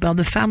bathroom, well,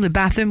 the family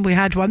bathroom. We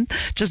had one,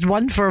 just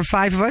one for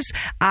 5 of us,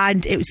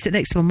 and it was sit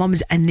next to my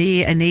mum's and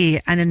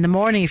in the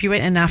morning if you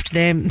went in after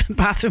them, the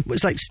bathroom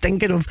was like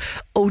stinking of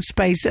Old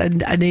Spice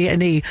and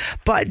A.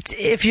 But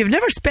if you've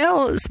never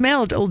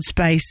smelled Old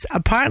Spice,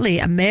 apparently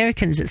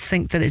Americans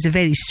think that it's a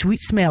very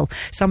sweet smell,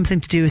 something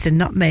to do with the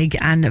nutmeg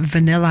and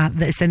vanilla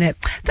that's in it.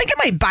 I think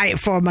I might buy it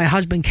for my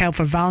husband Kel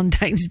for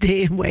Valentine's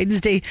Day and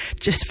Wednesday,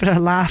 just for a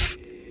laugh.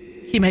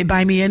 He might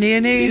buy me an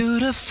A&E.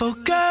 Beautiful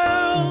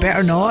girls,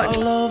 better not.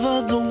 all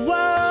over the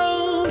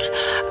world.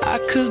 I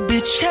could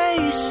be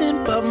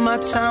chasing, but my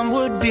time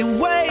would be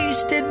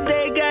wasted.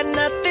 They got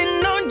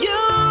nothing on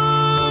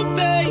you,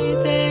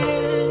 baby.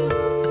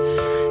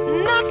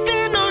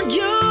 Nothing on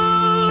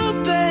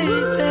you, baby.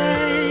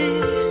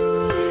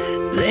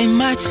 They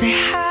might say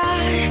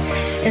hi,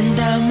 and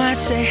I might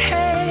say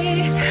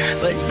hey,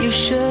 but you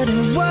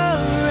shouldn't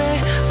worry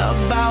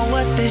about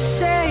what they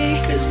say,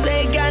 'cause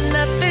they got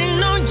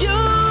nothing on you,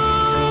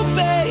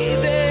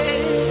 baby.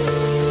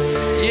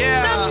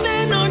 Yeah.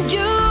 Nothing on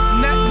you.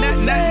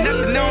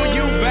 Nothing on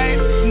you, babe.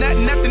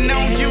 Nothing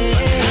on you.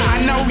 I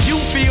know you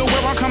feel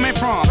where I'm coming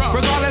from,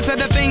 regardless of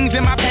the things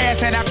in my past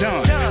that I've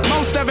done.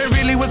 Most of it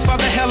really was for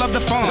the hell of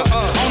the fun.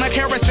 On a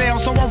carousel,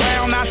 so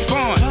around I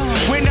spun.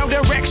 With no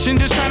direction,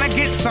 just trying to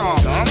get some.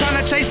 Trying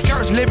to chase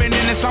skirts, living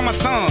in the summer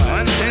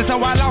sun. And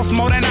so I lost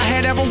more than I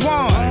had ever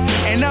won.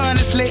 And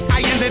honestly,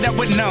 I ended up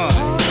with none.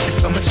 There's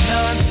so much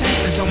nonsense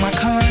that's on my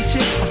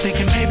conscience. I'm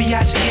thinking maybe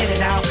I should get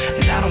it out.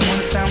 And I don't want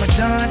to sound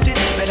redundant,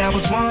 but I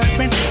was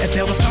wondering if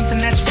there was something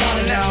that you want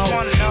to know.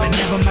 But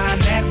never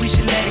mind that, we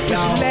should let it go.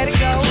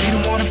 'Cause we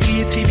don't want to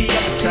be a TV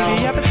episode.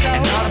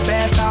 And all the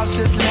bad thoughts,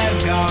 just let them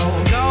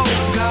go.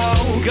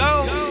 Go.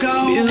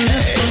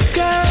 Beautiful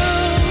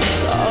girls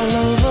all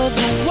over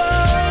the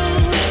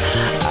world.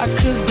 I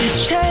could be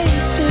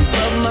chasing,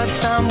 but my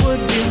time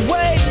would be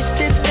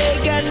wasted. They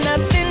got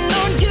nothing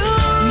on you.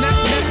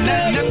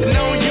 Nothing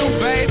on you,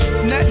 babe.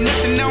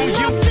 Nothing on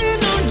you.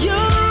 Nothing on you.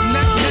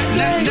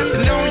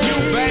 Nothing on you,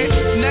 babe.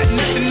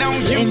 Nothing on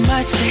you. They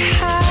might say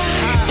hi,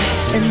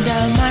 and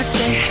I might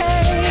say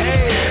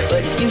hey,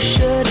 but you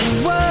shouldn't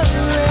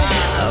worry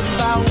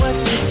about what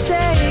they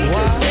say,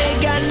 'cause they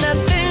got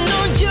nothing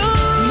on you.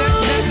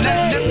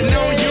 Nothing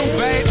on you,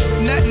 babe.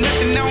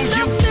 Nothing on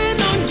you. Nothing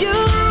on you.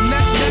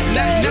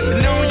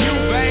 Nothing on you,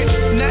 babe.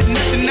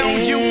 Nothing on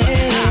you.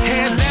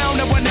 Hands down,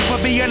 there will never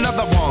be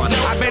another one.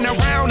 I've been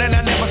around and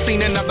I never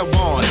seen another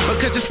one.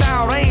 Because your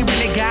style ain't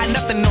really got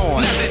nothing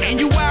on. And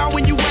you out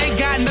when you ain't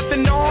got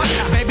nothing on.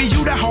 Baby,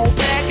 you the whole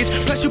package.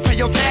 Plus you pay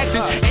your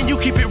taxes. And you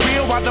keep it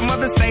real while the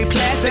mothers stay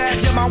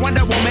plastic. You're my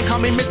Wonder Woman, call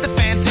me Mr.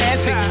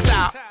 Fantastic.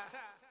 Stop.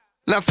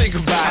 Now think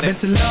about it.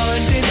 I've been to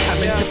London, I've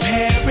been to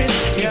Paris,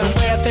 even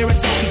where there in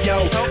Tokyo.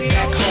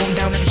 Back home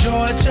down in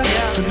Georgia,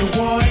 to New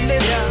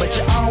Orleans, but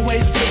you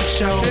always did the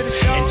show.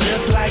 And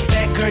just like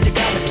that, girl, you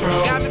got me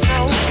froze.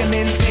 Like a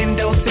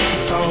Nintendo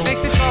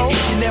 64.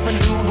 If you never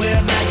knew,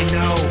 well, now you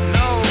know.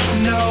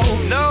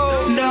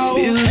 No.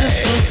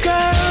 Beautiful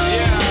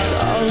girls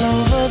all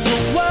over the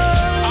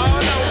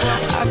world.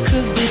 I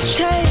could be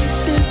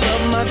chasing,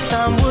 but my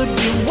time would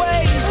be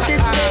wasted.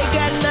 They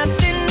got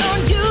nothing on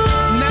you.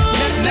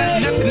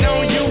 Nothing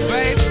on you,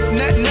 babe.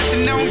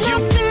 Nothing on you.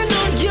 Nothing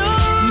on you.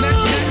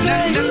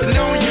 Nothing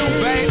on you,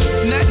 babe.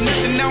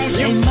 Nothing on you.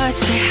 They might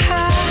say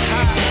hi,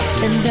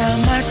 and I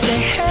might say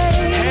hey,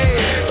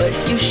 but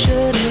you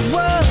shouldn't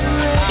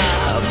worry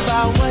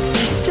about what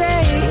they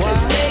say,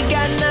 'cause they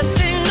got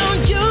nothing on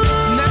you.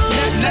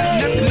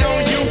 Nothing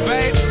on you,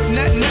 babe.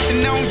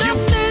 Nothing on you.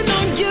 Nothing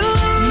on you.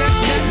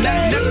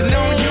 Nothing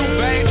on you,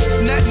 babe.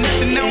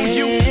 Nothing on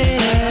you.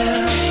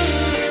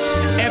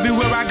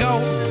 Everywhere I go,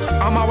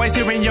 I'm always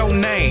hearing your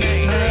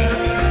name.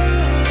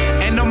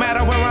 And no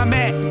matter where I'm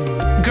at,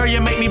 girl,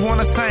 you make me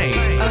wanna sing.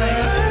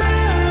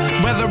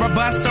 Whether a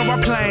bus or a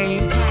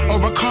plane,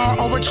 or a car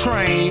or a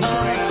train,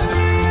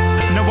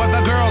 no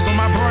other girls on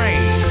my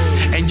brain,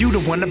 and you the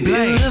one to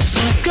blame.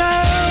 Beautiful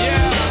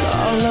girls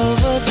all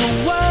over the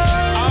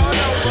world.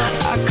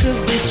 I could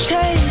be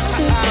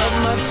chasing, but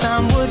my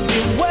time would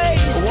be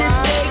wasted.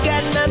 They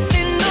got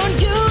nothing on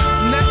you.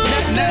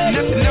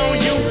 Nothing on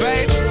you,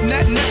 babe.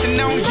 Nothing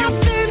on you.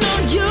 Nothing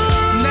on you.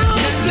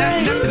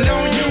 Nothing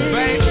on you,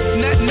 babe.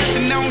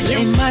 Nothing on you.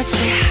 They might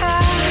say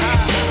hi,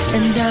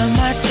 and I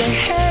might say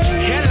hey,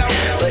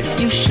 but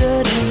you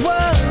shouldn't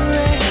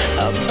worry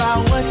about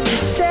what they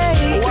say,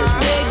 'cause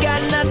they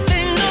got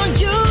nothing on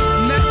you.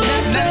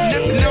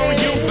 Nothing on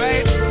you,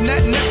 babe.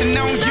 Nothing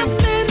on you.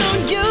 Nothing on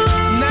you.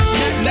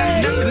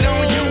 Nothing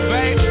on you,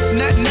 babe.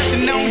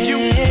 Nothing on you.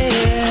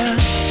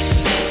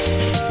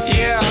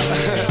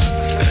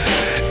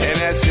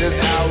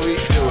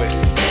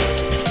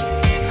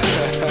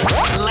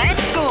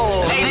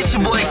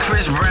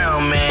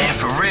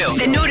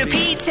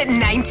 at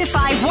 9 to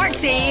 5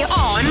 workday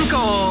on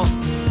Go.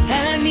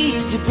 I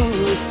need you,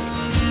 boo.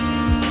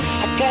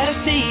 I gotta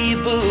see you,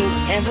 boo.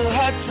 And the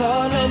hearts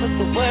all over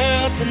the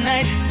world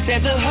tonight.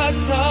 Said the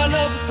hearts all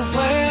over the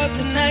world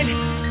tonight.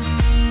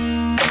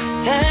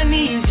 I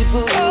need you,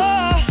 boo.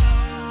 Oh,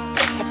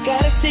 I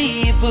gotta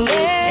see you, boo.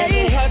 And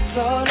the hearts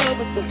all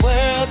over the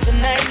world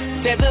tonight.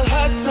 Said the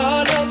hearts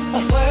all over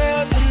the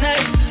world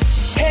tonight.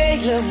 Hey,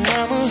 little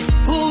mama,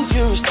 ooh,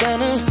 you're a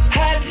stunner.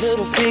 Hot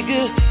little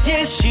figure,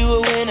 yes, you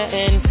a winner.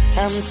 And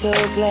I'm so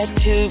glad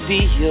to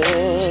be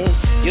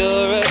yours.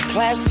 You're a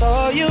class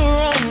all your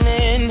own.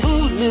 And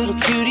ooh, little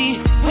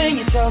cutie, when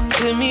you talk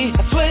to me,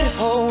 I swear the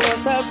whole world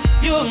stops.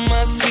 You're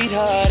my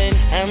sweetheart, and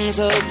I'm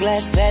so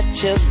glad that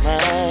you're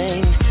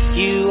mine.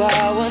 You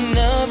are one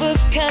of a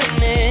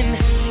kind, and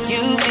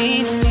you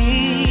mean to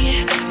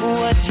me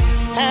what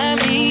I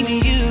mean to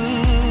you.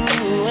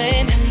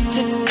 And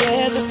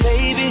together,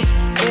 baby,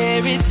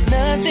 there is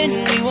nothing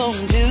we won't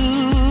do.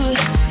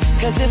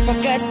 Cause if I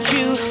got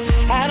you,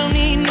 I don't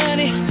need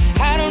money,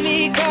 I don't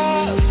need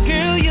cars.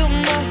 Girl, you're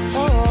my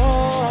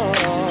own.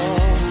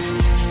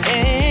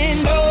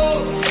 And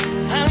oh,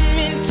 I'm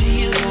into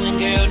you. And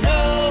girl,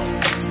 no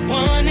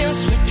one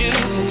else would do.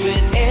 Cause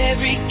with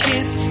every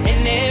kiss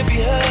and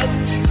every hug,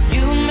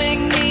 you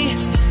make me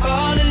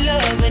fall in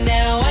love. And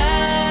now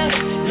I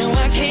know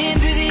I can't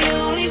be the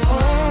only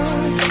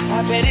one.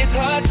 I bet it's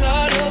hard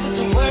all over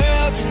the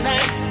world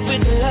tonight.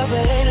 With the love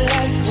of their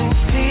life, who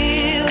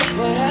feel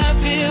what I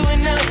feel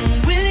when I'm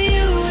with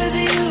you, with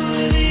you,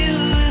 with you,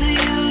 with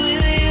you,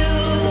 with you,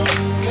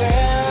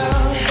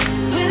 girl.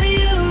 With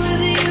you,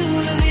 with you,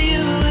 with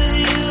you, with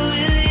you,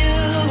 with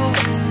you.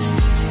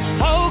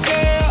 Oh,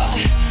 girl,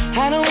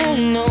 I don't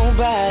want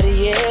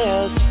nobody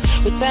else.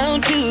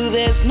 Without you,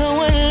 there's no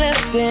one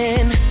left.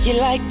 And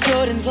you're like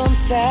Jordans on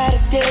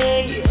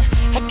Saturday.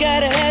 I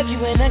gotta have you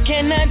and I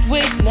cannot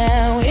wait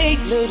now. Hey,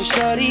 little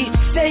shorty,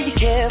 say you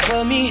care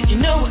for me. You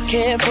know I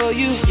care for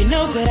you. You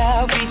know that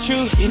I'll be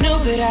true. You know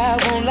that I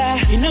won't lie.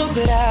 You know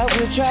that I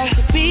will try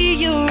to be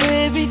your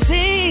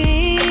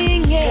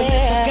everything. Yeah. 'Cause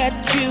if I got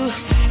you,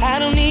 I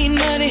don't need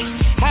money,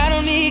 I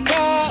don't need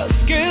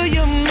cars. Girl,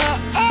 you're my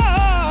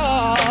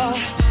all.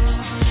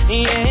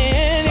 Yeah,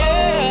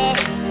 yeah.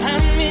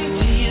 I'm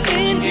into you.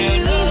 Girl,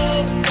 no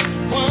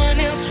one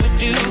else would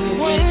do.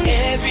 With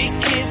every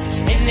kiss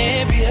and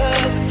every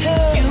hug,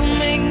 you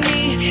make me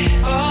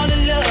all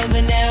in love.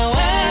 And now I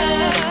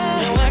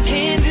know I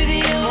can't be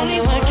the only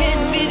one. I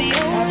can't be the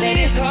only. I bet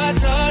it's hard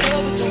all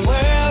over the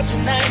world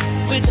tonight.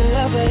 With the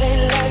love of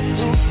their life,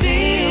 who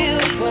feel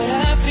what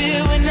I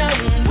feel when I'm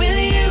with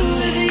you,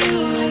 with you,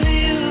 with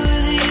you,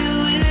 with you,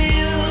 with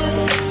you.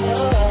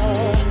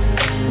 Oh,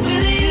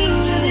 with you,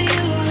 with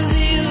you, with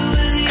you,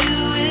 with you,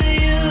 with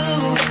you.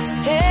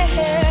 Yeah,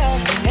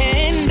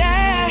 and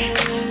I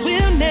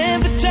will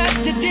never try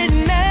to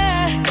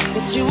deny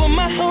that you are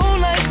my whole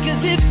life.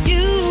 'Cause if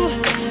you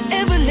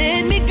ever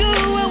let me go,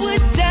 I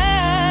would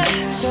die.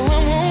 So I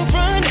won't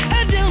run,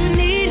 I don't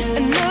need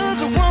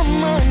another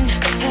woman.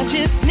 I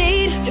just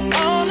need you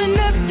all or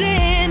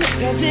nothing.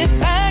 'Cause if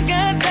I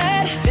got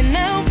that, then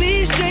I'll be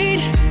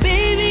straight.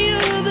 Baby,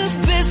 you're the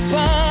best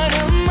part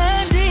of my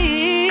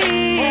day.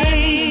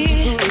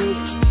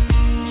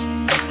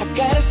 I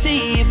gotta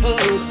see you,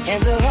 boo.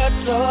 And the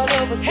hearts all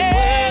over the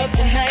world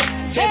tonight.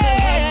 Say the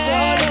hearts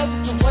all over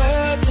the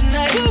world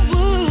tonight.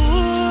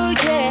 Boo,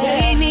 yeah.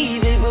 They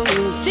need it, boo.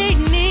 They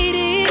need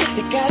it.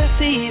 They gotta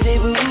see they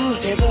boo.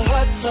 Say the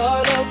hearts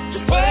all over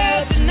the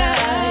world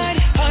tonight.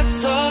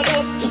 Hearts all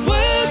over the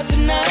world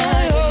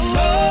tonight.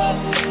 Oh,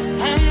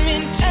 I'm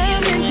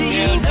into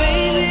you,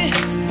 baby.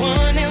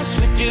 One else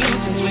would do.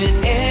 'Cause with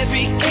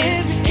every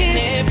kiss and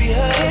every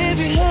hug,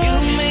 you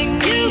make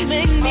me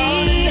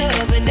all in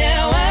love. And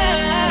now I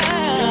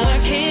know I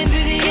can't be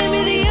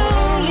the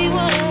only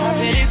one. I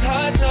bet it's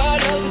hard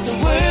all over the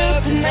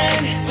world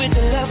tonight. With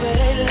the love of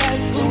their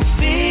life, who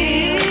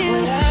feel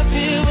what I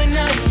feel when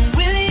I'm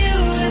with you,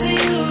 with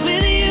you,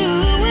 with you,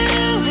 with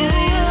you, with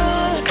you,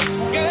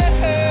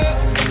 girl.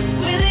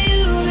 With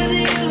you, with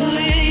you,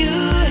 with you,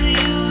 with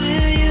you,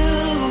 with you.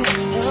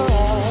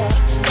 Oh,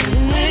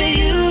 with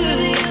you,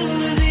 with you,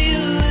 with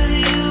you, with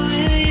you,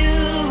 with you,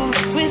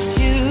 with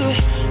you,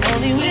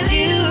 only with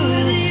you,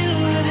 with you,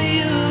 with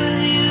you,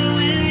 with you,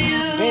 with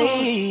you.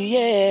 Hey,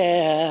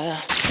 yeah.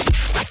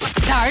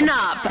 Turn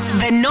up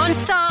the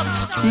non-stop,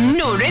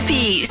 no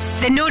repeats.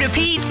 The no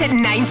repeats at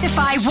 9 to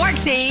 5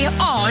 workday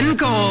on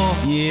Go.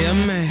 Yeah,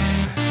 man.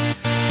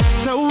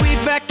 So we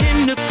back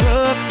in the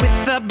club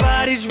with our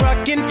bodies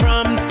rocking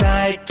from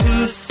side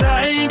to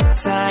side,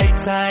 side,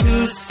 side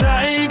to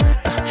side.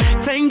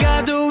 Thank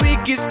God the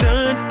week is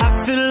done. I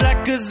feel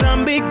like a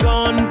zombie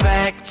gone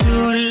back to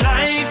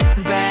life,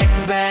 back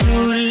to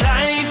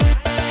life.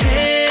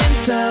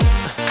 Hands up,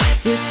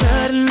 yeah,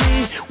 suddenly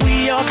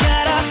we all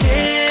got our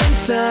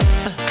hands up.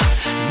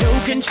 No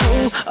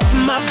control of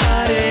my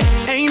body.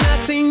 Ain't I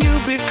seen you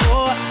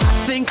before? I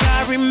think I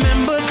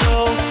remember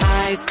those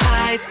eyes,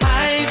 eyes,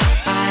 eyes,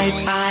 eyes,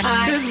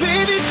 eyes. 'Cause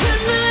baby,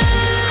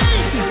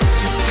 tonight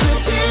the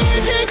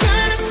DJ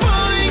got us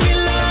falling in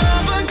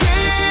love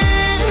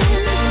again.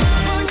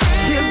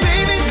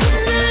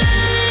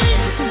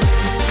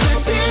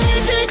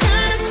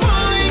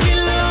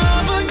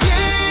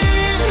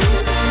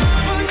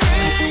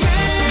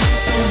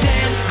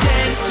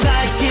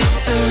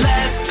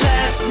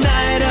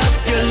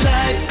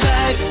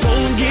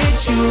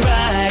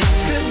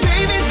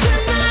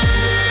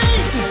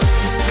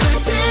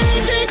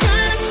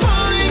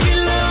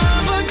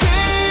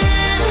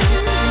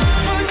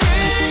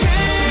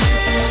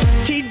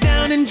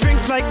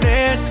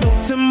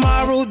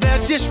 tomorrow,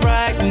 that's just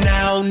right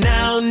now,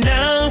 now,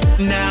 now,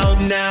 now,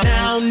 now,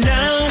 now,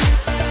 now.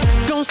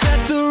 Gonna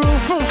set the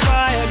roof on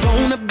fire,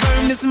 gonna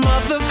burn this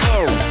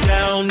motherfucker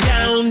down,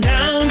 down,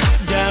 down,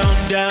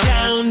 down, down,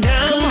 down,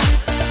 down.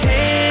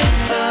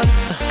 Hands up,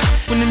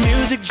 when the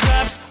music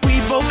drops, we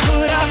both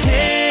put our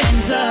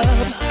hands up.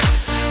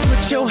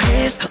 Put your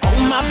hands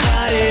on my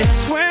body.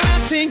 Swear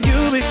I've seen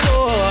you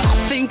before. I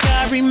think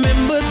I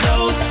remember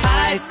those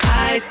eyes,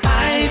 eyes,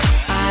 eyes,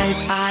 eyes,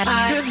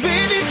 eyes. 'Cause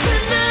baby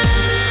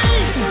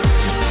tonight,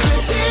 the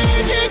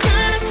DJ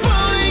got us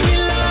falling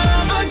in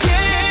love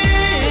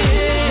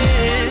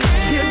again.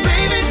 Yeah,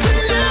 baby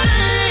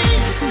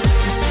tonight,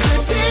 the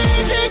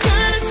DJ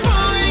got us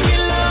falling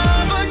in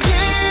love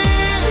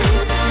again,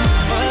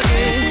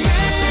 again.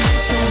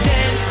 So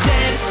dance,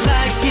 dance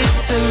like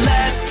it's the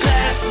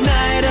last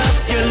night of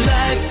your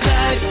life,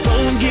 life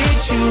won't get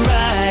you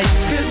right.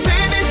 'Cause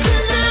baby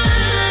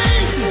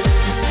tonight,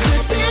 the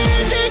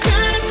DJ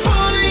got us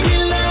falling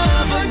in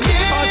love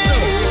again.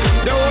 Awesome,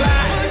 don't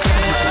lie.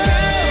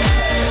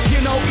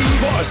 Hear no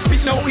evil,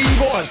 speak no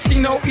evil, see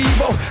no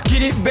evil.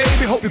 Get it,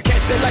 baby, hope you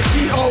catch that like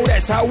T.O.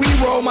 That's how we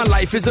roll, my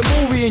life is a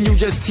movie and you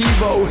just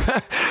TiVo.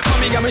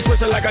 Mommy got me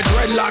twisted like a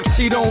dreadlock.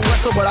 She don't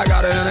wrestle, but I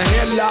got her in a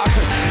headlock.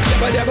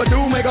 Never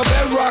do make a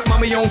bedrock,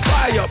 mommy on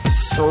fire.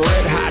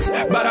 Red hot,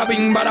 bada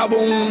bing, bada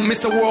boom.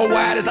 Mr.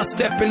 Worldwide as I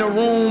step in the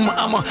room.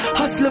 I'm a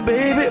hustler,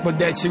 baby, but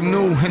that you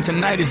knew. And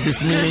tonight is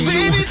just me and you,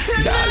 baby,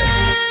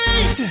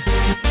 tonight, the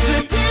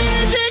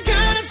DJ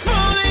got us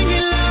falling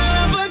in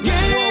love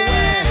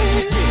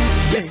again.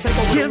 Let's take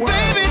over the world.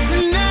 Baby,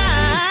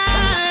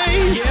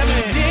 tonight, yeah,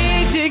 man. The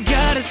DJ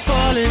got us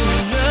falling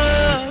in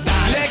love.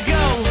 Let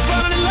go,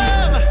 falling in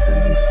love.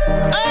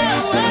 Oh,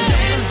 so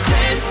dance,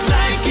 dance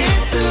like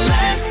it's the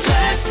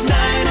last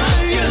night of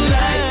your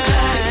life.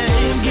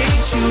 Get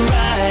you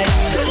right.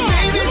 'Cause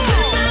baby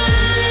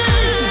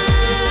tonight,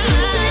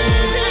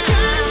 the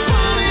got us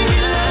falling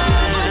in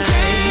love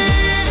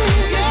again.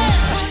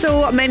 Yeah. So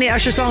many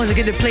Usher songs are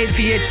going to play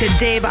for you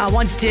today, but I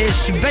wanted to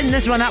spin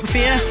this one up for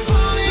you.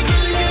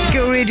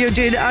 Go Radio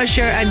doing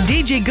Usher and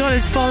DJ God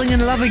is falling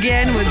in love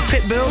again with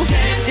Pitbull.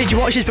 Did you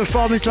watch his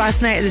performance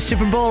last night at the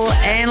Super Bowl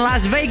in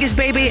Las Vegas,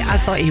 baby? I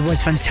thought he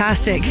was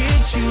fantastic.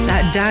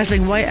 That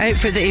dazzling white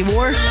outfit that he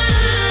wore.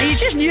 And you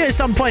just knew at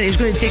some point he was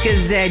going to take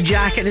his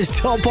jacket and his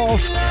top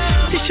off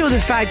to show the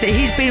fact that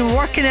he's been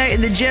working out in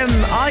the gym.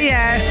 Oh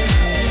yeah.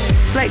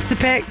 Flex the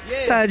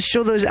pecs and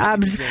show those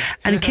abs.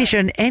 And in case you're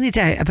in any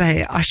doubt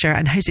about Usher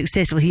and how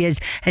successful he is,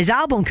 his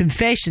album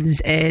Confessions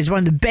is one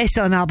of the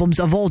best-selling albums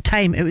of all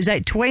time. It was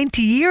out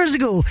 20 years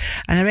ago,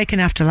 and I reckon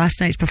after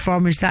last night's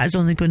performance that is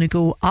only going to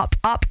go up,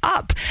 up,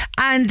 up.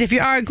 And if you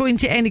are going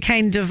to any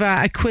kind of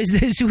a quiz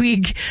this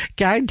week,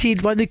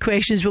 guaranteed one of the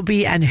questions will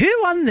be, and who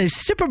won the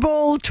Super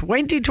Bowl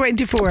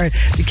 2024?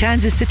 The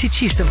Kansas City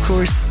Chiefs, of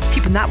course.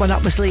 Keeping that one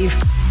up my sleeve.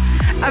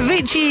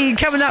 Avicii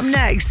coming up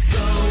next.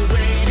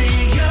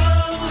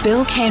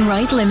 Bill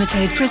Kenwright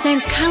Limited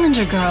presents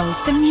Calendar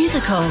Girls, the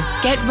musical.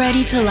 Get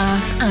ready to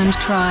laugh and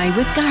cry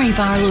with Gary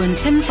Barlow and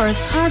Tim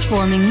Firth's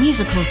heartwarming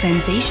musical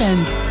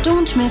sensation.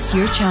 Don't miss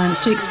your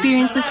chance to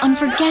experience this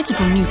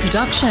unforgettable new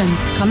production.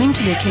 Coming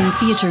to the King's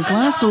Theatre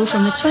Glasgow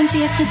from the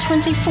 20th to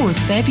 24th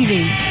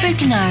February. Book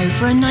now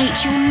for a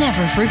night you'll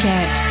never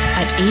forget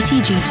at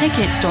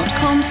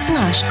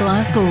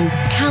atgtickets.com/Glasgow.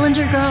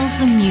 Calendar Girls,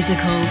 the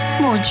musical.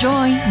 More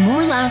joy,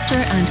 more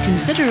laughter and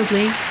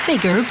considerably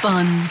bigger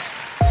buns.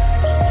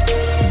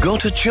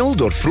 Got a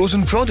chilled or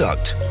frozen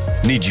product?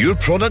 Need your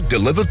product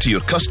delivered to your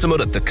customer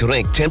at the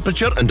correct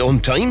temperature and on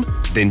time?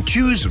 Then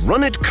choose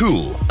Run It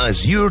Cool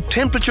as your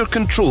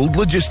temperature-controlled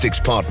logistics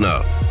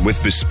partner.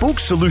 With bespoke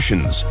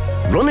solutions,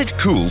 Run It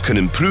Cool can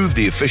improve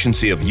the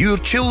efficiency of your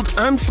chilled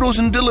and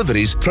frozen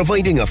deliveries,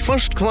 providing a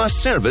first-class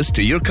service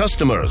to your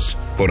customers.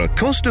 For a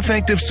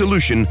cost-effective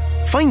solution,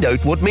 find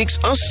out what makes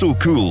us so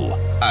cool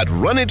at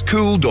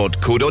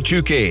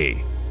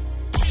runitcool.co.uk.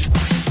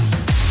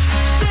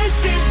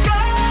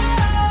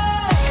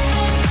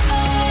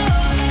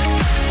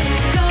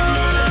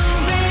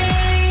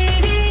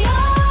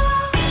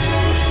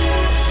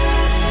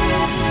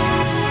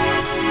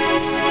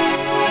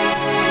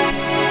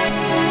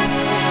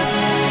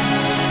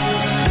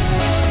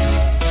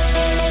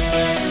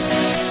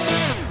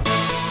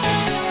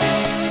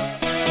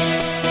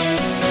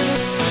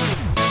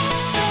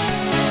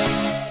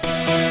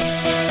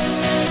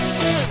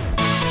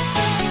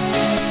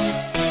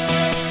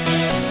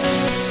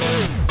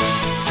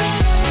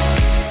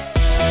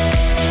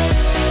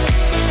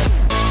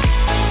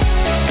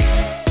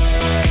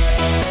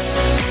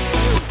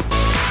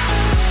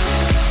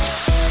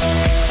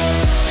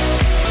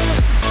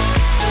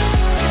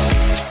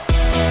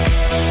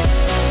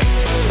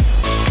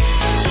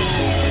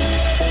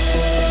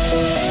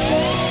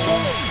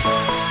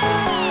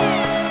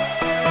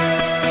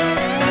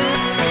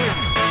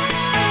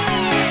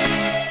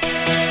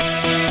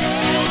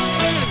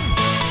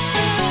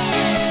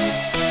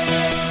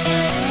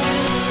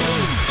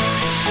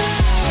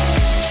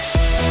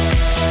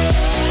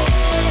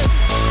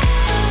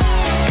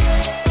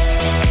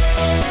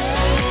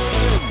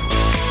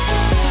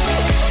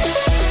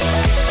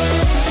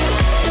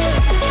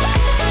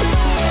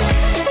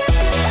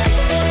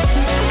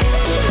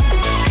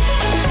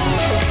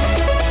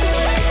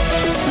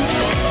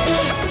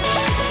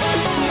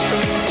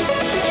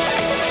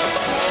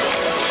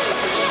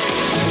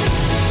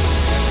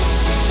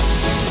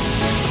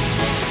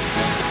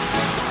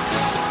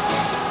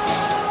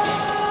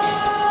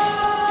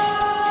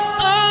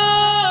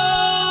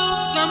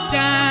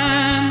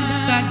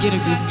 get a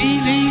good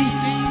feeling,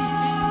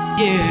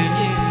 yeah.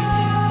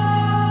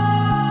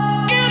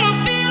 Get a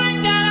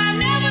feeling that I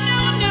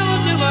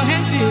never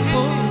had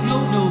before. No,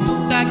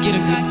 I get a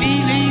good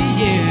feeling,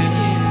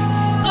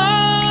 yeah.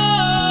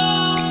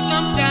 Oh,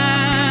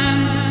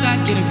 sometimes I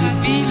get a good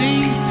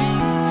feeling,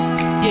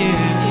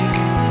 yeah.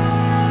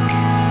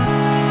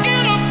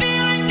 Get a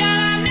feeling that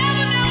I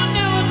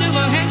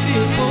never had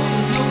before.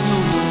 No,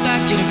 I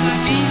get a good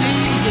feeling,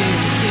 yeah.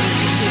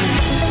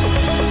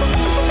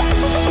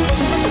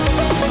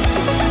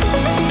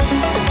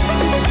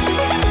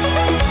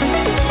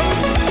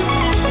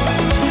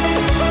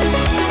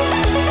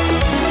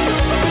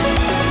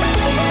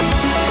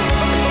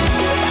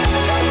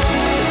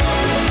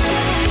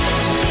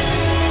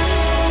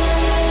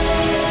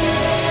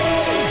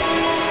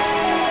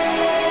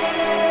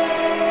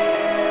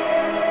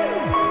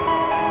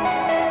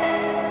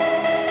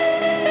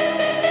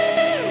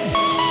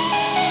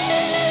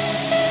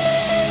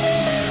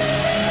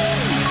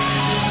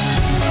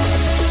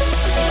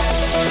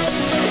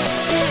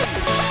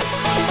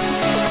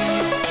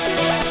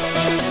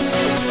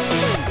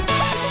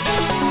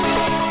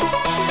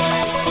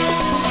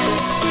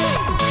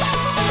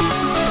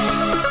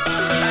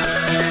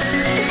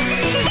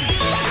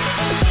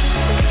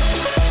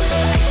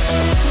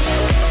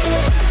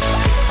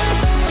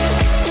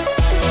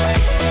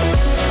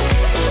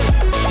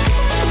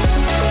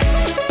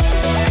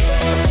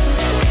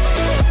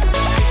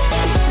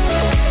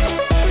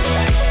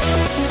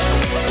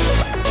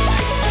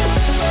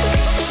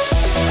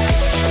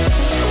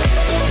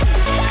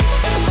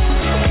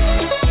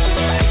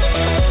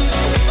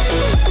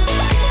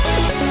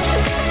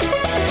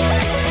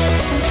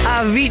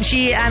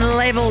 Avicii and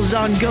Levels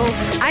on Go.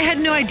 I had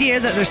no idea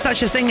that there's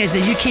such a thing as the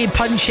UK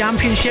Pun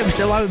Championship,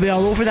 so I would be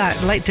all over that.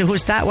 I'd like to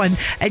host that one.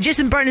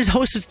 Jason Byrne is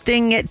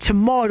hosting it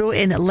tomorrow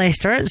in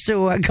Leicester,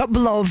 so a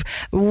couple of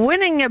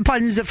winning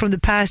puns from the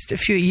past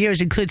few years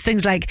include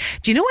things like,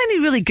 do you know any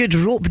really good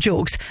rope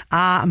jokes?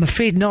 I'm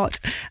afraid not.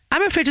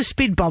 I'm afraid of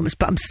speed bumps,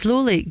 but I'm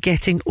slowly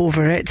getting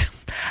over it.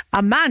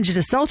 A man just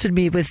assaulted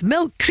me with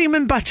milk, cream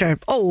and butter.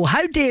 Oh,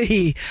 how dare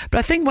he? But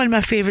I think one of my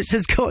favourites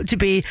has got to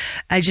be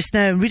just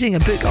now reading a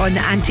book on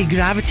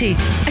anti-gravity.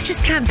 I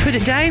just can't put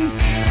it down.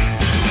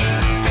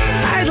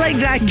 I'd like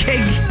that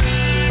gig.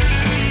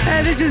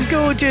 This is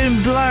Go doing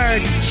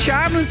Blur,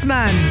 Charmless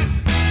Man.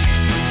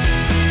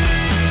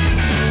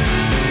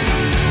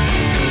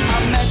 I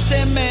met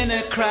him in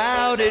a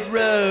crowded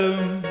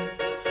room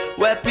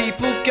where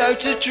people go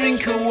to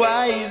drink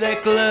away their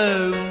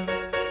gloom.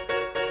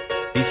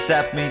 He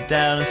sat me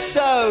down and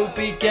so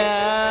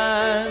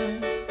began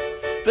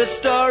the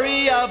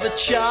story of a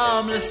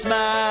charmless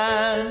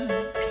man,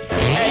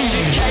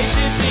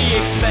 educated the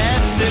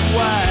expensive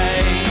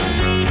way.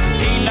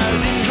 He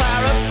knows his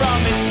Clara from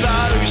his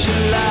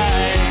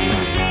Beaujolais.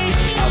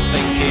 I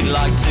think he'd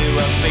like to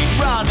have been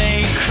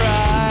running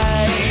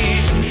cray,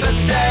 but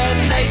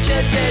then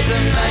nature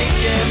didn't make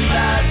him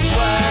that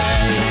way.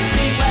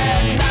 He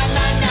went na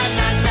na na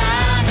na na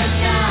na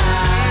na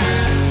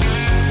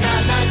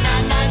na na na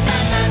na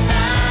na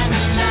na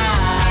na na.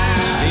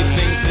 He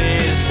thinks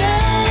he's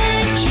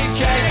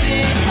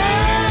educated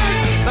as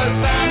those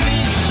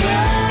family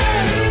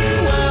shares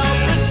will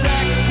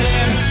protect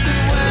him,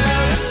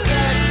 will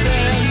respect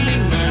him. He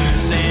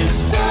moves in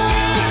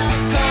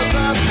circles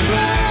of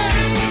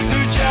friends who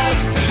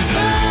just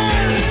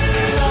pretend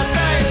that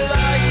they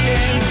like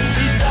him.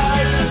 He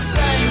does the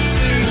same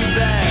to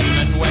them,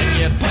 and when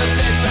you put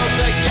it all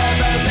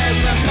together, there's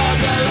the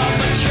model of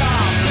a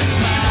charmless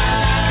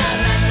man.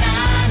 Na na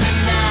na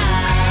na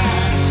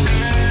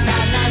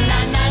na na na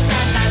na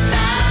na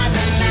na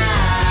na na.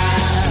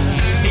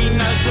 He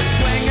knows the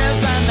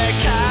swingers and their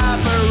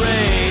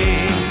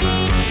cabaret,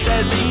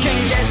 says he can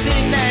get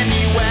in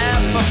anywhere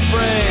for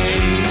free.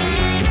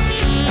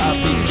 I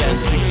began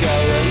to go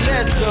a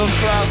little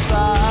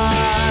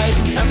cross-eyed,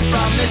 and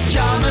from this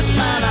charmless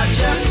man I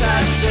just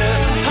had to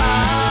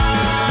hide.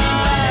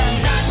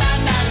 Na na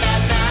na na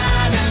na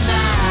na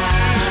na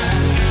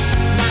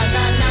na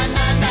na na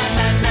na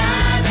na na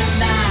na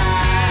na.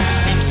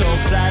 He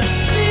talks at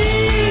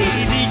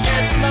speed, he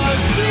gets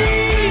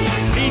nosebleeds,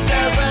 he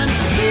doesn't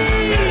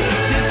see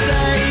his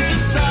days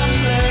are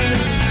tumbling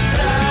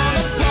down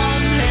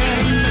upon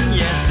him, and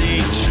yet he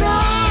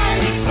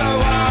tries so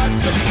hard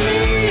to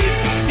please.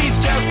 He's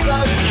just so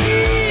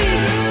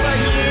keen for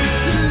you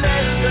to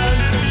listen,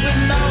 but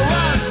no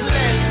one's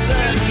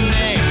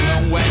listening.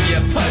 And when you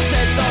put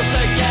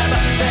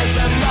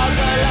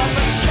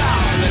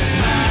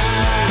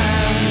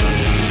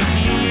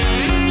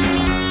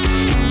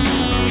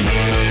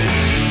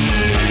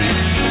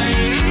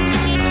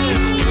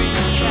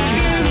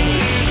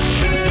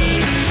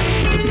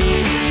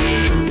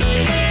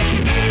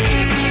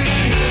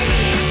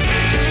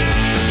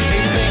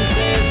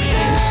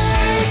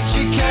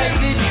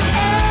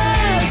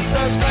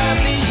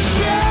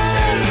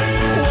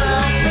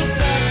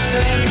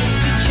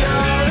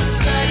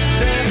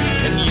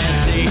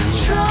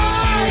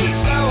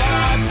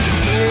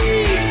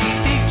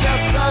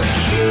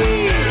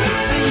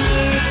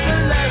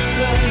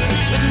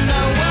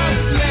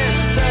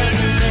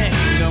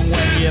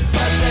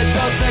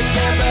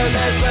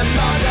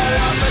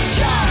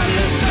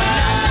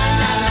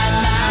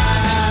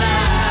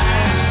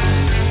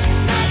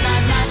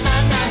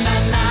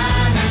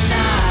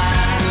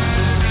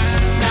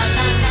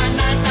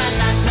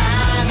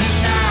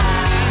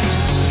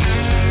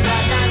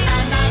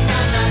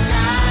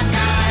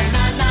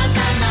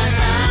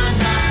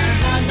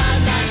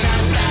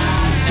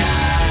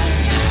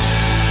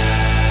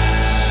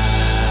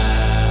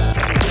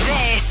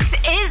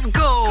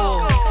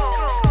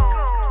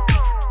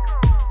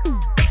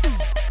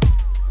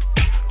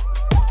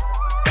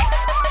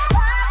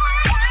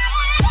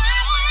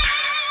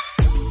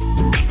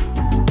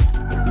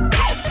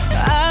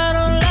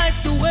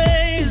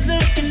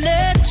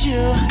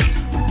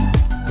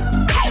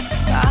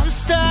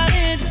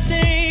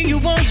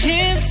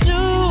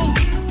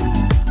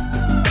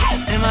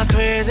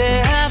crazy,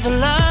 have I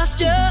lost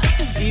you?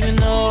 Even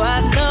though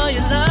I know you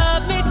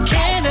love me,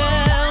 can't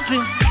help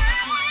it.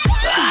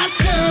 I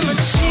turn my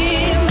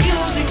cheap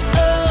music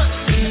up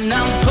and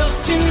I'm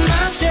puffing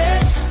my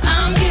chest.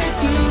 I'm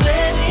getting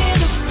ready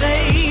to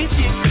face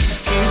you.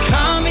 Can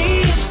call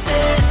me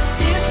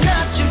obsessed. It's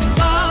not your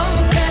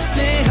fault that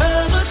they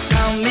hurt, but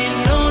I mean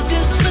no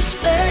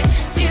disrespect.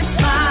 It's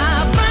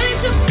my right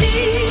to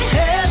be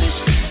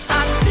hellish.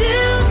 I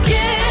still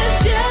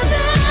get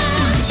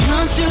jealous.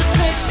 You're too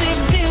sexy,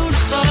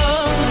 beautiful,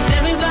 and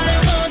everybody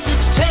wants a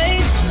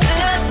taste.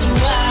 That's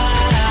why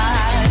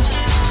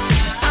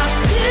I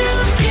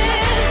still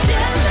get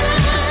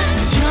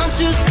jealous. You're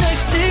too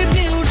sexy,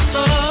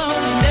 beautiful,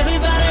 and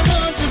everybody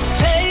wants a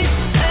taste.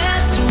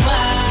 That's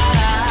why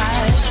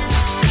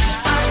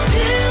I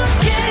still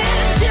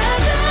get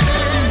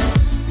jealous.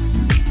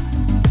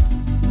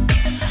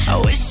 I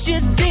wish you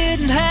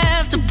didn't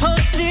have to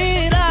post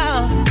it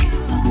out.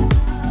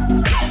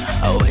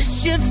 I wish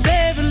you'd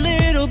save a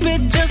little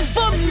bit just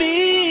for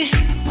me.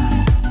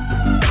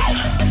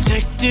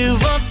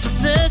 Protective or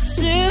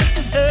possessive,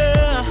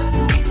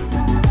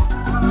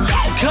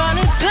 call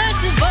it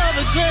passive or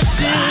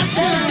aggressive. I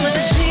turn my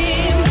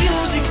cheap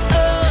music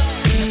up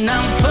and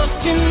I'm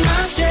puffing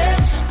my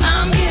chest.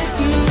 I'm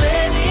getting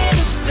ready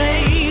to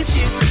face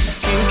you.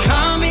 Can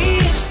call me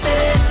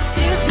obsessed.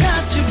 It's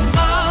not your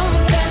fault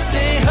that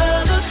they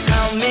hurt, but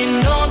I mean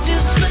no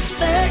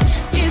disrespect.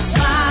 It's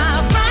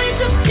my right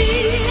to be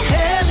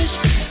hellish.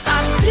 I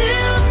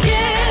still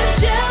get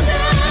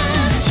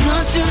jealous.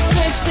 You're too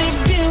sexy,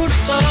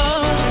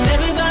 beautiful, and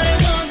everybody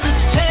wants a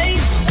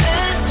taste.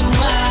 That's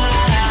why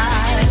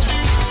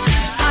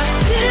I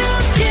still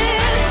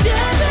get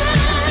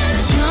jealous.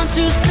 You're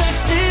too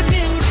sexy,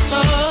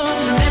 beautiful,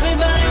 and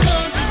everybody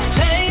wants a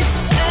taste.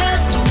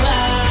 That's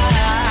why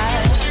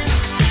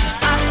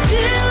I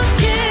still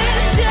get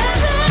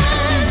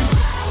jealous.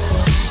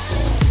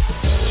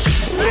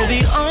 We're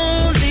the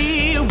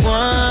only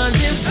ones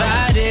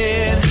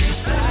invited.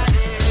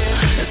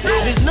 As if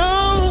there's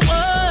no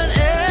one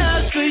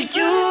else for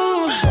you.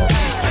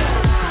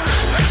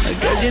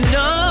 'Cause you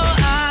know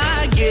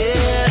I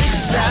get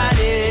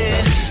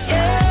excited.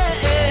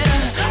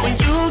 Yeah, when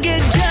you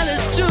get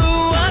jealous too.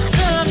 I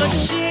turn my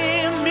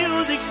cheap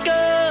music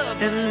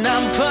up and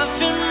I'm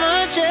puffing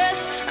my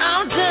chest.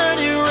 I'm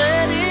turning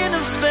ready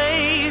to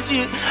face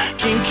you.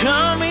 Can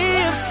call me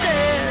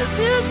obsessed.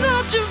 It's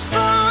not your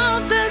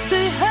fault that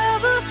they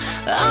have her.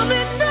 I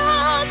mean no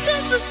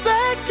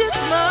disrespect.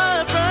 It's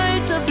my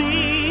right to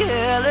be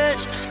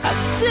hellish. I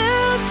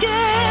still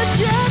get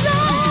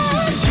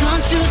jealous.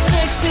 You're too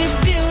sexy,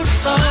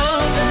 beautiful,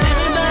 and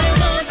everybody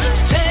wants a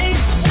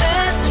taste.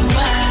 That's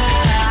why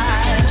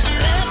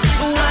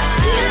I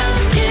still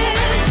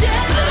get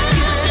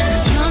jealous.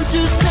 You're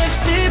too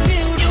sexy,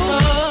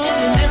 beautiful,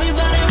 and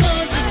everybody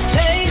wants a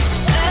taste.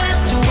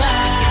 That's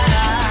why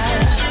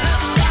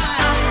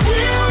I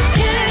still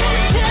get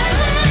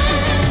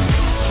jealous.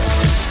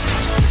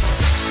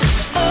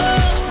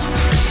 Oh,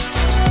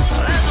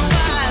 that's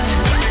why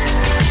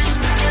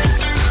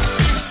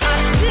I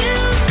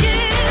still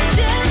get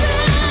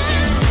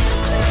jealous.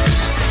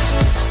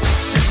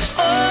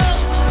 Oh,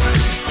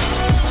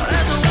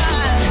 that's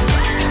why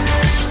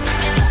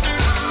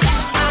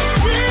I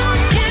still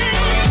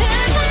get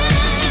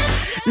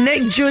jealous.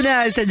 Nick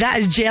Jonas, and that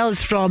is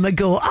Jealous from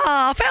Go.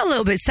 I felt a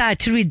little bit sad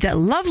to read that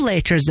love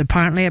letters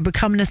apparently are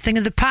becoming a thing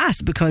of the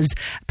past because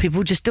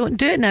people just don't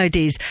do it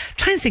nowadays.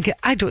 Trying to think,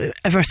 I don't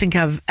ever think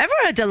I've ever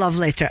had a love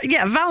letter.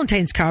 Yeah, a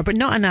Valentine's card, but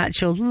not an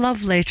actual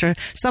love letter.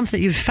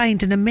 Something you'd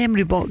find in a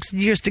memory box in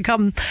years to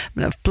come. I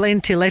mean, I've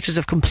plenty of letters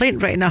of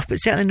complaint written off, but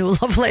certainly no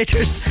love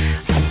letters.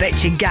 I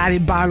bet you Gary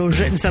Barlow's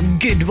written some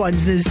good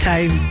ones in his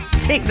time.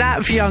 Take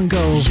that,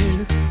 Fiongo.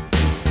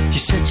 You're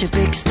such a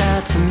big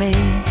star to me.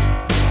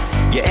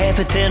 You're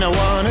everything I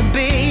wanna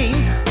be,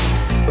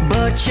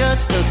 but you're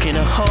stuck in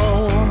a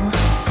hole,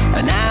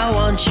 and I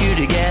want you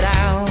to get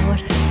out.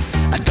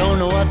 I don't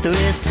know what there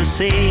is to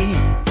see,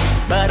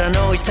 but I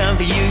know it's time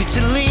for you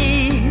to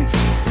leave.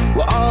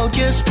 We're all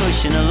just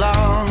pushing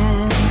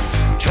along,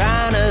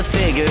 trying to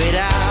figure it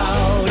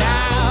out.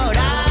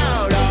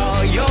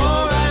 Oh,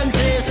 your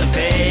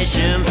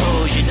anticipation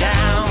pulls you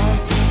down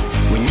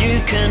when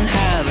you can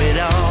have it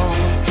all.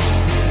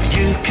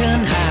 You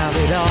can have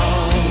it all.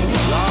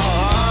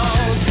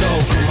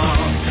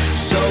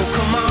 So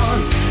come on,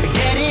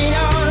 get it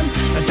on.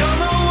 I don't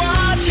know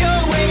what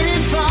you're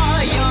waiting for.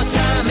 Your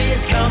time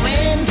is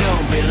coming,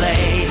 don't be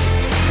late.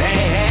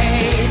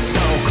 Hey,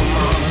 so come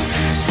on,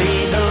 see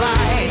the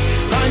light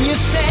on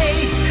your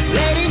face.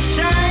 Let it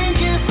shine,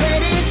 just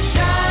let it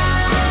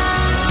shine.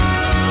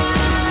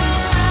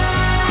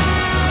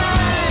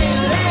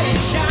 Let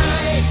it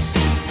shine.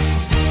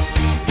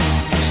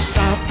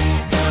 Stop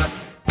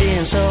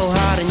being so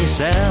hard on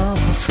yourself.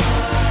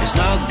 It's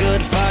not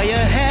good for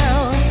your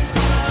health.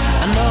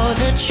 I know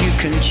that you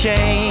can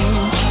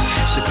change,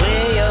 so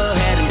clear your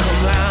head and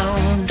come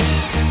round.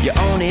 You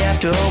only have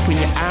to open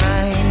your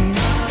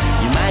eyes.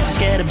 You might just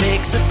get a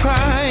big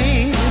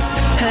surprise,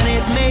 and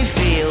it may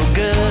feel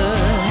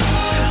good,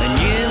 and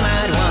you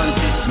might want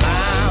to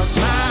smile.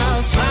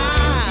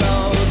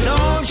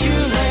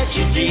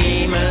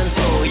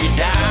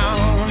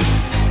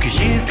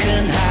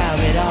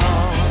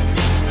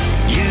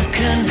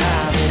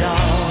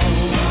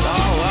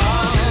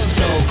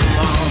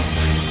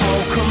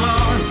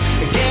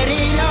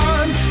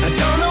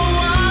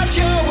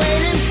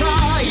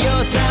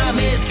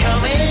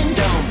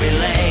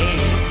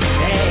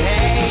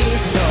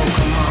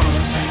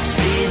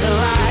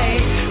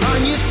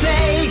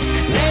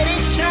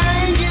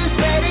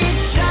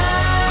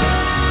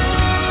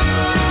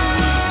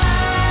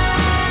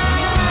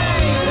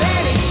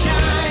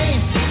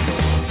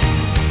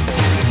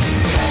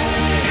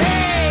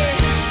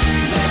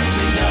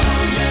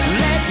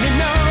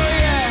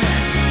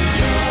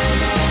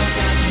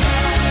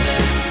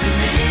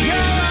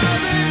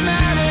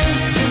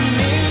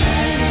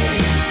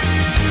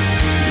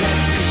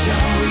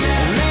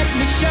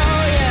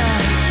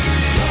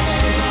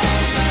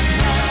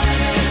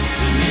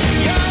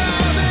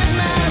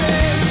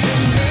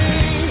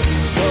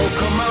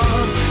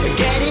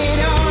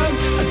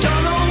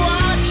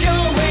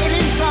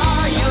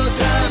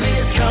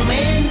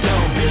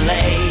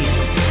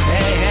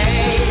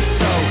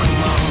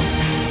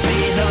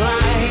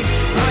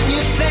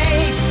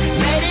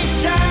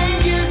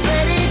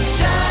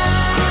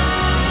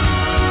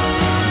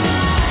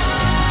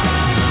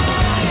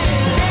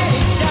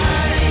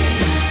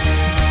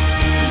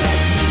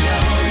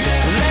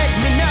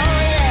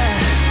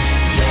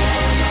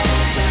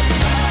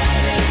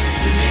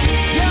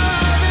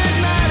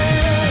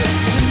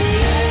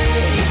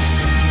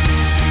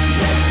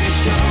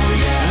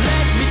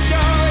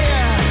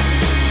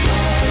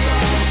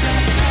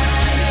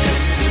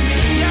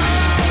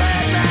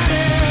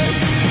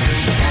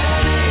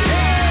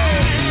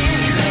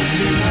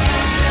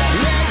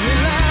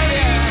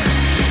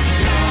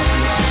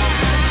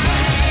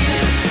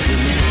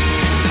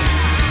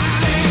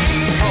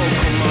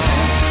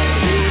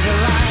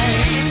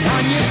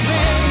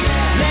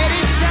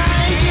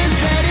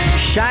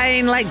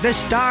 Shine like the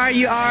star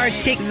you are.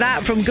 Take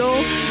that from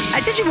Go.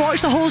 Did you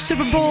watch the whole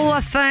Super Bowl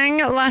thing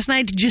last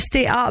night? Did you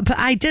stay up?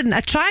 I didn't.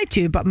 I tried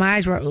to, but my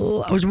eyes were...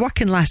 I was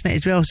working last night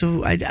as well,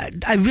 so I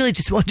really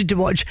just wanted to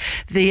watch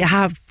the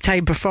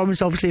halftime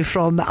performance, obviously,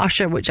 from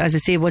Usher, which, as I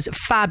say, was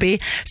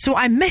fabby. So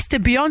I missed the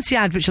Beyonce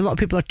ad, which a lot of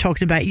people are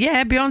talking about.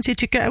 Yeah, Beyonce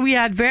took a wee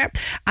advert,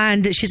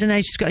 and she's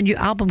announced she's got a new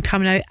album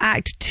coming out,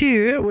 Act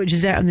 2, which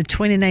is out on the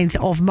 29th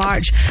of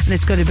March, and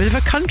it's got a bit of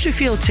a country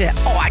feel to it.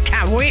 Oh, I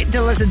can't wait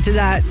to listen to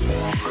that.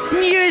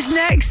 News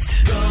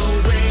next.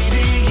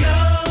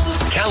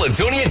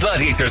 Caledonia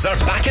Gladiators are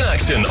back in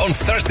action on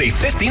Thursday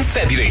 15th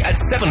February at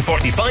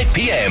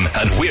 7:45pm,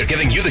 and we're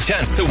giving you the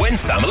chance to win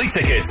family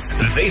tickets.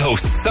 They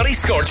host Surrey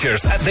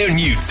Scorchers at their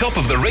new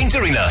top-of-the-range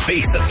arena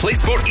based at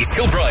Playsport East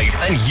Kilbride,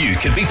 and you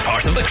could be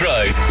part of the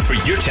crowd. For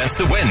your chance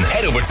to win,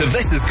 head over to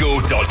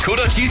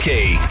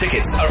thisisgo.co.uk.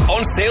 Tickets are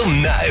on sale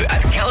now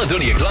at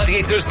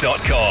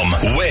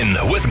caledoniagladiators.com. Win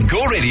with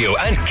Go Radio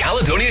and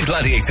Caledonia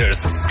Gladiators,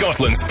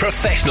 Scotland's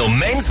professional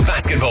men's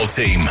basketball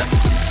team.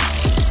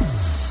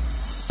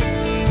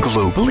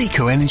 Global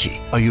Eco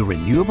Energy are your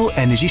renewable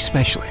energy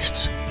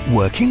specialists.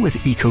 Working with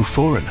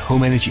Eco4 and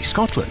Home Energy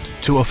Scotland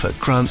to offer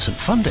grants and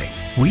funding,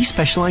 we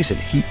specialise in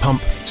heat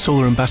pump,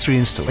 solar and battery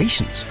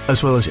installations,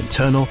 as well as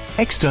internal,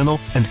 external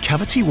and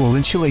cavity wall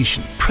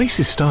insulation.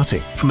 Prices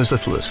starting from as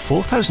little as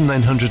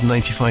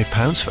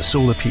 £4,995 for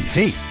solar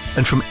PV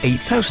and from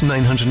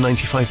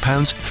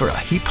 £8,995 for a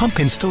heat pump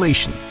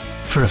installation.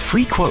 For a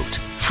free quote,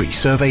 free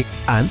survey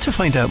and to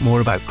find out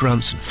more about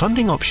grants and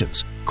funding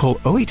options, call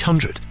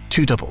 0800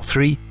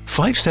 233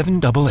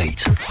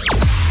 5788.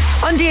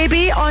 On DAB,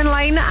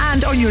 online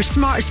and on your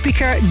smart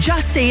speaker,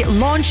 just say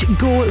Launch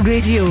Go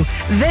Radio.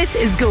 This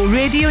is Go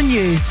Radio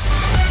News.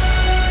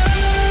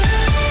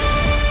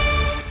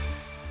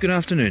 Good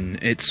afternoon,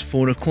 it's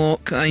 4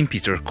 o'clock. I'm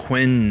Peter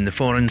Quinn. The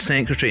Foreign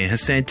Secretary has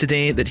said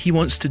today that he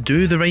wants to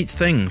do the right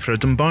thing for a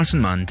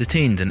Dumbarton man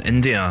detained in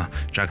India.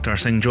 Jagtar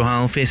Singh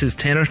Johal faces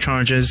terror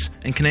charges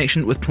in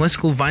connection with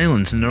political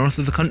violence in the north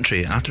of the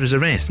country after his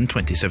arrest in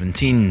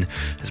 2017.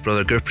 His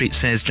brother Gurpreet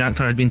says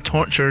Jagtar had been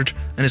tortured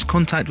and his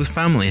contact with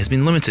family has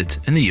been limited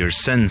in the years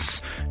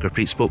since.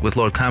 Gurpreet spoke with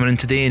Lord Cameron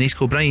today in East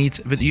Kilbride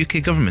about the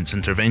UK government's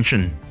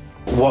intervention.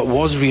 What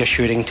was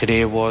reassuring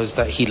today was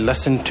that he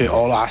listened to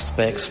all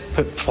aspects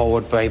put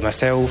forward by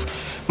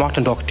myself,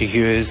 Martin Dr.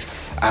 Hughes,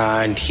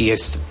 and he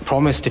has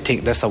promised to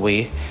take this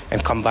away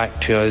and come back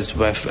to us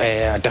with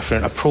a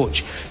different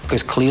approach,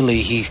 because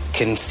clearly he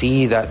can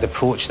see that the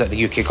approach that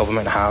the UK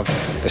government have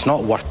is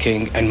not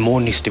working and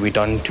more needs to be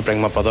done to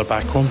bring my brother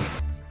back home.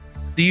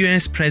 The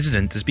US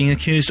President is being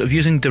accused of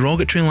using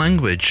derogatory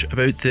language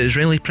about the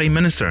Israeli Prime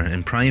Minister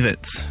in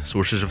private.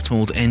 Sources have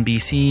told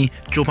NBC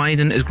Joe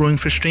Biden is growing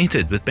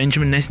frustrated with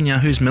Benjamin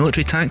Netanyahu's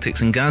military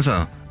tactics in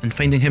Gaza and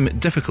finding him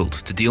difficult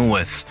to deal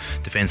with.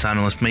 Defence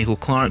analyst Michael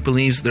Clark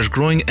believes there's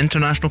growing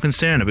international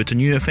concern about a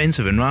new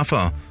offensive in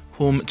Rafah,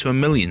 home to 1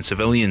 million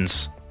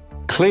civilians.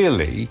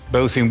 Clearly,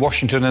 both in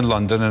Washington and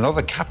London and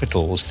other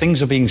capitals,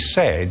 things are being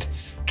said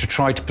to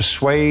try to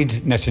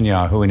persuade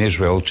Netanyahu in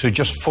Israel to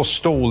just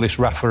forestall this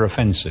Rafah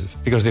offensive,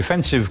 because the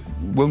offensive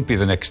won't be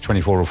the next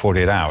 24 or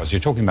 48 hours. You're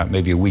talking about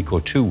maybe a week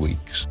or 2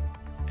 weeks.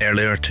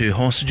 Earlier, 2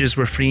 hostages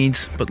were freed,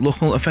 but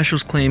local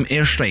officials claim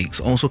airstrikes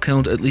also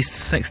killed at least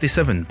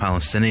 67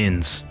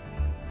 Palestinians.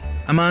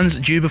 A man's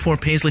due before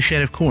Paisley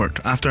Sheriff Court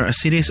after a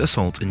serious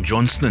assault in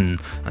Johnston.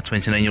 A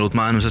 29-year-old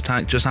man was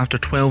attacked just after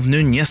 12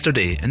 noon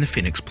yesterday in the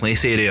Phoenix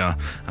Place area.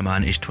 A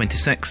man aged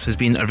 26 has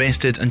been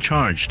arrested and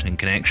charged in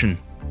connection.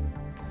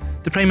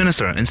 The Prime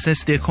Minister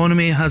insists the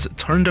economy has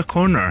turned a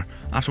corner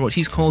after what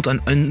he's called an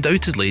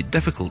undoubtedly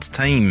difficult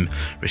time.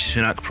 Rishi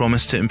Sunak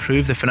promised to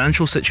improve the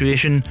financial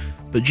situation,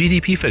 but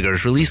GDP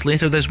figures released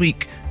later this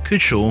week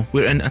could show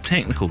we're in a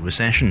technical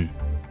recession.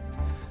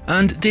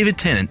 And David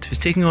Tennant, who's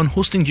taking on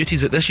hosting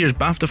duties at this year's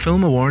BAFTA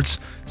Film Awards,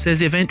 says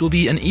the event will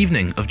be an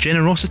evening of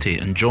generosity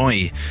and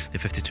joy. The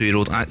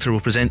 52-year-old actor will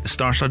present the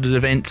star-studded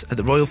event at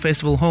the Royal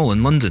Festival Hall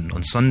in London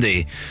on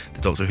Sunday.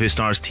 The Doctor Who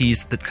stars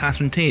teased that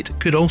Catherine Tate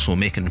could also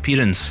make an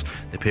appearance.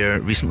 The pair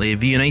recently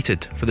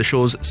reunited for the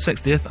show's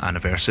 60th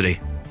anniversary.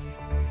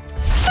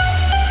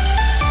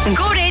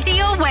 Go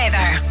Radio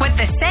weather with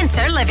the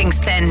Centre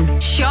Livingston.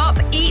 Shop,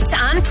 eat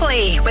and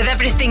play with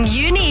everything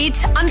you need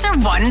under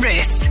one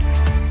roof.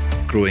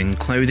 Growing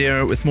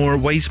cloudier with more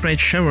widespread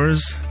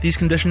showers, these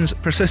conditions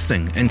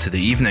persisting into the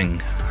evening.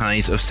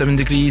 Highs of 7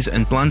 degrees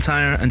in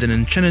Blantyre and in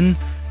Inchinnan,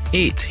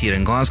 8 here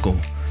in Glasgow.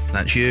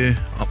 That's you,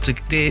 up to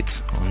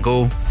date on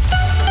Go.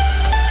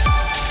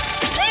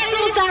 Please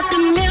don't stop the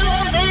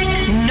music.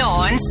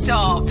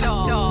 Non-stop.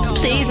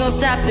 Please don't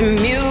stop the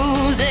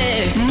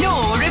music.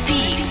 No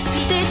repeats.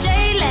 DJ,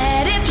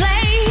 let it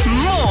play.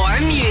 More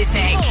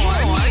music.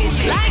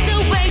 Like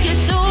the way you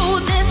do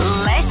this.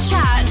 Less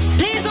chat.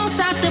 Please don't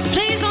stop the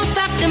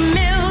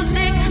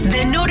music.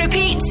 The no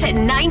repeats at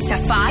 9 to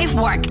 5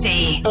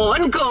 workday.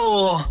 On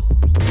Go.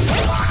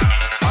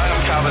 Hi,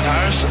 I'm Calvin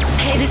Harris.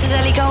 Hey, this is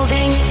Ellie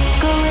Goulding.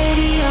 Go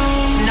Radio.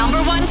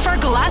 Number 1 for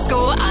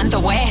Glasgow and the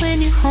West.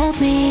 When you hold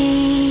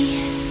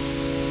me,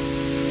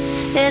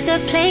 there's a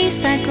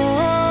place I go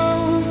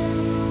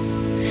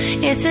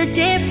It's a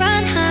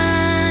different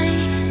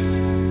high.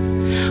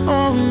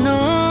 Oh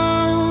no,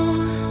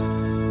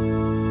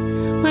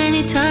 when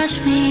you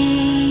touch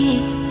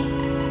me,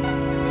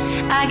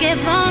 I get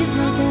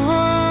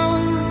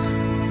vulnerable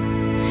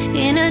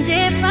in a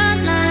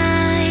different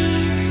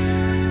light.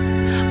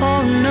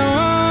 Oh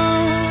no.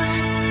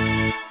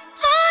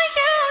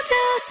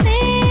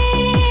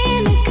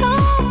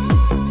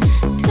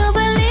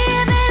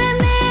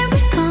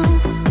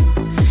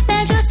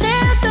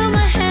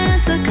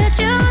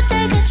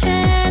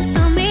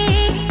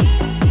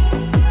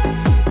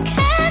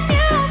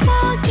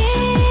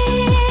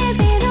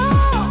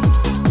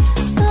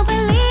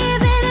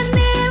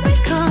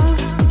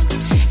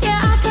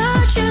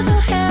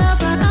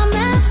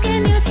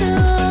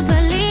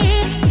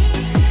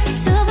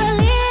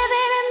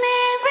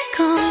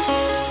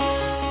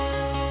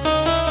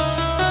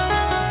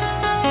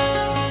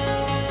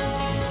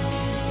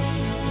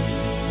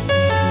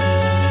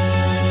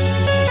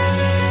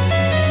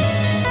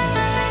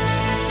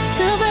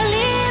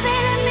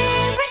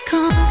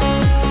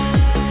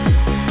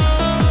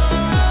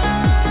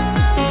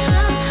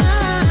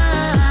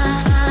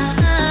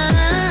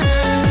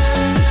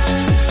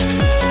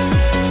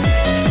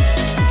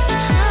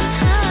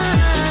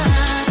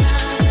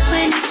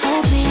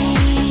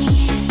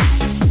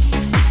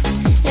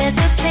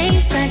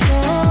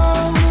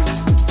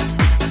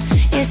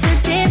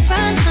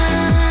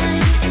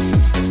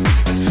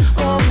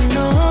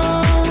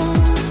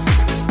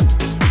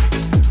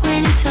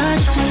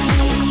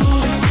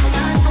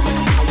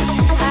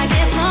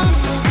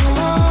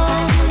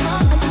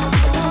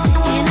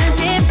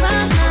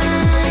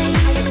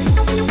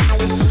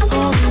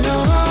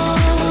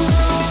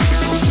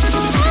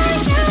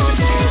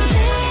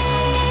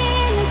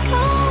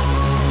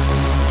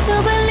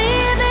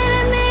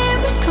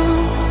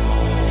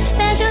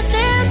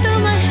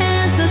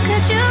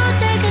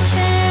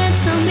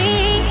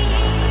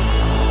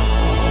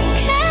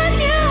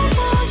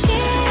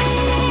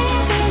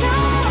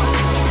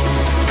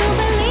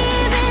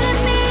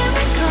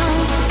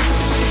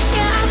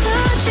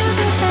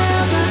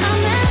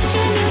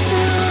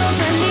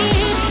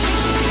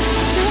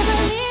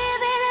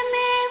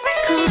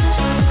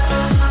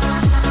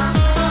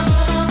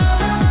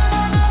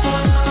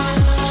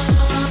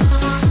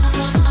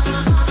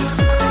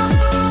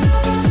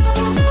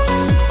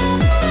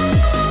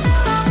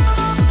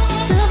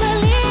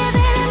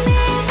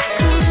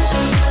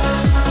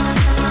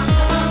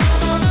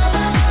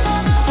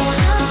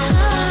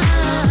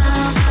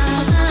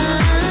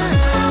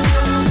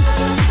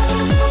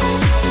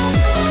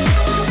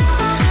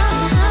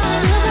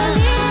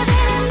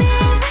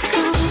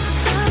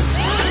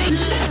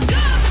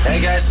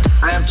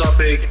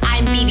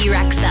 I'm BB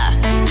Rexa.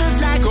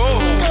 Go.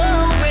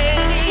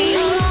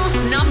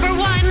 Number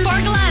 1 for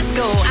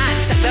Glasgow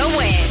and the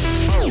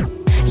West.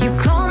 You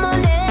call my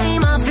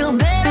name, I feel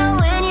better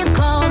when you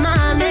call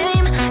my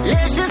name.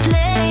 Let's just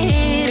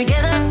lay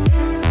together.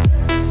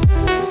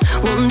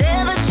 We'll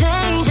never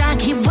change. I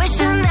keep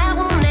wishing that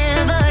we'll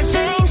never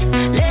change.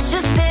 Let's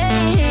just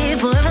stay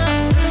forever.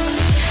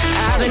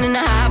 I've been in the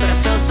high, but I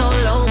felt so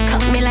low.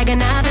 Cut me like a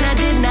knife and I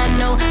did not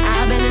know.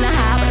 I've been in the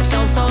high, but I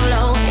felt so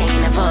low.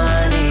 Ain't it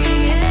funny?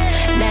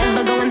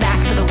 Never going back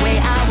to the way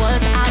I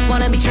was.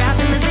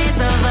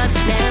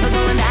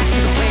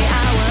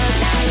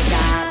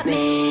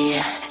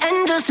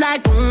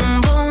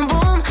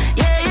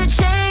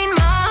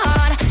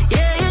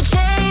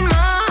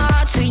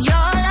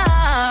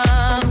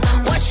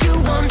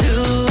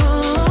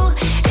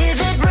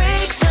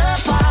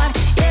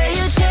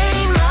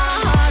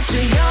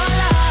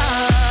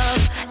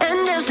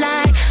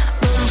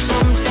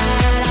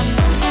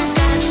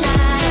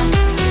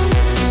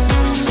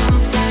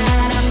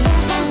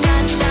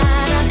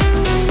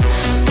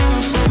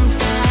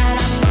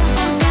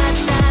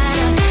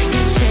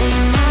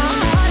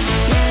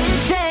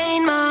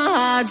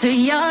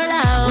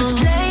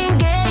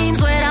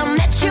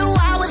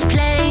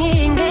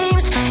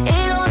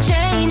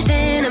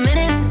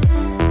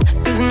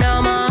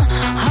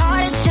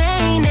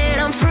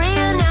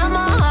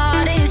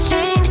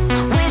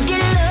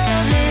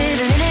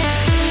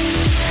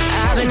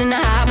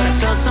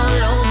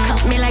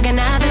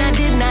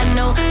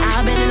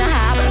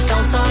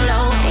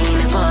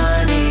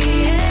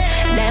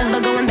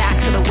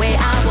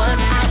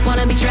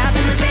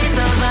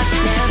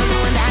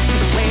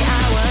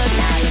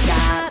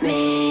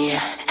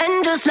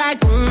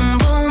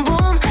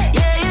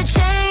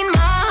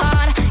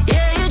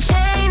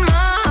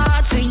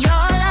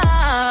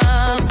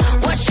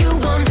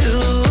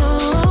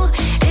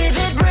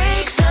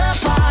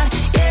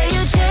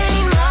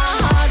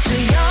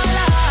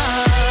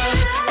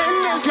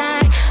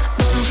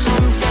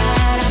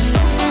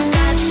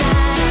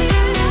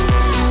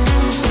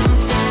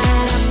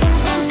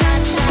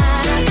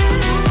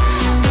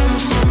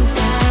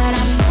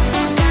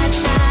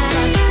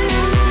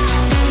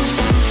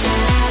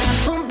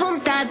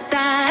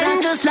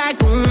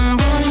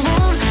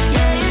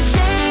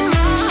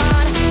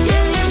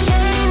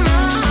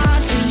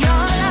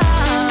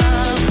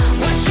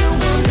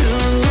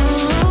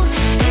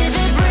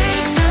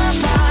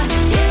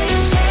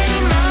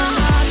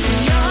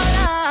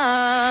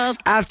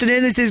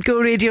 afternoon. This is Go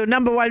Radio,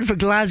 number one for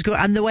Glasgow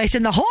and the West,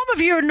 and the home of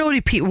your no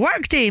repeat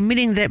workday,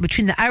 meaning that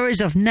between the hours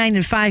of 9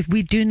 and 5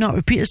 we do not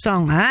repeat a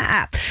song.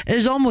 It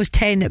is almost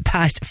 10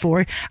 past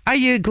 4. Are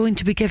you going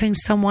to be giving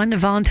someone a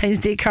Valentine's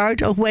Day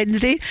card on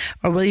Wednesday,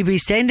 or will you be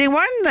sending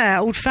one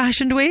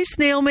old-fashioned way,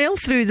 snail mail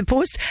through the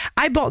post?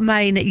 I bought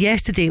mine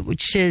yesterday,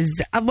 which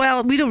is,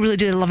 well, we don't really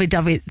do the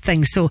lovey-dovey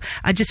thing, so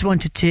I just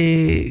wanted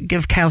to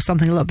give Kyle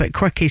something a little bit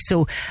quirky.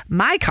 So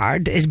my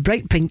card is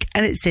bright pink,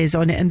 and it says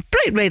on it in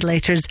bright red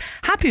letters,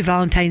 Happy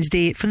Valentine's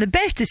Day from the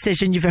best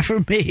decision you've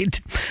ever made.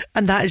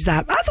 And that is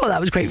that. I thought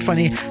that was quite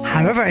funny.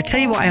 However, I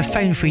tell you what I have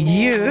found for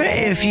you,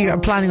 if you are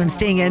planning on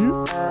staying in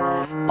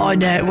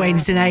on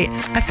Wednesday night.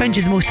 I found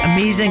you the most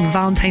amazing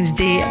Valentine's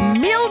Day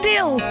meal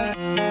deal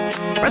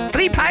for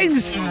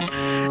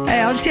 £3.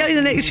 I'll tell you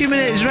the next few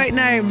minutes. Right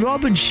now,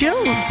 Robin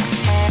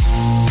Schulz.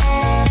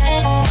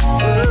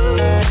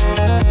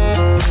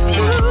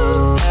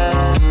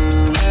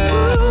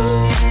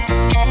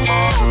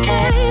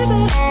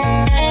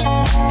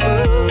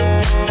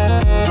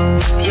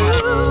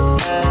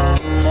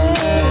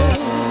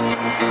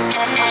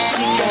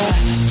 She got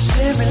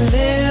cherry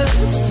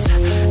lips,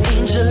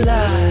 angel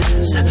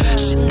eyes.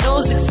 She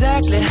knows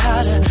exactly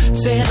how to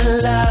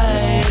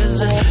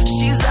tantalize.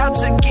 She's out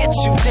to get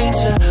you,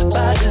 danger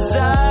by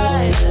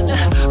design.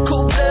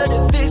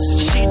 Cold-blooded vixen,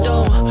 she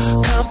don't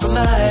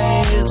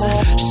compromise.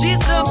 She's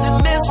something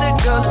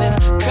mystical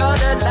and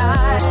color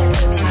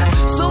lights.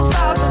 So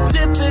far from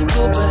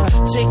typical, but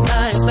take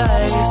my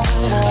advice.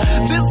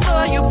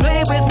 Before you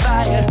play with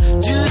fire,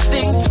 do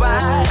think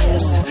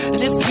twice. And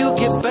if you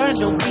get burned,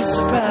 don't be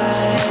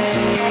surprised.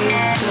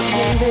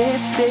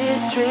 Lifted,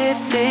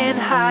 drifting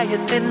higher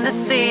than the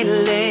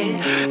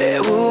ceiling.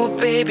 Ooh,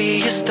 baby,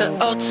 it's the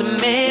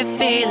ultimate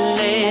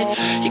feeling.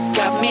 You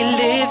got me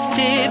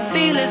lifted,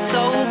 feeling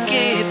so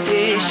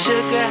gifted.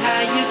 Sugar,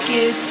 how you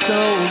get so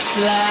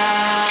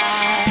fly?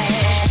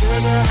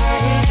 Sugar, how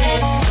you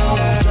get so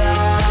fly?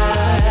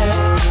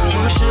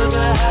 Ooh,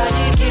 sugar, how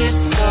you get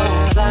so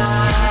fly?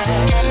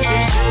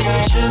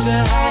 Hey,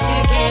 sugar, how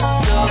you get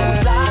so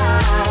fly?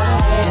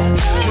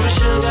 Ooh,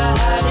 sugar,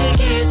 how you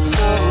get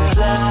so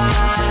fly?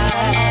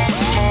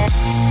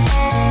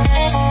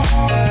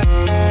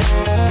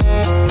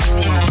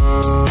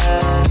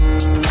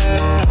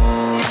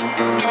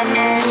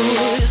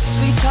 Ooh,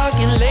 sweet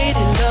talking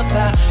lady, love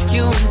how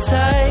you and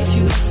tight.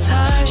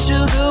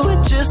 Sugar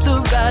with just the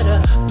right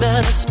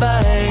amount of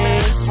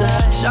spice.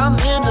 Charm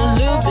in the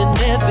loop and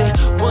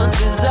everyone's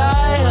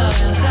desire.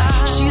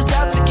 She's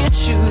out to get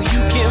you,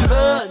 you can't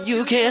run,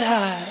 you can't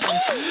hide.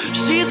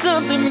 She's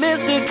something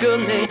mystical,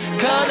 they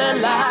color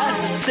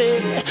lights. I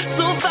say,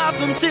 so far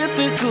from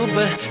typical,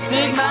 but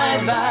take my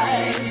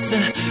advice.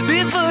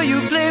 Before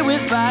you play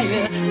with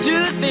fire,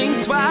 do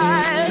think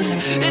twice.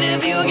 And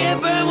if you get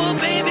burned, well,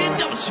 baby,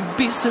 don't you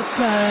be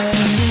surprised.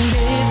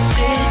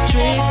 Lifted,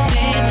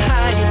 drifting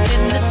higher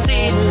than the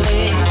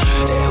ceiling.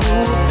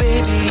 Ooh,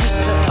 baby, it's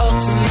the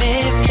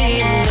ultimate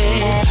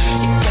feeling.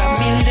 You got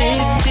me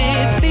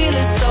lifted,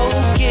 feeling so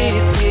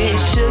gifted.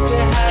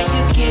 Sugar, how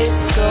you get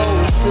so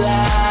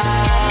fly?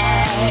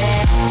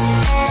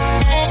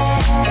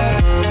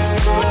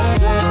 So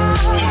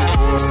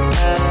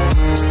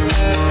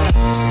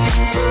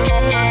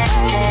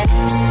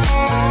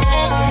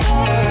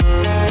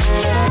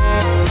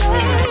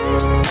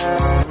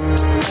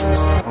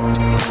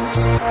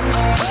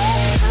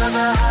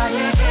Sugar, how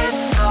you get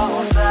so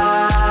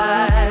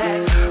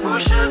fly? Ooh,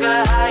 sugar,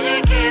 how you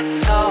get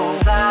so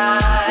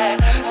fly?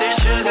 Say,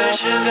 sugar,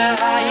 sugar,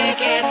 how you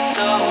get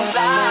so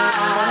fly?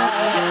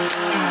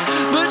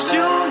 But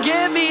you won't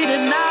get me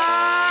tonight.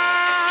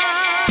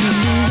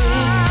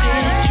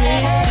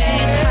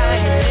 Drifting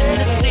higher than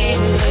the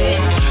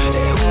ceiling.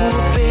 Ooh,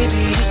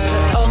 baby, it's the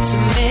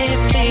ultimate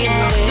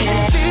feeling.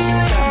 You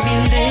got me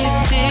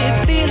lifted,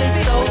 feeling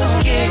so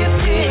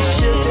gifted.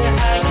 Sugar,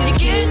 how you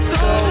get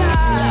so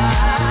fly?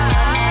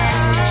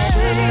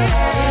 Sugar,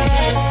 how you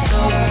get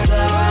so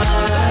fly?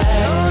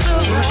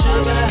 Ooh,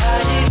 sugar, how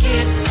you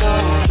get so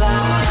fly?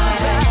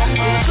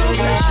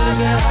 Sugar,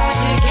 sugar, how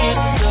you get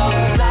so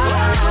fly?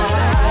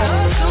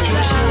 Ooh,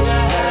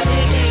 sugar, how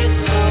you get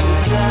so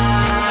fly?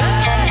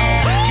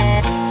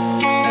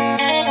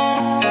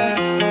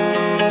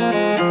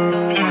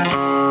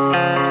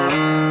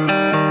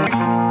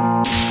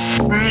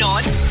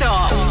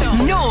 Non-stop,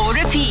 no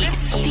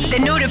repeats. The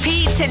no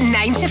repeats at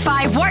 9 to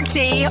 5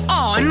 workday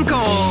on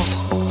Go.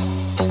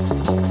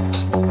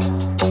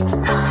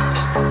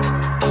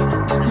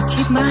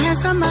 Keep my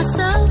hands on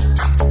myself.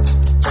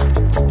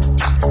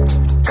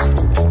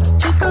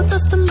 Pick out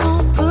dust and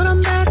mold, put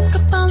them back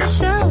up on the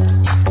shelf.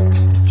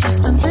 Kiss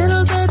my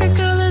little baby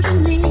girl as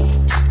in need.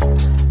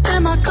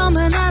 Am I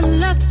coming out of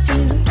left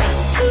field?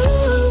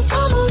 Ooh,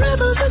 I'm a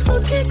rebel just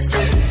for kicks.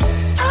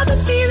 I've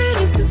been feeling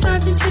it since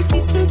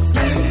 1966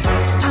 now.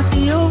 I'll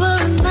be over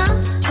and now,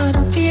 but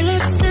I feel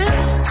it still.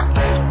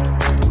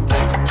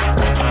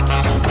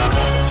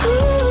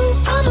 Ooh,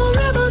 I'm a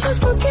rebel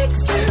just for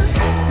kicks now.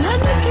 Let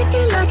me kick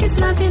it like it's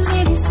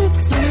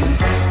 1986 now.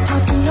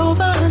 I'll be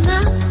over and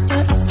now,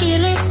 but I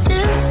feel it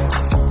still.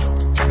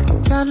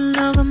 Not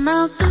another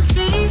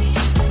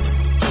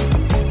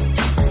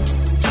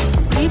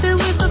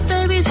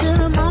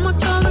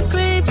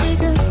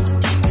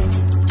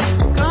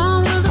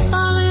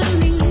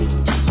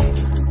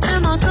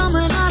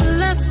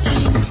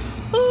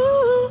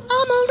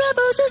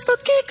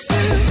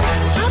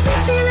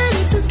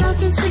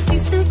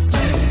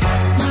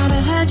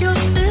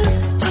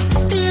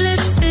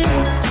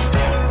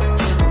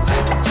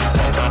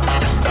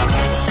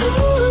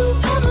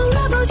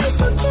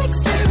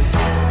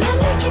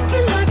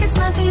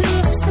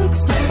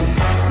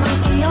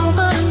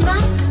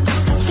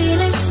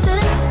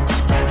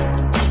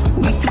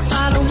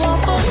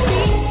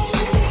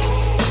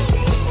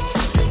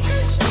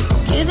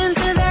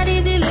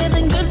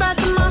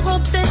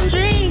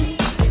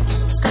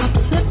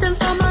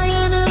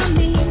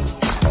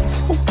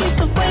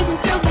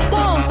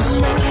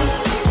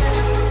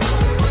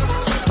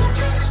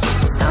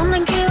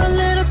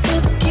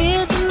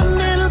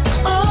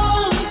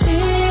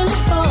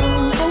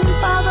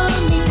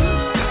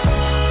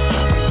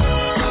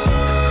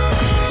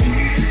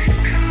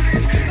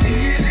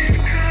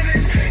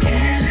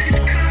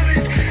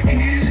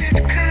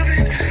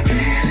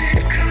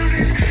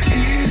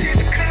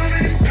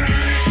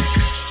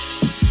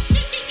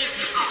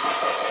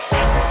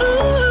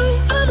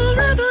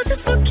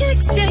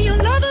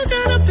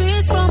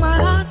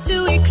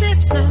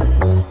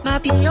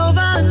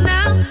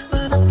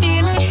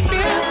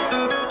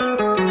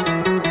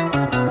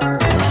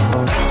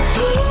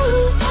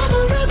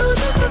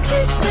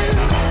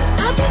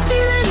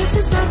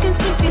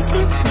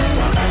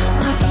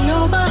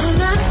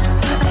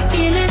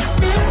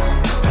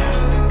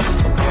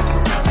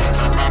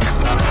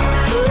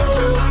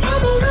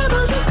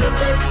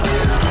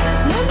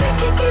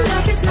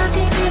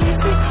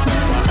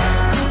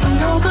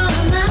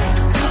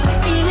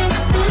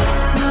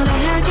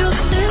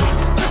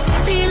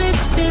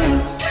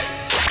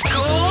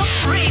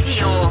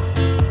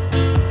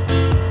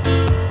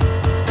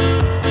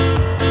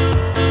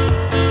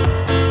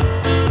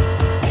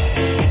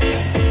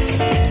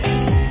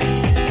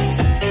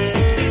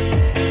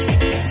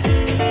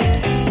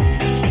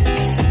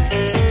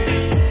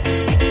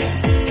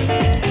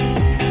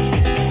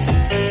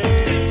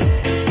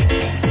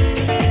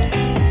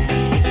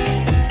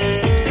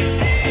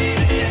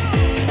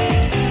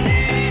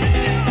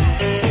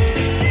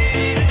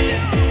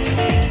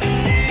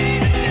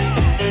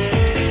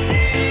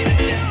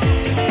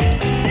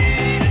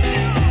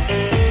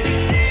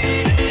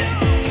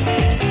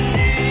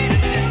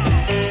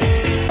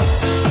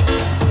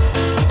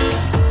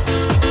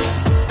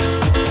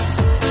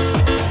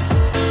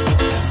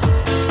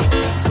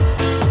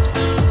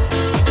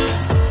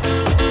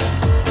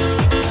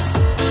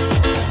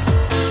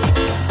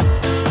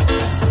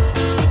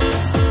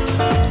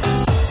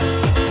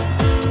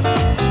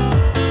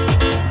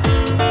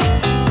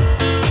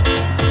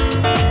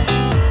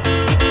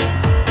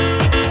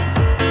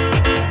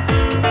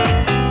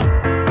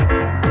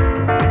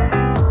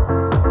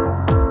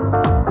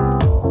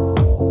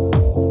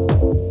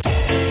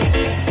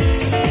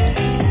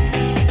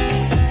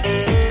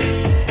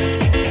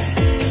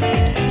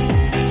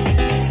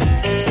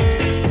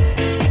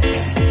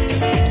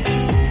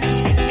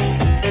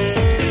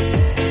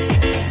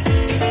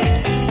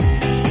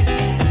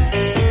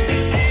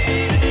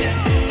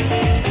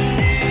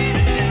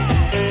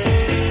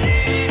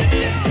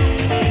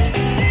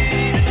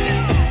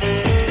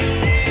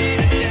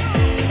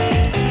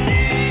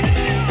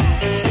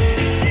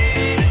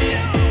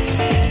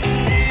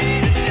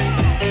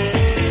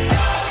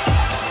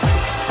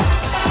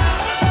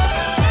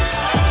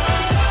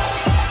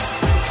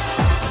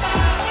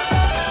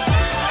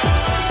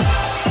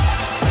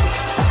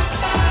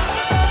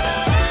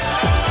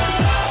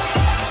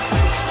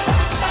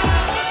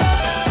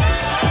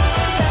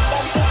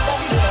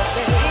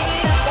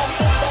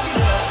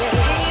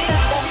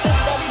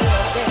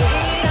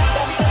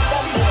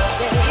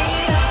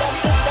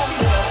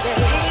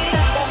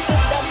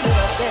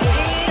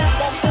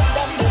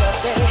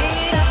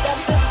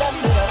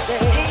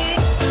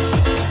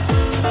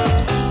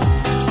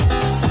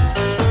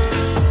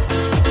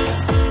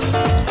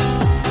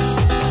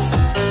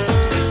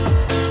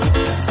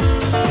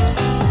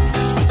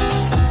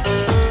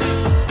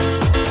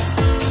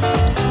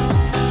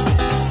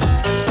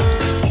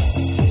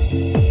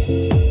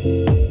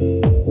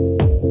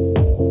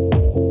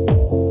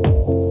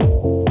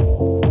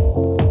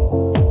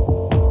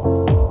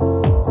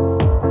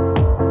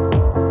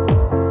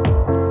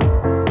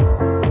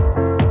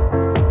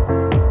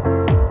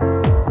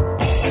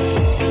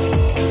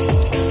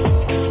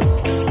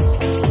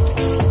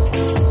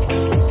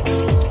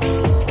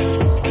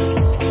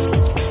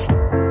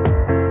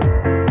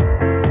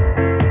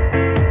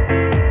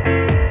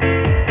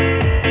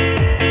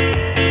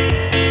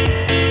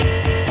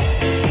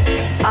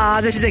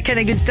This is the kind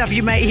of good stuff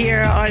you might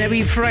hear on a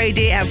wee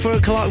Friday at 4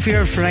 o'clock for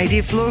your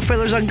Friday floor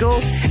fillers on Go.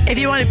 If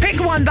you want to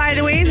pick one, by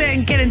the way,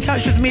 then get in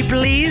touch with me,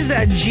 please.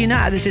 Gina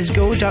at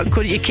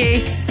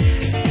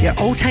thisisgo.co.uk. Your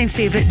all-time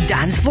favourite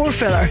dance floor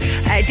filler.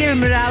 David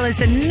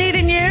Morales and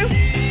Needing You.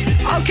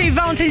 Okay,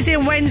 Valentine's Day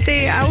on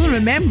Wednesday. I only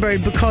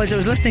remembered because I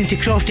was listening to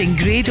Crofty and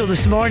Grado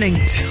this morning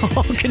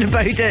talking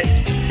about it.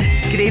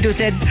 Grado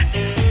said,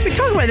 we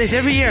talk about this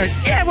every year.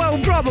 Yeah, well,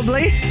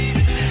 probably.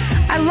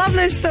 I love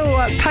this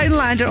though.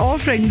 Poundland are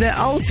offering the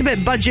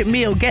ultimate budget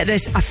meal. Get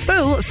this, a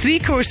full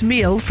 3-course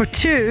meal for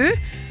two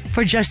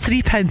for just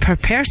 £3 per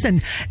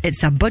person.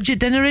 It's a budget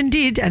dinner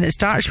indeed, and it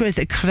starts with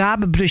a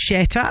crab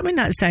bruschetta. I mean,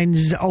 that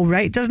sounds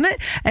alright, doesn't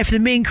it? For the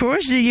main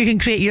course, you can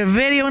create your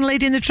very own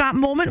Lady in the Tramp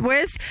moment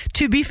with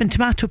 2 beef and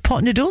tomato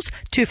pot noodles,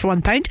 2 for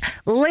 £1,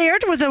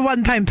 layered with a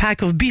 £1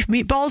 pack of beef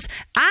meatballs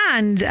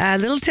and a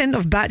little tin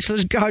of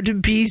Bachelor's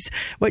Garden peas,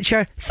 which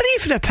are 3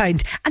 for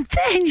 £1. And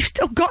then you've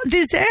still got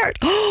dessert.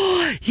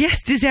 Oh,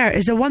 yes, dessert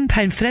is a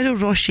 £1 Ferrero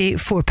Rocher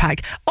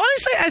 4-pack.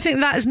 Honestly, I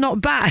think that is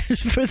not bad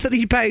for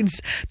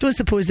 £3. Don't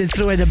suppose they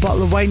throw in a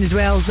bottle of wine as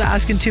well. Is that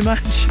asking too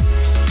much?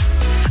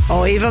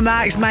 Oh, Eva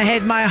Max, My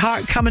Head, My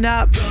Heart coming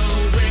up.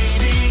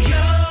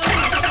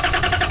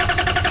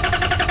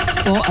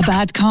 Bought a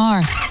bad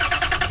car.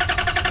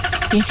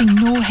 Getting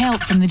no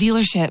help from the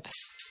dealership.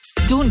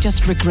 Don't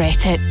just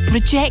regret it,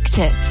 reject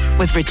it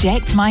with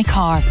Reject My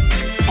Car.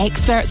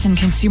 Experts in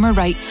consumer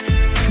rights.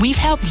 We've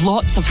helped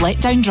lots of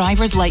let-down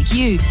drivers like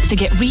you to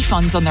get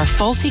refunds on their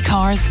faulty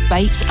cars,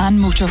 bikes and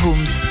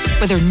motorhomes,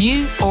 whether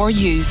new or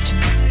used.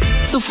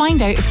 So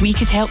find out if we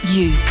could help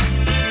you.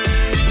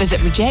 Visit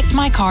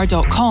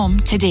rejectmycar.com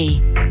today.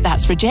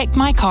 That's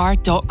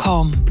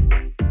rejectmycar.com.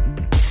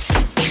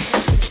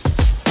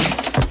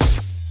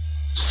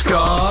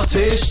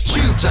 Scottish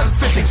Tubes and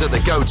Fittings are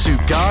the go-to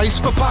guys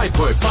for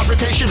pipework,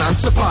 fabrication and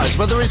supplies.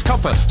 Whether it's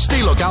copper,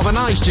 steel or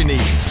galvanised you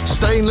need,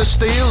 stainless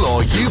steel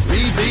or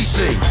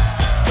UPVC.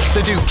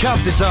 They do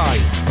cab design,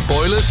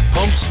 boilers,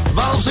 pumps,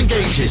 valves and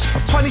gauges.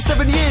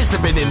 27 years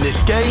they've been in this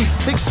game.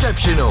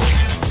 Exceptional.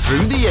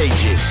 Through the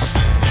ages.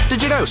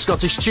 Did you know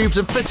Scottish Tubes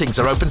and Fittings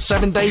are open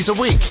 7 days a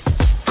week?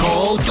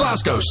 Call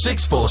Glasgow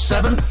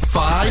 647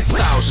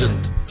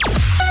 5000.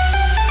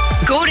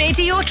 Go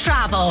Radio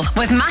Travel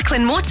with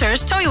Macklin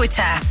Motors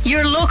Toyota,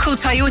 your local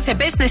Toyota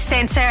business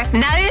centre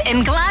now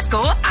in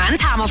Glasgow and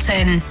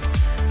Hamilton.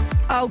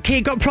 Okay,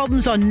 got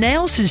problems on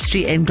Nelson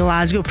Street in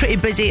Glasgow. Pretty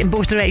busy in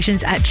both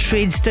directions at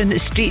Tradeston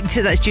Street.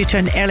 That's due to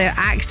an earlier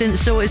accident,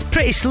 so it's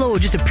pretty slow.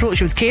 Just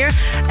approach with care.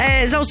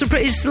 It's also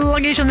pretty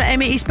sluggish on the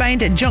M8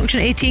 eastbound at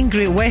Junction 18,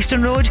 Great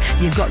Western Road.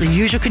 You've got the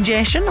usual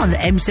congestion on the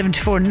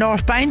M74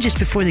 northbound just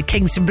before the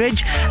Kingston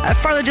Bridge.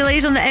 Further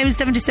delays on the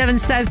M77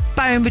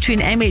 southbound between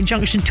M8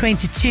 Junction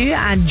 22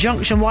 and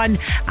Junction 1.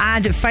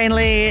 And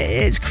finally,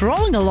 it's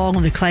crawling along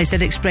on the Clydeside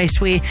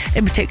Expressway,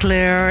 in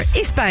particular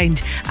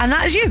eastbound. And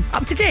that is you,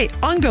 up to date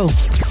on Go.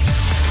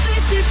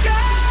 This is Go.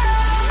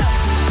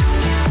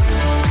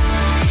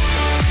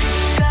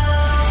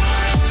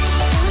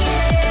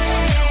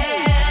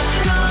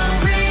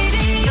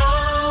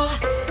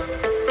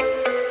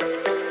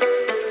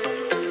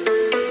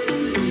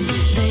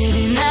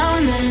 Baby, now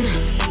and then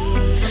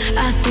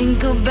I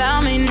think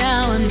about me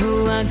now and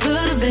who I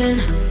could have been.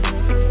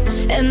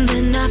 And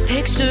then I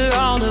picture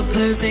all the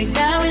perfect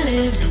that we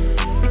lived.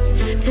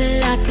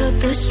 Till I cut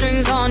the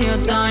strings on your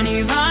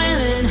tiny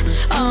violin.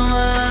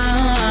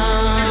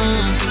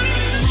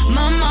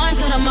 My mind's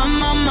got a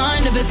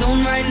mind of its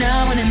own right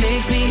now, and it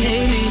makes me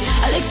hate me.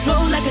 I'll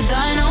explode like a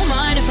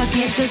dynamite if I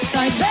can't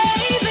decide,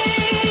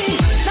 baby.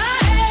 My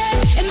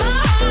head and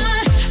my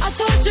heart are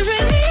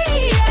torturing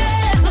me.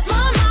 Yeah, lost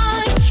my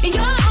mind in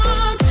your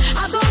arms.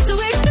 I go to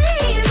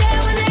extremes.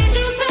 Yeah, when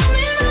angels tell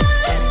me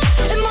run,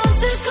 and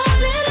monsters call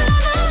it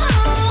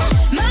love.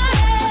 My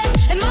head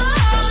and my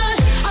heart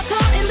are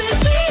caught in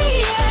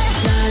between.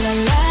 Yeah, la la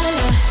la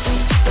la,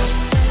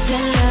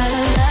 la la la la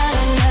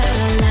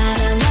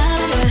la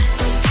la la la, la la la la la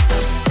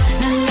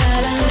la la la, la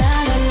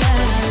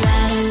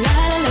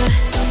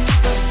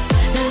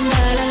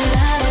la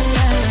la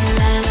la la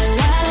la la.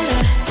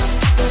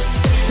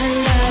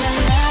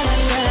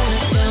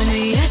 Tell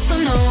me yes or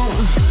no.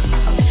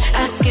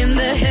 Asking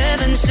the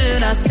heavens,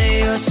 should I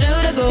stay or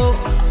should I go?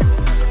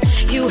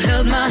 You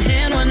held my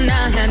hand when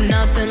I had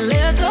nothing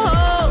left to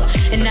hold,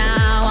 and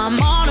now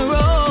I'm on a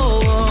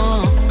roll.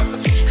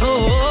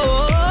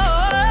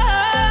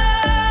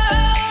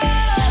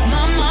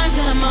 My mind's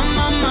got a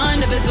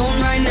mind of its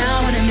own right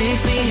now, and it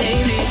makes me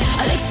hate me.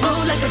 I'll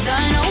explode like a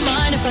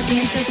dynamite if I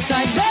can't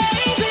decide,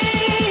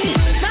 baby.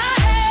 My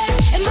head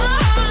and my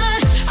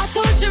heart are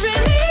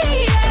torturing me.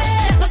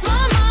 Yeah, lost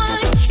my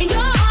mind in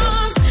your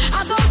arms.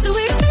 I go to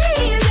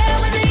extremes.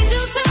 Yeah, when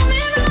angels tell me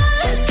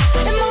run,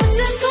 and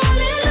monsters call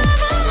it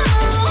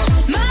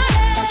love. My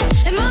head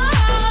and my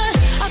heart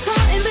are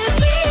caught in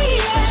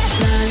between.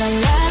 Yeah, la la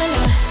la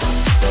la,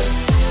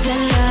 la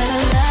la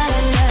la la la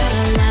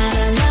la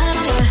la la,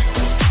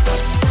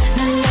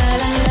 la la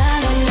la la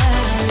la la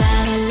la la la,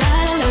 la la la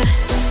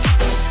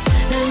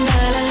la la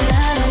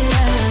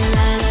la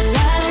la.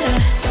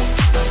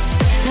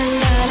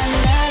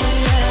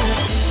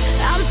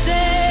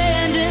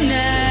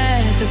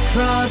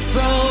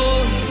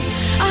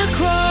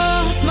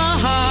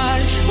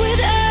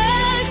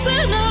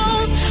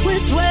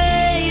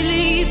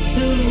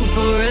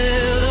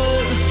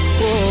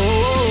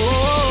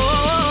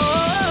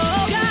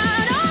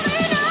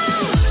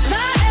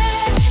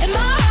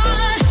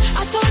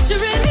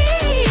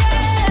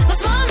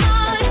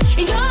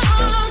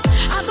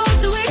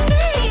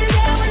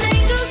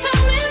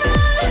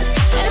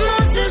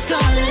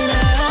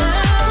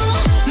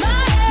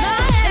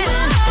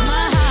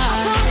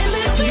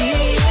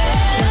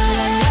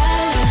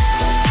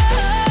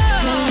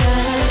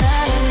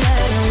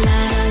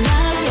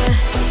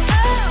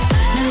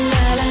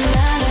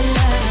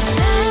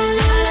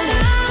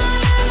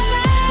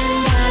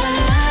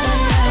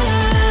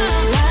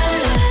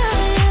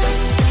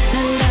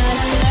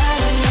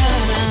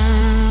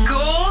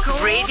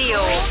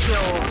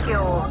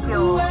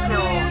 Where do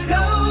you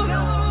go,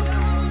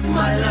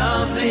 my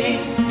lovely?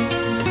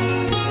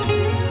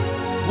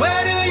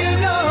 Where do you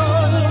go?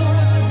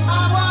 I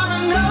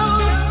wanna know,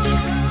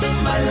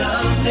 my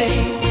lovely.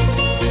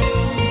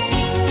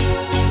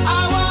 I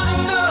wanna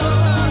know,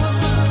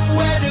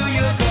 where do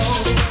you go?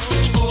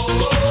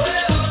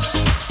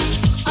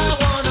 I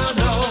wanna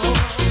know,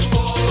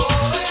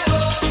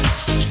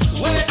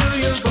 where do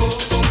you go?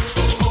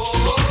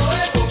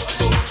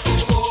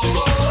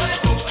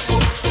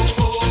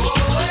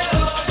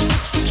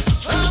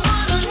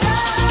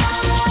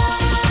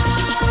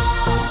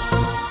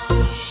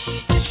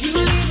 You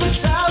leave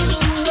without a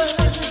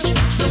word,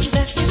 the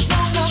message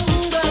no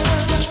longer.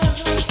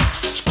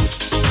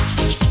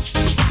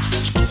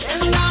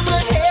 And now my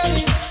head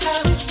is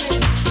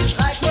pounding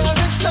like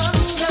roaring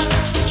thunder.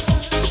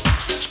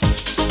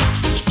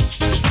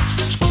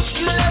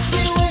 You left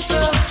me with a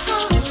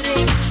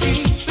heartache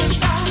deep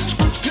inside.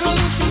 You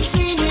used to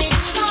see me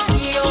cry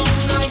all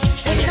night,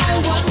 and I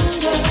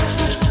wonder.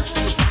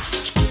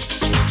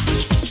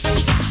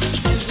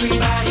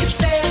 Everybody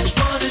says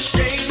what a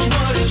shame,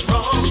 what is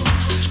wrong.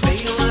 They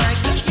don't like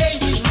the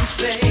game you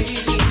play.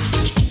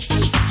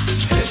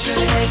 Heard you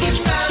hanging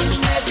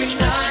round every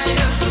night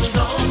until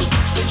dawn.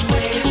 Been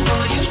waiting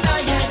for you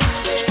night and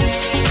day.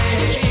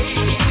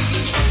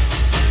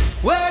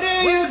 Where do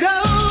you go,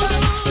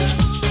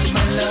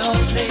 my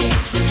lovely?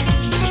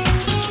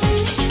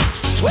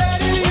 Where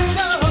do you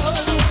go?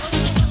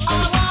 I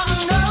wanna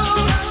know,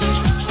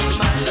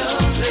 my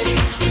lovely.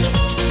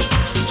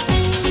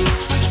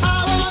 I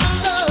wanna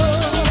know,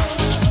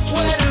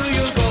 where do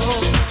you go?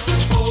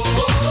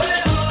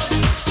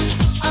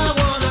 I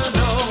wanna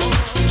know,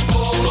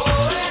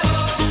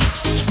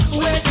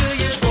 where do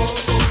you go?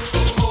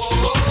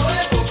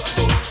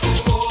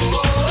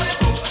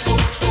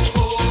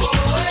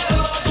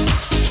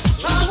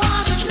 I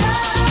wanna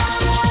know.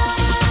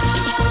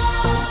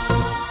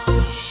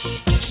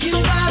 You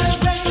gotta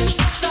break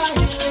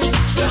silence,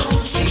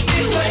 don't keep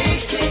me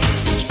waiting.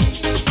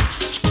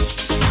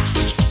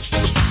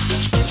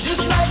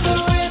 Just like the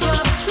river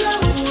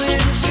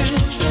flowing to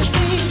the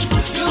sea,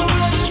 you're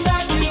running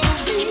back to me.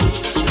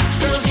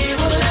 Girl, hear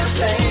what I'm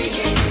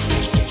saying.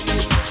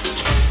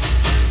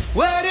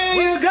 Where do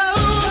you go,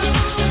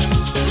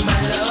 my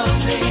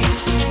lovely?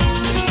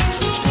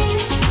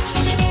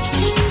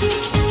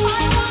 I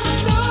wanna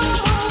know.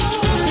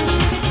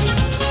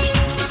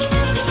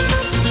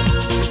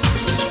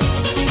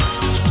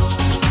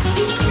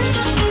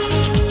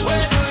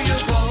 Where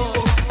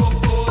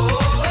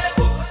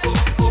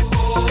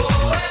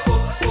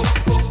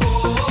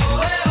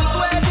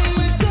do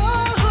you go?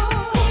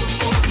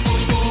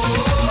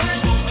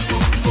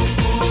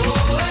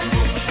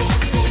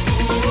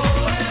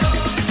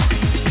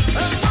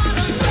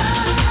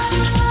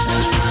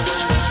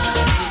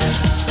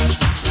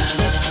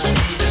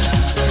 Where do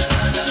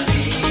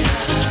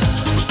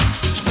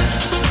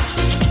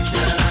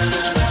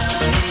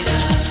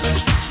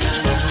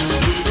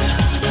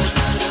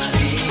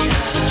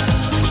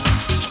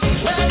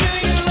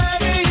you go?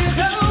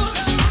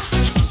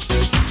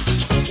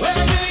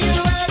 Where do you go? Where do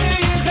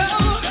you go?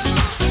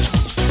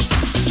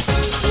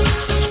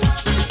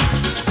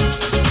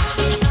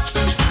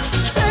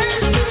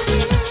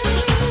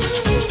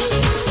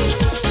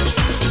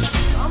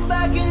 Come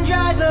back and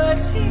dry the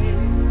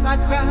tears I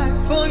cried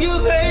for you,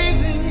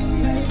 baby.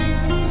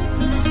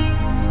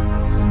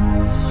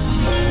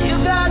 You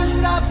gotta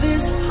stop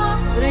this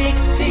heartache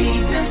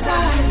deep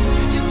inside.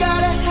 You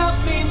gotta help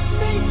me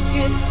make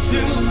it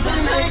through the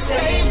night.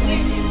 Save me.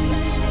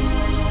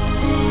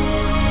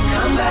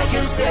 Come back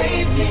and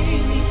save me.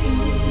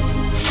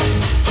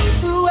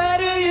 Where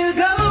do you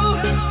go,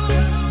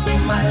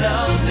 my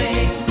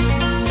lovely?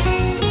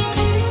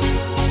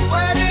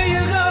 Where do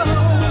you go?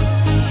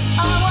 I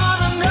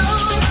wanna know,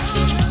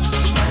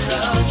 my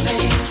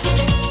lovely.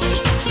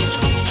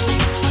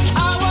 I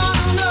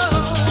wanna know,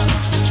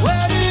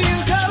 where do you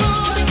go,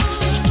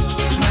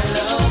 my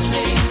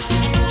lovely?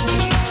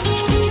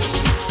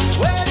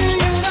 Where do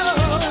you go?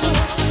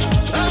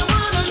 I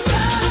wanna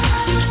know.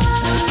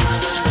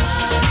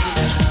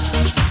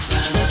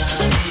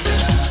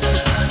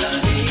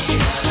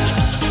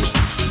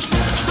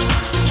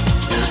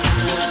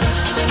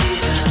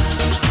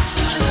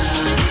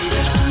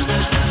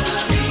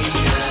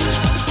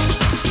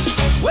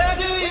 Where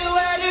do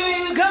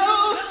you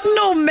go?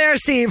 No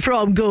Mercy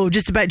from Go.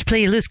 Just about to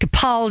play Lewis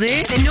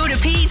Capaldi. The no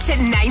repeat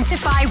 9 to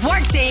 5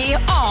 workday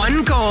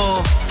on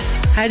Go.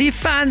 How do you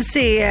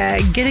fancy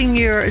getting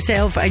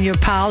yourself and your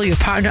pal, your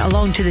partner,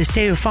 along to the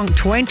Stereo Funk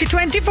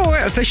 2024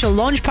 official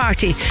launch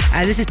party?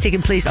 This is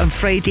taking place on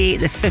Friday,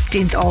 the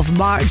 15th of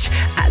March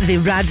at the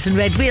Radisson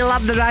Red. We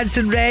love the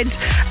Radisson Red.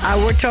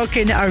 We're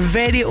talking our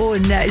very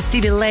own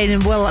Stevie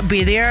Lennon will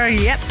be there.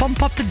 Yep,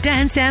 pump up the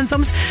dance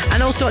anthems.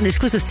 And also an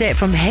exclusive set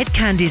from Head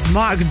Candy's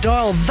Mark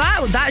Doyle.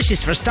 That's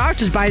just for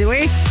starters, by the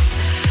way.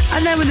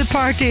 And then when the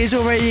party is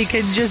over, you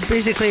can just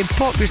basically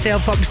pop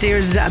yourself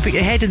upstairs, put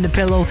your head in the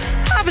pillow,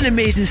 have an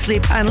amazing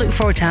sleep, and look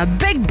forward to a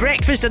big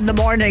breakfast in the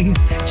morning.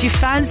 Do you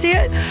fancy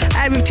it?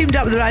 We've teamed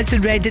up with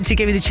Ransom Reddit to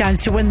give you the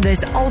chance to win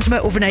this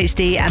ultimate overnight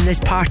stay and this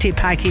party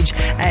package.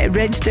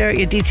 Register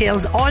your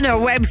details on our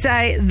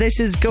website,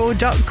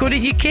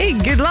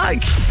 thisisgo.co.uk. Good luck.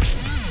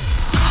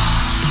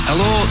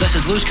 Hello, this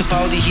is Lewis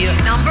Capaldi here.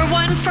 Number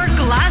 1 for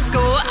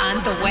Glasgow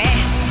and the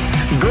West.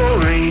 Go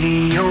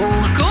radio.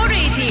 Go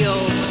radio.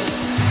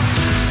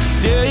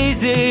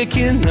 Days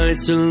aching,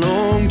 nights are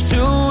long.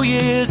 2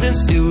 years and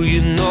still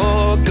you're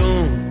not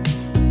gone.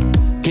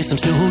 Guess I'm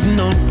still holding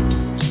on.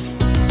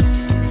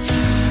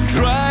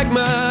 Drag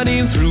my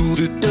name through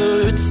the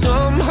dirt.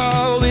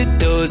 Somehow it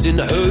doesn't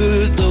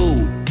hurt though.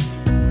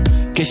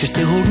 Guess you're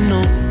still holding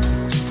on.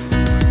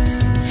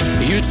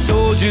 You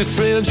told your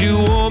friends you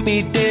want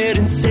me dead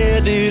and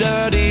said that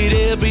I did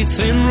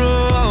everything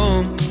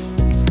wrong.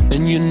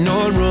 And you're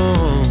not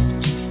wrong.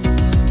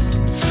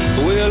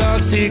 Well, I'll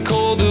take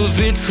all the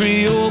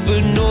vitriol,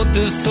 but not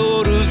the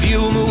thought of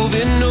you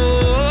moving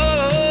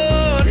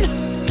on.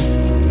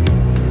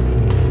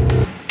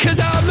 'Cause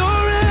I'm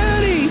not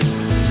ready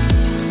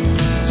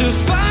to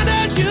find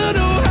out you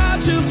know how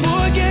to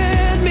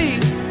forget me.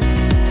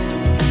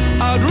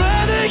 I'd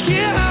rather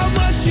hear how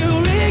much you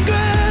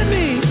regret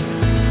me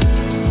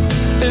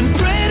and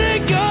pray to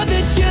God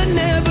that you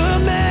never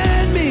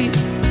met me,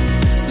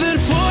 then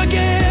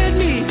forget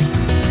me.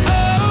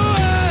 Oh,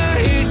 I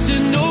hate to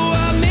know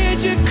I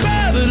made you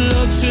cry, but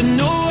love to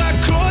know I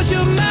crossed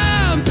your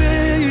mind,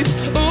 babe.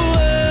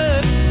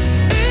 Oh,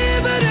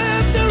 even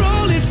after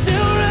all, it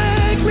still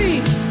wrecked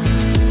me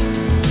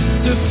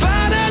to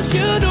find out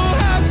you know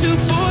how to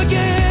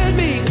forget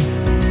me.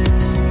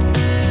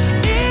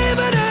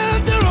 Even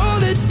after all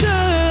this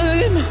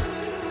time.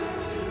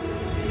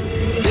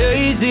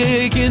 Days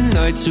aching,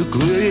 nights are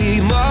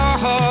grey. My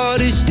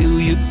heart is still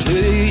your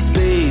place,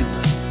 babe.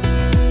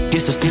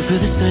 Guess I still feel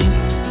the same.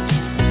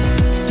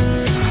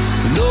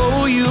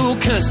 No, you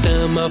can't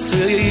stand my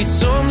face.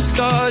 Some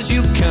scars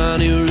you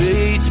can't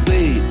erase,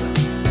 babe.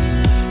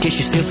 Guess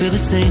you still feel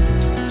the same.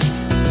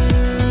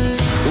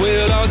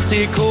 Well, I'll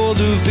take all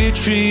the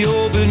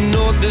vitriol, but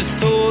not the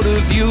thought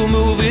of you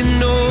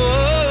moving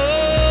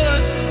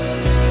on.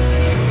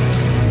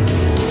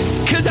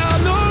 'Cause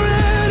I'm not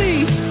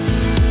ready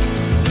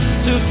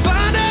to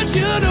find out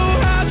you know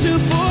how to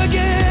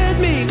forget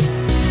me.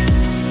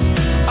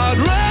 I'd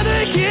rather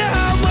hear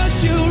how much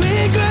you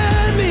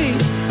regret me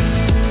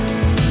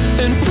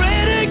and pray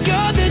to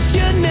God that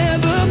you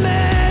never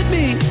met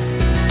me,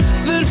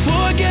 then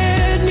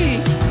forget me.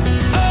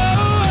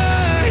 Oh,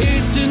 I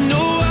hate to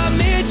know I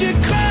made you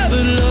cry,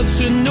 but love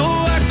to know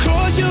I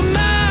crossed your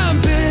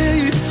mind,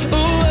 babe.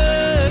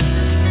 Oh,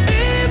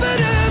 even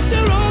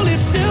after all, it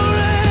still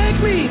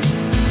wrecked me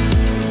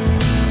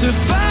to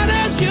find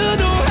out you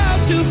know how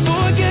to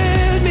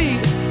forget me.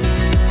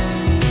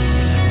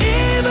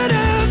 Even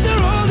after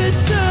all this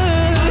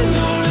time, I'm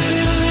not ready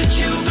to let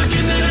you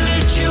forgive me, to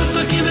let you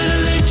forgive me, to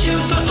let you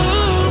for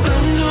oh,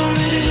 I'm not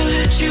ready to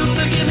let you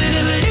forgive me,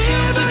 to let you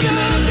forgive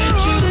me, to let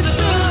you for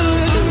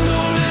oh, I'm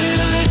not ready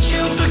to let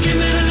you forgive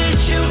me, to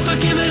let you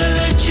forgive me, to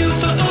let you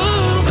for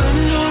oh, I'm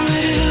not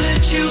ready to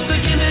let you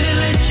forgive me, to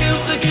let you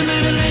forgive me,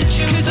 to let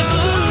you 'cause I'm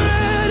not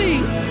ready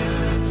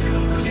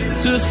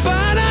to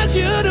find out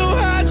you know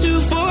how to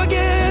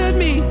forget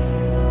me.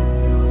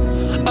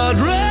 I'd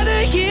rather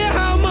hear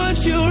how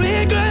much you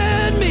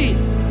regret me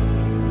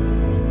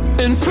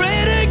and pray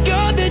to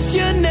God that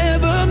you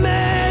never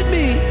met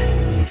me,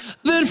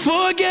 then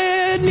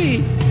forget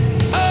me.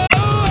 Oh,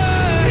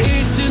 I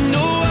hate to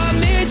know I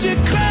made you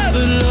cry,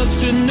 but love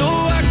to know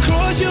I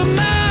crossed your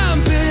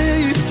mind,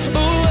 babe.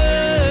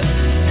 Oh,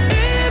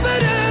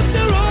 even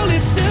after all,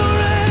 it still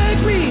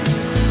wrecked me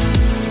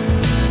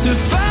to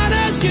find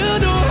out you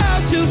know how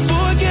to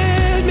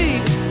forget me.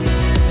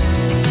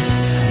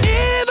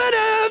 Even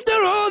after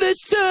all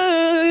this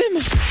time.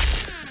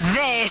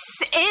 This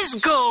is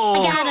Go.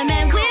 I got a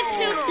man with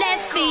 2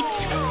 left feet,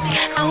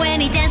 and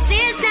when he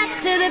dances not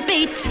to the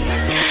beat,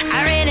 I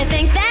really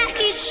think that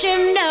he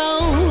should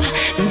know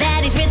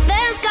that his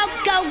rhythms go,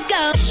 go,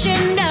 go.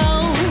 Should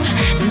know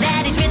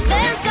that his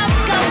rhythms go,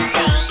 go,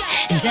 go.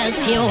 Does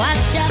he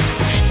wash up?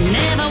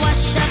 Never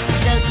wash up.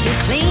 Does he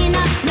clean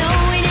up? No,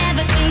 he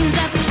never cleans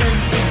up.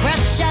 Does he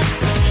brush up?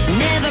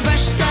 Never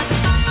brushed up.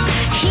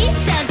 He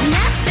does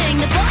nothing.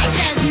 The boy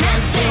does nothing.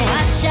 Does he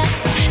wash up?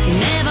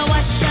 Never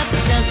wash up.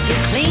 Does he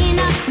clean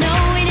up? No,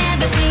 he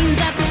never cleans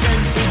up.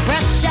 Does he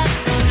brush up?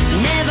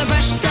 Never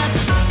brushed up.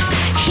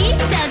 He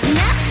does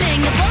nothing.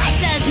 The boy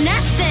does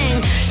nothing.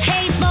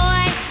 Hey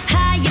boy,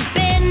 how you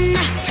been?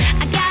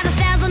 I got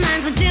 1,000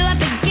 lines. Where do I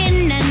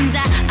begin? And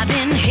I've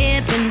been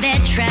here, been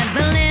there,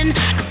 traveling.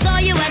 I saw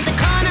you at the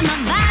corner. My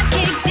vibe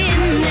kicked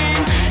in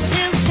and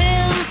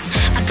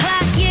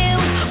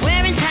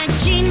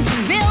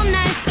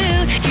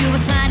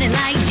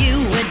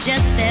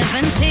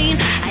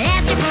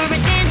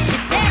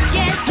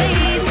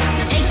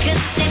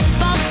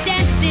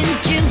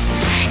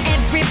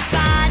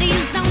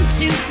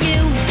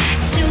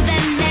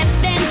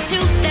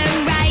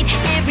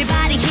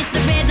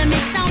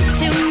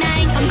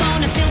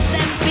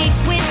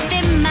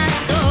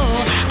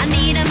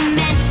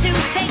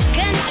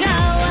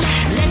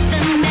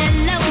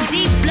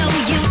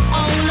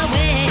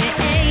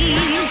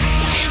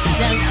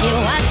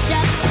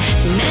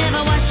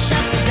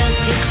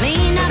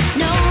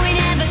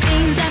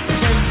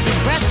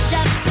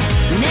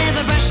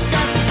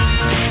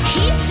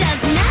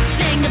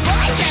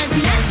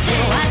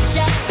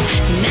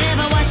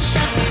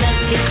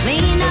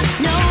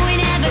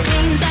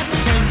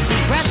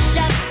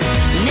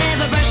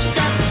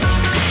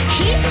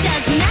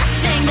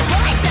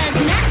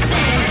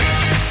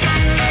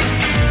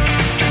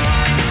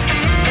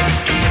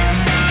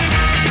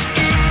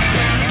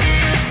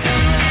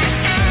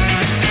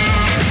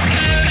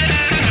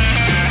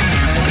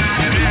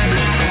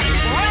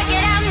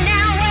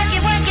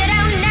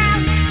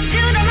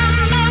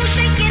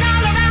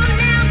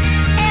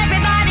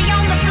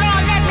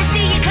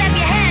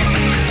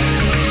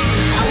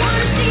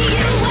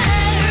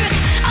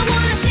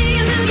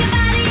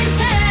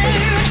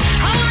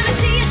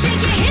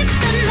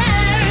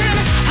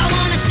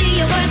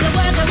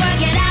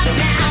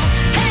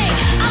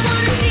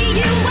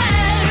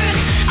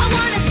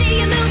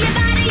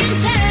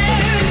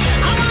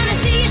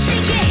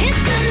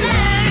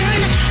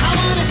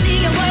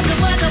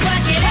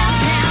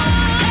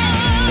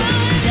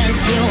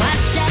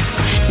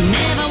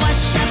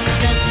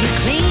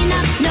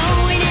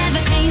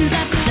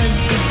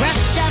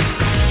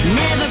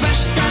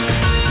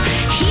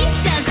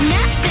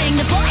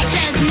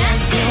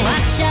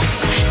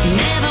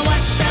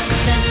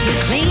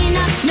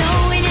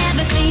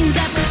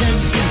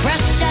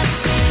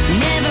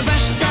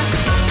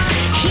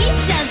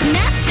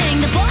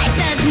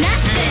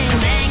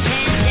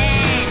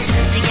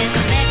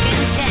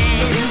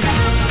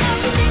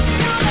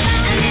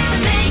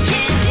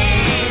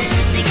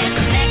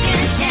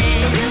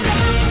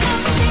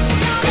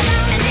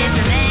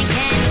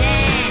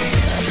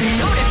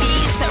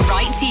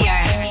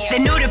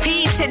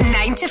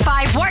to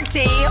 5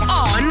 workday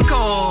on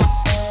Go.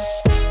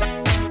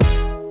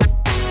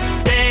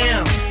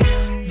 Damn,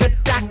 the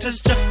doctor's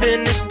just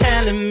finished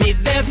telling me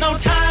there's no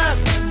time.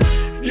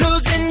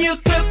 Losing you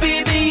could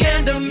be the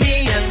end of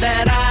me, and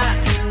that I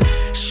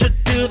should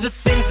do the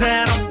things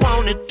that I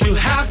wanted to.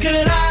 How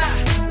could I,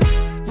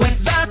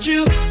 without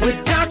you,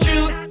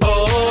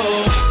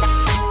 oh,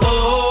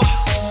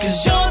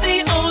 'cause you're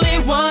the only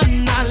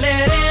one I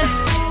let in.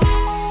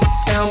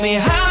 Tell me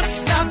how to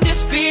stop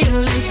this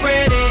feeling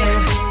spreading.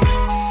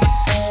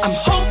 I'm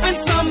hoping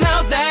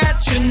somehow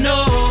that you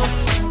know.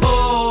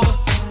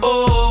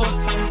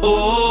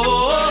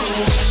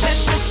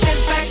 Let's just get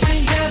back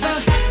together.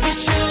 We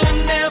should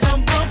have never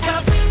broke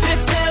up.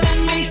 They're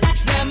telling me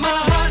that my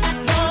heart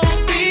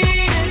won't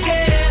beat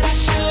again. We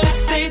should have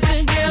stayed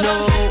together.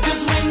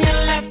 'Cause when you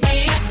left me,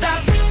 it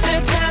stopped.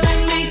 They're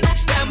telling me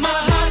that my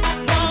heart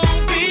won't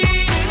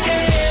beat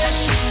again.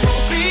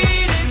 Won't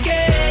beat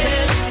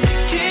again. It's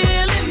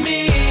killing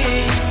me.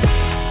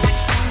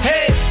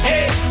 Hey,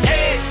 hey,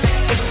 hey,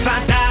 if I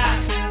die,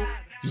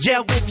 yeah,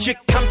 would you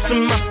come to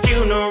my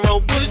funeral?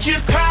 Would you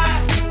cry?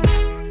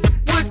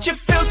 Would you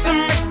feel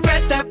some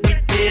regret that we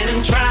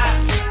didn't try?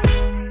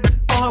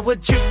 Or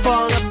would you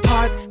fall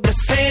apart the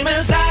same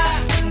as I?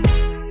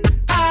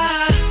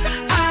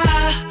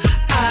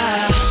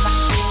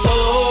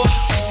 Oh,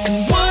 and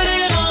would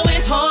it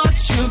always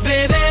haunt you,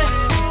 baby,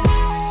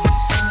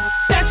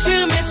 that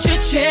you missed your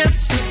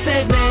chance to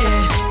save me?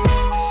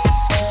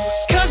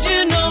 'Cause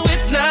you know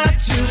it's not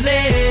too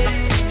late.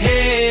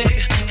 Hey,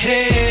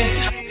 hey,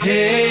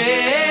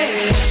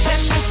 hey.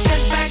 Let's just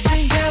get back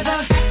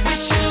together. We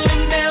should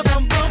have never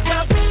broke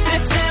up.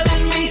 They're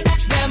telling me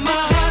that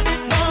my heart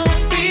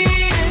won't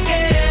beat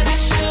again. We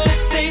should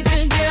have stayed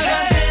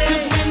together.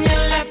 'Cause when you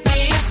left me,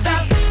 it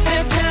stopped.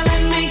 They're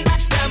telling me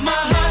that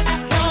my heart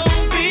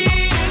won't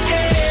beat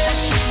again.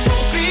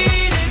 Won't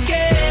beat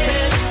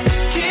again.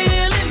 It's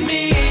killing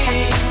me.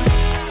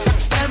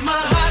 That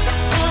my heart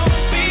won't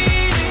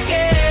beat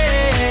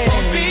again.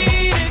 Won't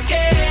beat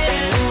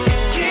again.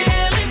 It's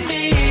killing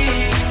me.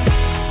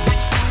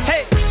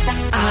 Hey,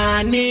 I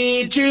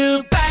need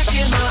you back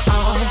in my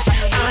arms.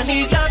 I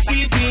need love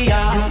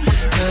CPR,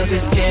 'cause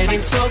it's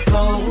getting so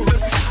cold.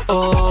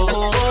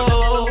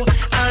 Oh,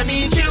 I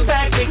need you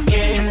back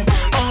again,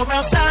 or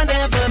else I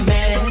never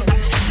meant.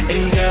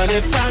 And girl,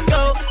 if I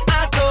go,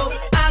 I go,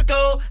 I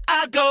go,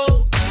 I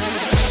go.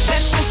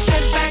 Let's just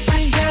get back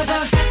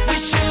together. We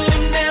should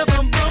have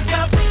never broke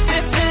up.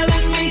 They're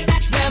telling me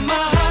that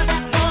my heart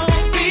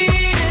won't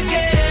beat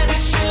again. We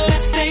should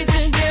have stayed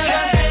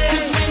together.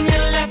 'Cause when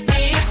you left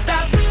me, it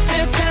stopped.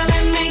 They're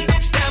telling me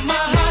that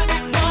my heart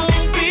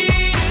won't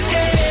beat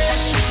again.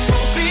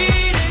 Won't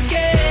beat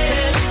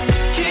again.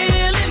 It's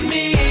killing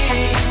me.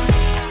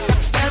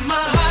 That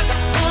my heart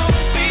won't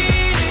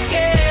beat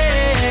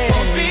again.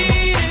 Won't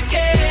beat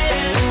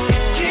again.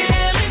 It's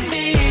killing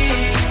me.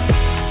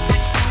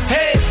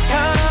 Hey,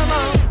 come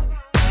on.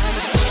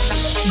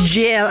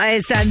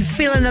 GLS and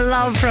Feeling the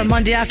Love for a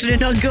Monday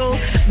afternoon on Go.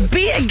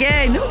 Beat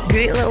Again.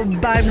 Great little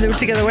band when they were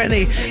together, weren't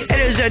they? It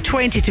is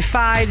 20 to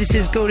 5. This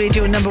is Go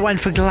Radio number 1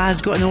 for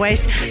Glasgow and the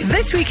West.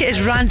 This week it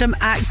is Random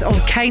Acts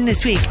of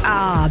Kindness Week.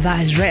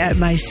 That is right out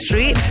my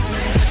street.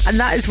 And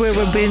that is where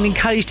we're being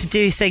encouraged to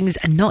do things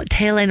and not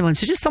tell anyone.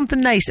 So just something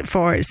nice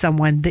for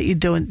someone that you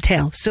don't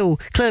tell. So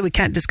clearly we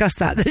can't discuss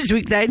that this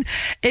week then.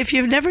 If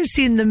you've never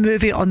seen the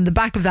movie, on the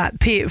back of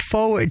that, Pay It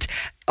Forward.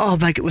 Oh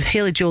my God, with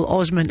Haley Joel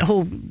Osment, a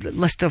whole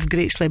list of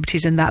great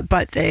celebrities in that,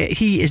 but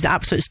he is the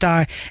absolute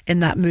star in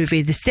that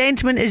movie. The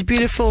sentiment is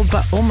beautiful,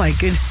 but oh my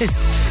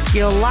goodness,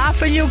 you'll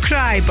laugh and you'll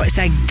cry, but it's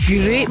a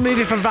great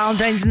movie for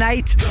Valentine's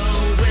night.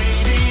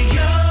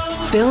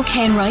 Bill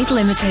Kenwright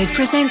Limited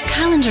presents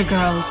Calendar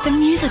Girls, the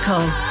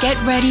musical. Get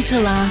ready to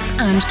laugh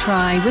and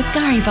cry with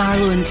Gary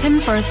Barlow and Tim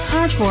Firth's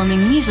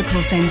heartwarming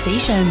musical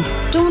sensation.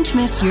 Don't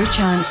miss your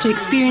chance to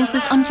experience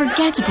this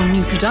unforgettable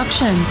new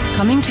production.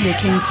 Coming to the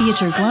King's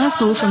Theatre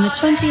Glasgow from the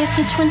 20th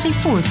to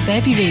 24th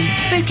February.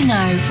 Book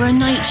now for a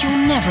night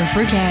you'll never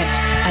forget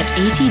at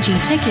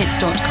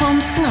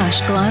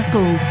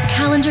atgtickets.com/Glasgow.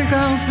 Calendar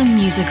Girls, the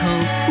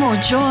musical. More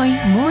joy,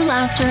 more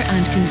laughter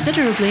and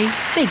considerably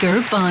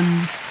bigger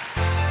buns.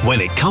 When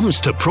it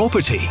comes to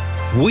property,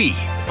 we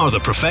are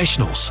the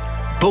professionals.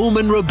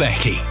 Bowman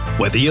Rebecki.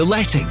 Whether you're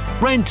letting,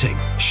 renting,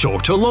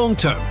 short or long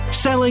term,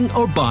 selling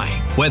or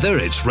buying, whether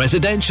it's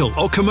residential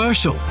or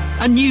commercial,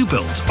 a new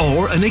build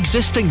or an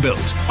existing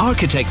build,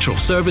 architectural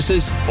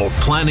services or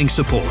planning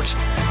support,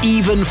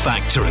 even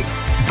factoring.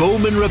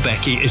 Bowman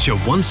Rebecki is your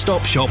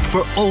one-stop shop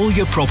for all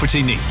your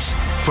property needs.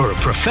 For a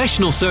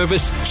professional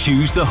service,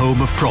 choose the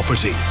home of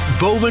property.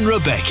 Bowman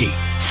Rebecki.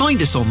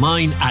 Find us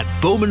online at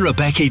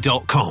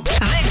bowmanrebecki.com.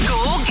 The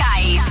Go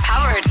Guide,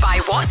 powered by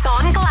What's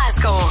On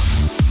Glasgow.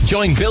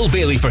 Join Bill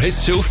Bailey for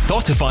his show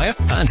Thoughtifier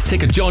and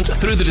take a jaunt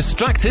through the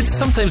distracted,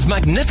 sometimes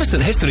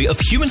magnificent history of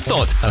human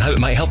thought and how it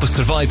might help us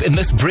survive in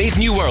this brave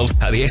new world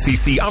at the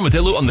SEC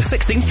Armadillo on the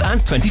 16th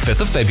and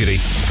 25th of February.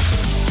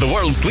 The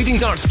world's leading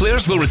darts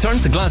players will return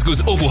to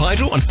Glasgow's Ovo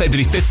Hydro on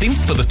February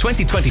 15th for the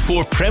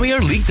 2024 Premier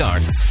League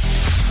Darts.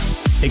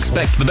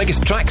 Expect the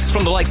biggest tracks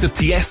from the likes of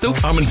Tiesto,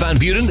 Armin van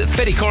Buuren,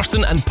 Ferry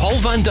Corsten and Paul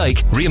van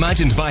Dyk,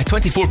 reimagined by a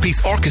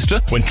 24-piece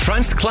orchestra when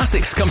Trance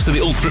Classics comes to the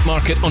Old Fruit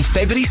Market on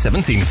February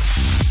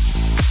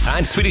 17th.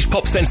 And Swedish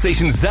pop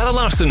sensation Zara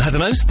Larsson has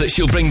announced that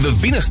she'll bring the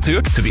Venus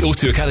Tour to the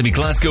O2 Academy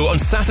Glasgow on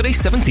Saturday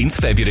 17th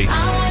February.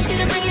 I want you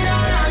to bring it all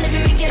on. If you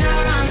make it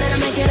all wrong, then I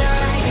make it all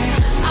right. Yeah.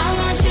 I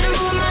want you to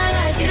rule my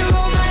life, you to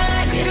rule my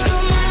life, you to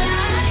rule my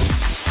life.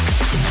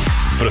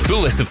 For a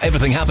full list of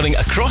everything happening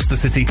across the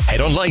city, head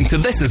online to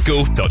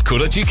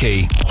thisisgo.co.uk.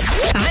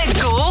 The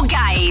Go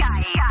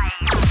Guides.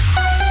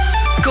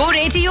 Go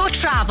Radio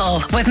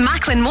Travel with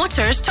Macklin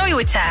Motors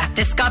Toyota.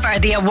 Discover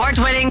the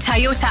award-winning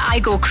Toyota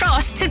Aygo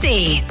Cross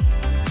today.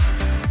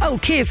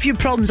 Okay, a few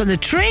problems on the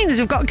trains.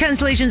 We've got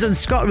cancellations on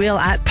ScotRail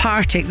at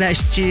Partick.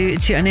 That's due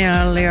to an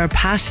earlier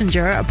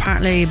passenger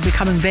apparently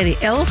becoming very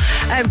ill.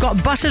 We've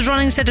got buses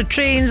running instead of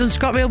trains on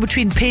ScotRail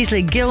between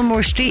Paisley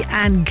Gilmore Street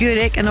and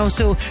Gourock, and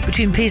also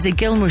between Paisley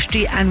Gilmore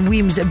Street and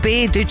Weems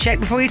Bay. Do check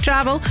before you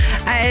travel.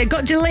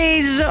 Got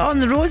delays on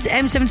the roads.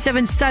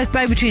 M77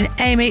 southbound between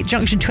M8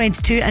 Junction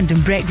 22 and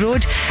Dumbreck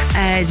Road.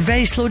 It's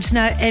very slow just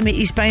now. M8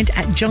 eastbound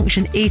at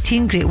Junction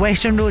 18 Great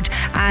Western Road,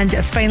 and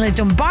finally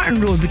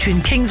Dumbarton Road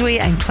between Kingsway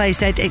and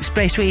Clydeside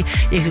Expressway.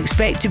 You can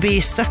expect to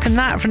be stuck in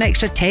that for an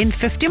extra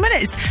 10-50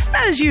 minutes.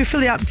 That is you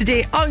fully up to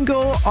date on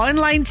Go,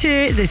 online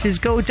too. This is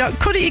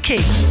go.co.uk.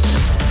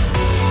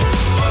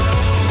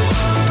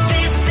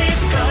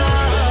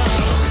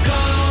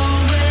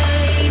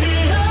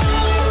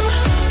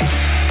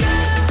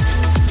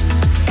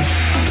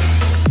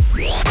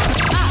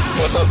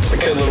 What's up, it's the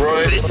Kid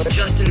Leroy. This is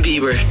Justin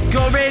Bieber.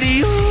 Go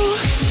Radio.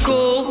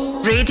 Go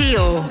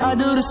Radio. I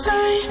do the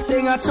same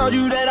thing I told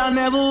you that I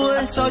never would.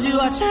 I told you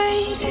I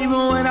changed,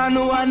 even when I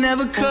knew I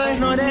never could.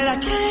 Know that I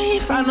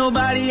can't find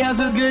nobody else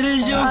as good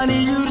as you. I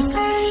need you to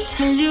stay,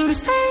 need you to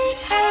stay.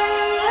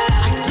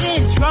 I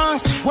get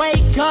drunk,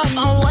 wake up,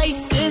 I'm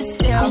wasted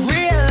still. I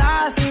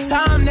realize the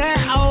time that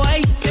I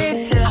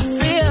wasted. I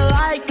feel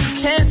like you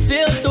can't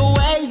feel the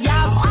way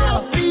I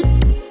feel.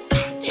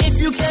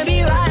 If you can't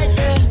be right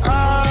here.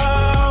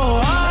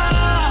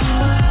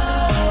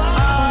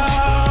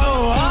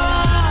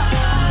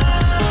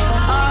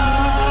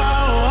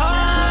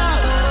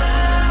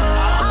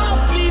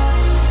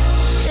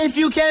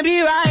 You can't be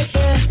right,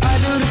 yeah. I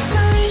do the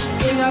same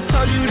thing I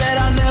told you that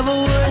I never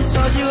would. I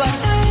told you I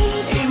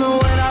changed, even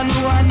when I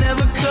knew I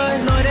never could.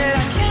 Know that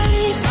I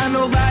can't find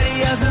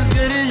nobody else as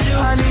good as you.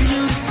 I need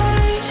you to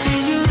stay,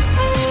 need you to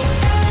stay.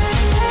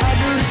 I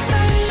do the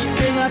same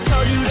thing I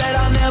told you that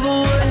I never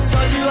would. I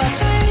told you I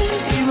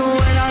changed, even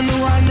when I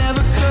knew I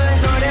never could.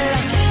 Know that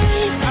I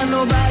can't find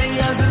nobody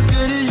else as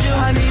good as you.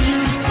 I need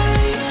you to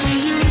stay,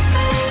 need you to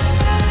stay.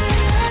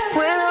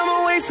 When I'm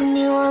away from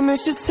you, I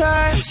miss your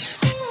touch.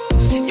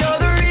 You're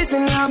the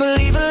reason I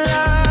believe in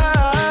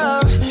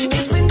love.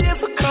 It's been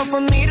difficult for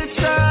me to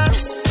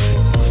trust,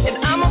 and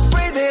I'm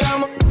afraid that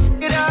I'm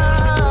it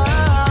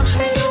up.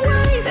 Ain't no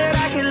way that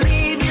I can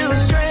leave you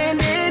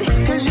stranded,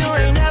 'cause you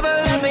ain't never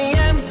left me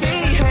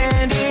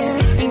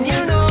empty-handed. And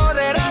you know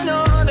that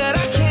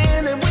I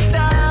can't live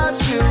without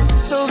you.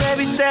 So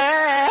baby, stay.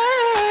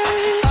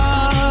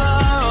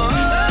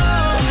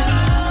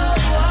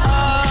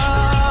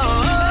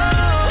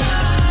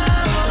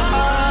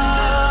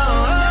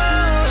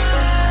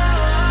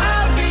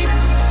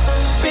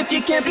 You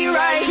can't be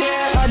right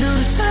here. I do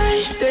the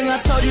same thing I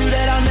told you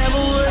that I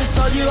never would. I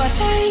told you I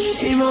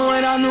changed, even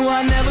when I knew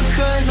I never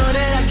could. Know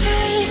that I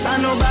can't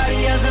find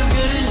nobody else as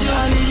good as you.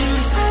 I need you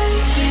to stay,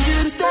 need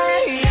you to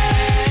stay.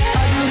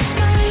 I do the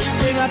same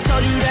thing I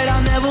told you that I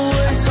never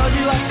would. I told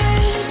you I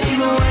changed,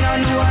 even when I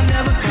knew I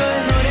never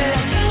could. Know that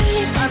I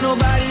can't find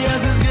nobody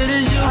else as good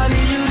as you. I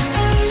need you to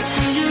stay,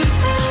 need you to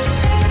stay.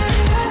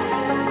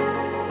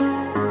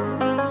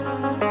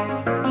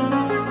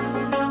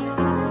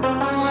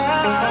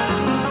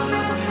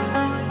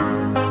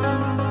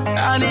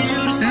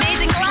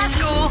 Made in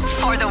Glasgow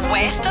for the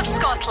west of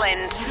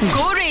Scotland.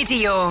 Go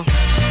Radio.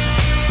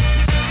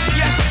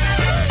 Yes,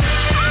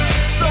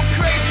 so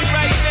crazy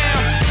right now.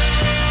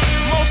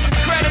 Most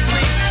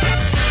incredibly,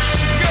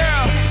 it's your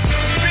girl,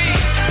 B.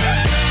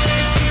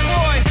 It's your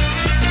boy,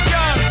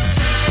 Young.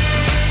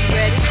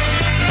 Ready?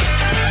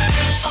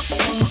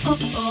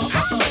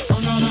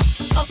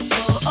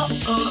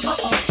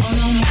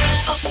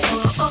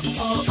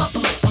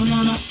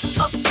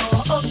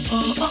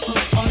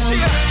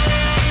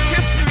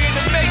 History in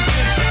the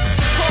making,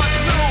 part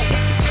 2.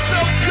 So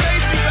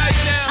crazy right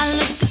now. I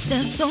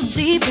look so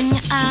deep in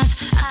your eyes.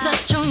 I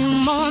touch on you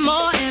more and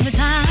more every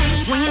time.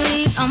 When you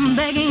leave, I'm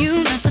begging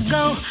you not to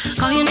go.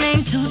 Call your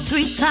name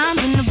 2-3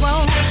 times in a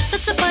row.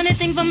 Such a funny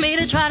thing for me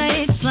to try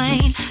to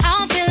explain. How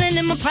I'm feeling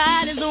and my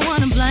pride is the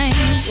one to blame.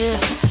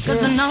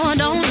 Cause I know I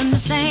don't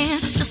understand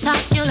just how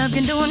your love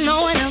can do it, no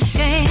one else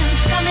can.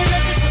 Got me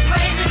looking so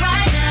crazy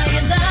right now.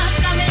 Your love's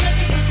got me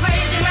looking so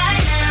crazy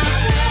right now.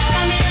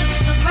 Got me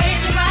looking so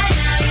crazy right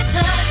now. Your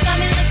touch got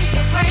me looking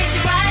so crazy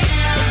right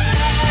now.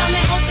 Got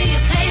me hoping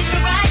you page me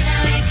right now.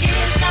 Your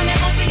kiss got me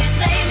hoping you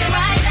save me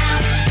right now.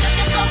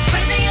 Looking so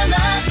crazy, your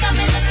love's got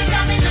me looking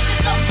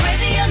so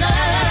crazy, your love.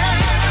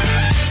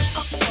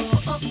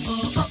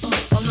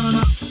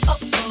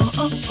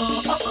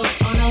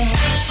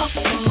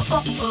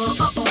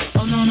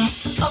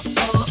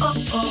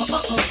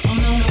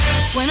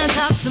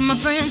 my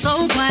friends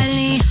so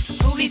quietly.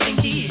 Who he think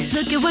he is?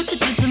 Look at what you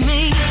did to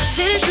me.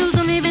 Fitted shoes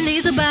don't even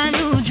need to buy a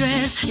new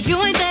dress. If you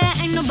ain't there,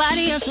 ain't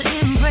nobody else to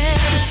impress.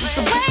 It's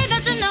the way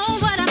that you know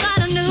what I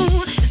thought I knew.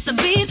 It's the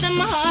beat that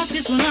my heart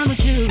gets when I'm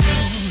with you.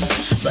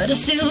 But I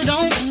still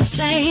don't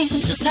understand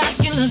just how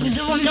you look and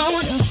do I know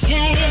what else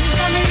can.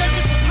 Got me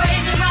looking so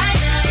crazy right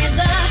now. Your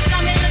love's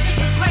got me looking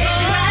so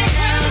crazy right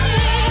now.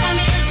 Got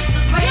me looking so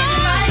crazy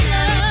right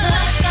now. Your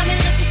touch got me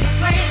looking so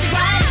crazy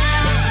right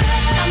now.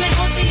 Got me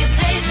hoping you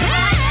page me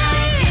right now.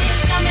 Your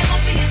kiss got me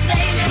hoping you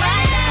save me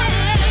right now.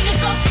 Looking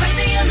so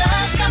crazy, your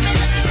love's got me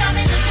looking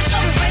so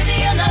crazy,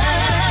 your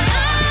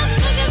love.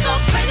 Looking so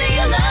crazy,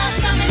 your love's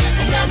got me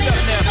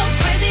looking so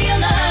crazy,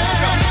 your love.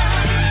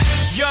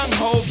 Young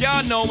Hov,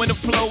 y'all know when the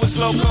flow is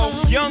loco.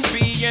 Young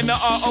B and the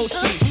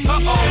ROC.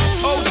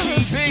 OG,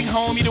 big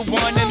homie, the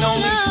one and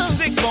only.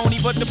 Stick bony,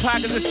 but the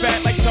pockets is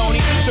fat like Tony.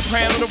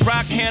 Soprano, the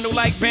rock handle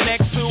like Ben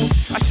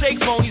X2. I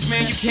shake phonies,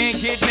 man, you can't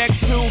get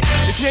next to.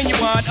 The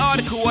genuine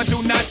article, I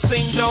do not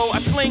sing though.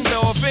 I sling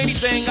though, if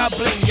anything, I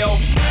bling yo.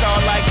 Star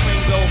like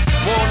Ringo,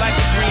 war like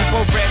a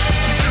Greensboro wreck.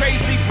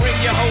 Crazy, bring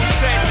your whole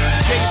set.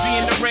 Jay-Z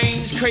in the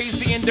range,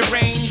 crazy in the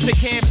range. They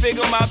can't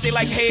figure him out, they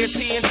like, hey, is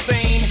he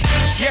insane?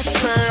 Yes,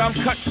 sir, I'm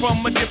cut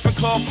from a different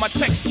cloth. My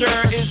texture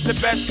is the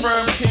best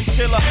firm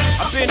chinchilla.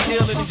 I've been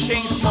dealing in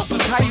chain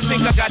smokers. How you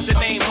think I got the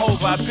name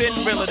over? I've been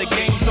realer, the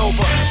game's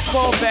over.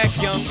 Fall back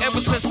young, ever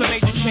since I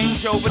made the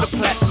change over to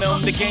platinum,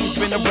 the game's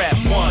been a rap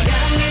one.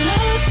 Got me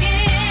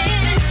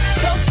looking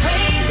so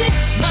crazy,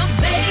 my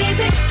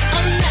baby.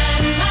 I'm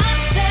not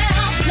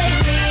myself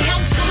lately.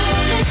 I'm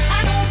foolish, I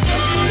don't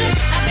do this.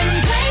 I've been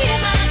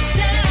playing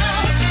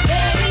myself,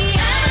 baby.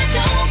 I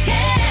don't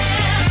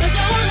care, 'cause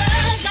your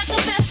love's got the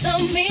best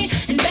of me,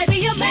 and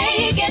baby you're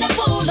making a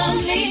fool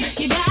of me.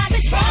 You got me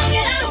sprung,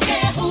 and I don't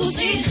care who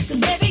sees, 'cause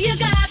baby you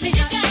got me,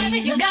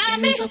 you got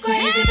me so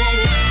crazy,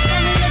 baby.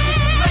 Got me looking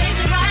so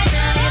crazy right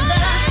now. Your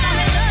love's got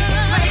me looking so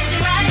crazy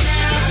right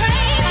now.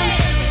 Got me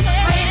looking so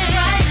crazy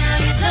right now.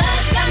 Your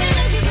touch got me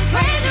looking so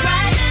crazy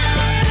right now.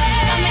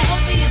 Got me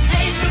hoping you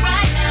page me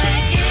right now.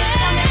 Your kiss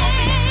got me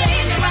hoping you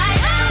save me right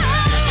now.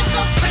 Looking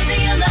so crazy,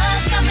 your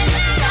love's got me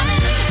looking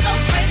so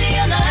crazy,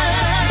 your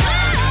love.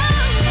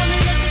 Got me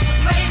looking so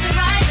crazy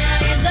right now.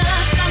 Your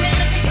love's got me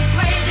looking so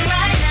crazy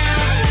right now.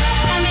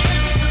 Got me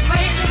looking so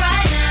crazy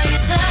right now.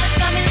 Your touch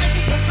got me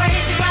looking so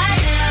crazy right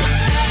now.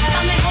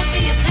 Got me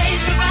hoping you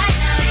page me right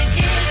now. Your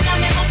kiss got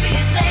me hoping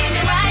you save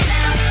me right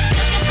now.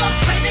 Looking so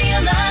crazy,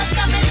 your love's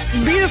got me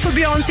looking. Beautiful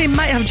Beyonce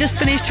might have just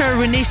finished her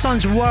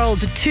Renaissance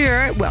World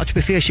Tour. Well, to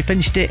be fair, she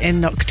finished it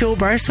in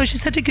October, so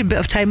she's had a good bit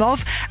of time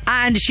off.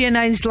 And she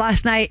announced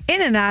last night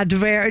in an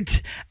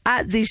advert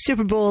at the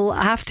Super Bowl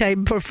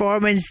halftime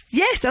performance,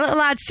 yes, a little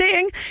lad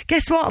saying,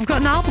 guess what, I've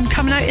got an album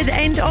coming out at the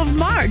end of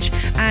March,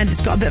 and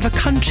it's got a bit of a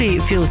country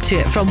feel to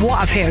it from what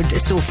I've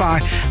heard so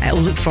far. I'll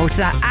look forward to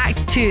that.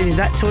 Act 2,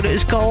 that's what it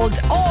was called.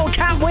 Oh,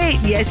 can't wait.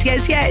 Yes,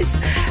 yes, yes.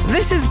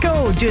 This is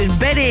Go doing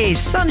Betty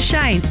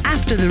Sunshine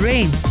After the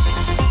Rain.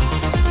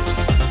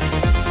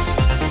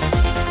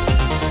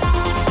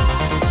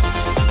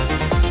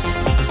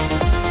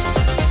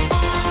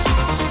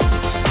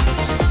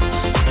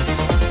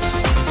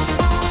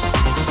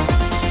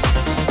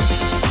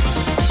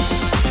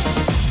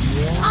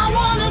 I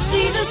wanna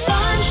see the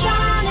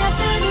sunshine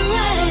after the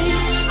rain.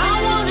 I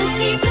wanna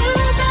see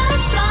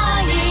bluebirds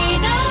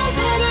flying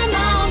over the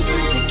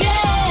mountains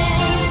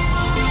again.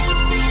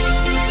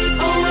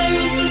 Oh, where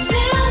is the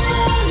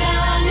silver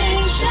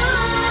lining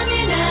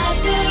shining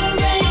after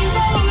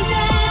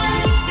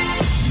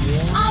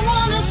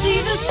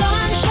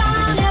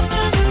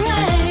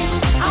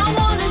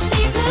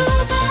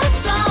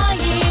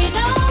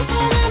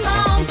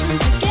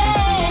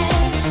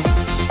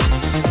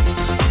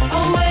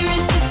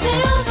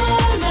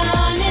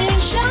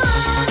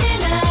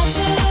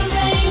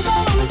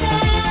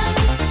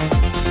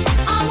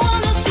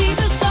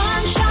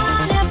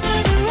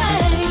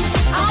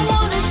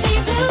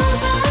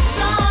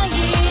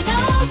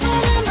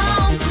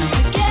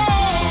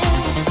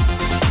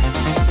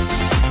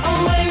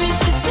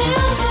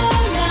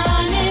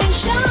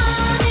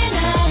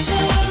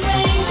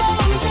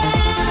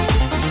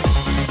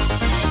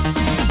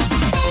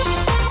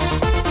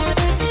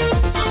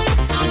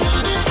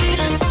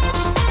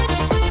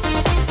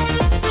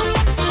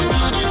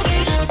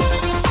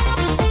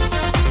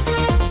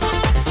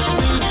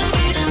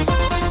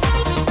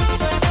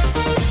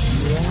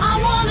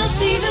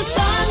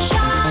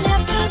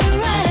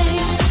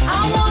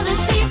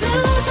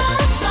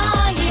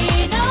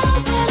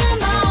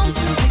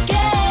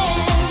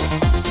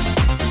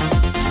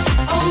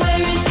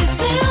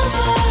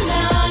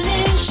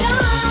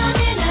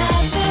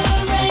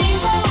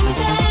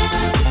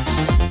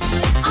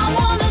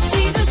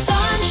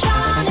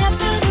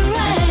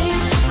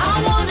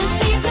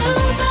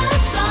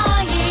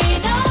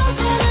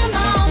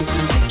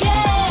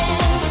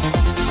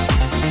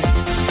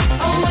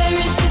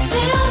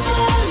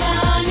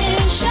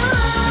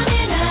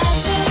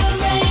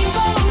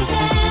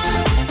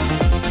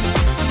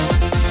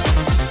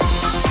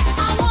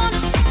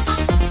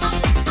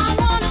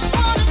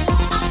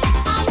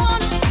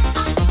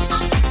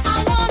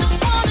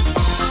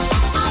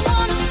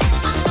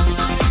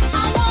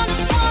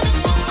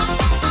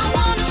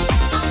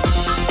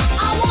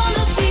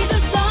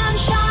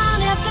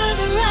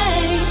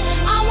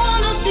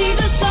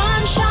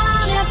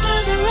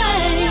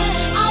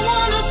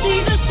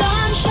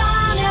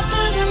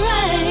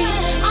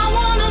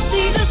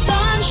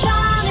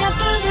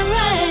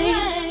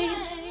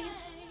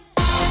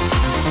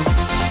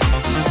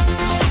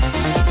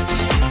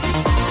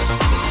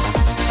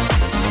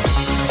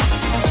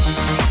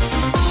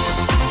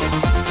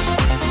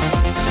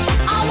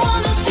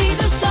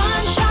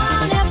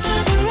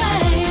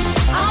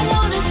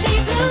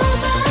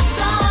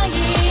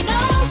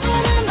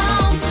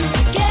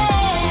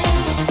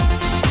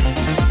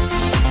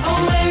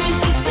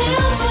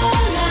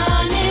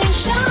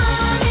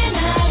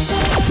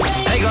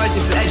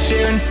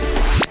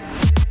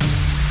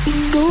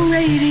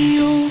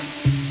radio.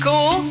 Go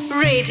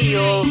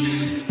Radio.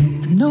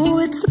 I know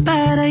it's a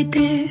bad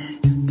idea,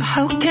 but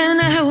how can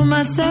I help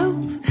myself?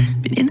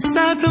 Been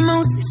inside for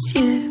most this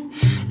year,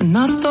 and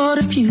I thought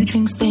a few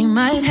drinks they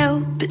might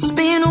help. It's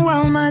been a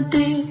while, my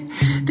dear,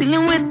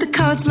 dealing with the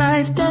cards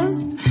life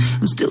dealt.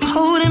 I'm still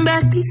holding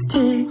back these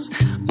tears.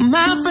 Well,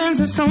 my friends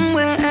are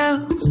somewhere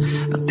else.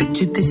 I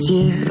pictured this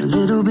year a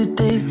little bit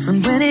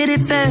different. When it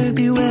hit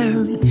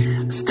February,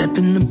 a step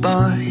in the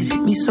bar, it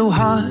hit me so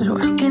hard. Or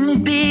how can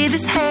it be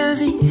this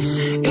heavy?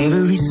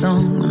 Every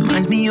song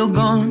reminds me you're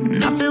gone,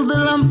 and I feel the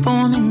lump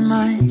form in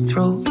my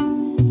throat.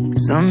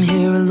 'Cause I'm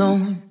here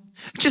alone,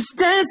 just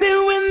dancing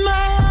with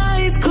my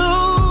eyes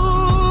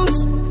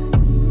closed.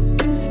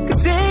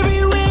 'Cause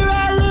everywhere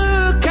I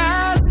look,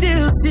 I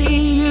still see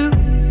you.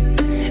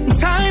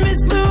 Time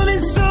is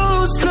moving so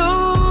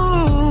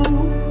slow,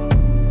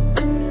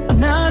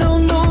 and I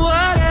don't know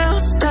what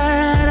else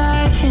that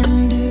I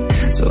can do.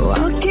 So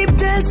I'll keep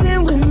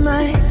dancing with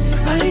my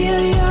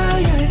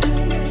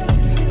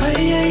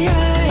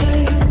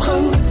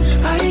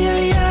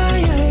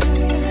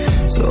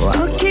So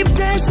I'll keep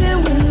dancing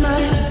with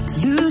my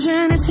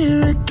delusion is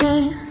here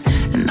again,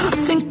 and I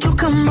think you'll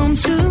come home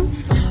soon.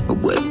 But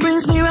what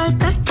brings me right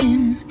back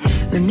in?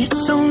 Then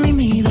it's only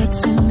me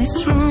that's in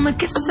this room. I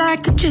guess I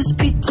could just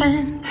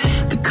pretend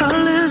the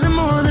colors are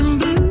more than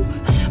blue,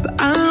 but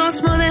I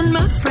lost more than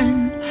my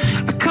friend.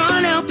 I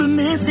can't help but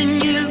missing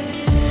you.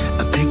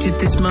 I pictured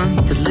this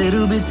month a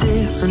little bit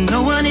different.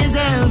 No one is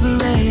ever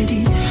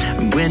ready,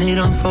 and when it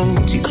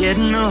unfolds you get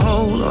in a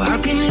hole. Oh, how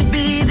can it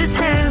be this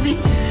heavy?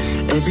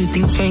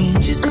 Everything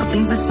changes,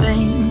 nothing's the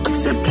same,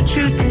 except the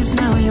truth is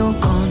now you're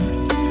gone.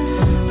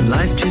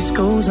 Life just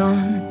goes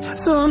on,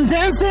 so I'm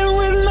dancing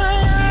with my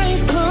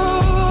eyes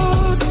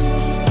closed.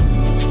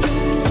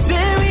 'Cause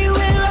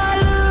everywhere I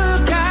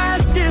look, I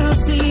still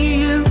see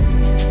you.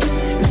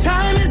 And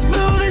time is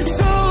moving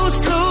so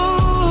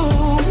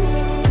slow,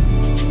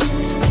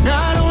 and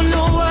I don't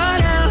know what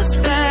else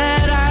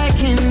that I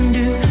can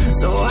do.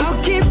 So I'll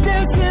keep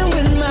dancing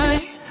with my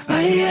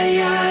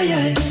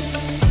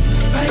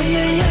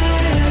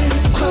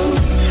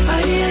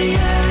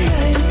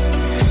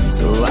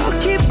So I'll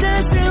keep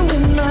dancing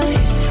with my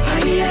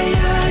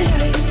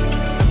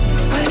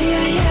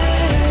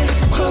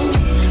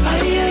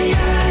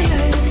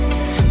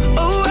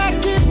Oh, I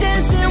keep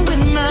dancing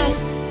with my.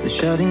 They're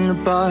shutting the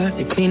bar,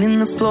 they're cleaning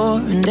the floor,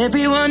 and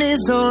everyone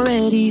is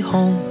already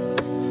home,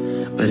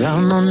 but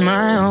I'm on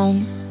my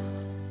own,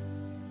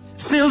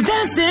 still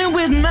dancing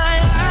with my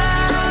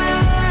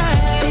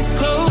eyes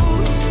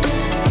closed.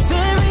 'Cause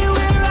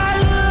everywhere I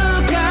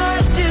look,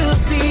 I still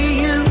see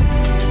you.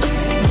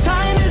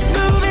 Time is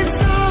moving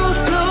so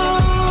slow,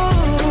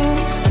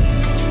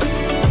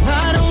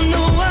 I don't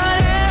know what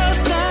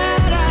else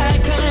that I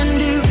can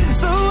do.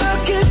 So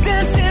I'll keep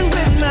dancing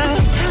with my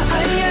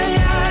eyes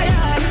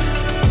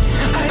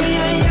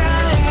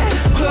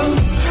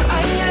closed.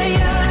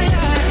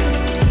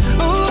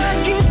 Oh, I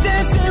keep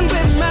dancing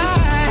with my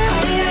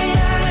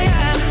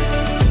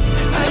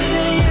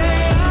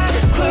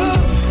eyes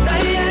closed.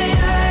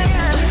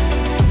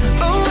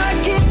 Oh, I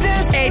keep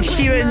dancing. Ed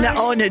Sheeran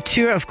on a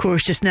tour, of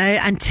course, just now.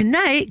 And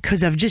tonight,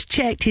 because I've just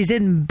checked, he's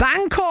in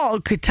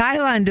Bangkok,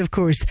 Thailand, of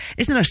course.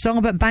 Isn't there a song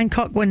about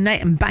Bangkok? One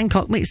night in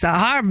Bangkok makes a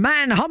hard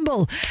man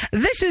humble.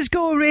 This is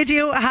Go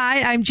Radio.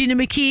 Hi, I'm Gina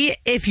McKie.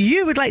 If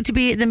you would like to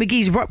be the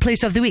McGee's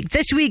Workplace of the Week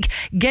this week,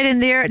 get in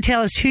there,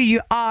 tell us who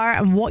you are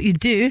and what you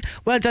do.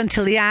 Well done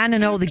to Leanne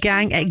and all the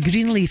gang at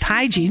Greenleaf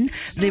Hygiene.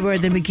 They were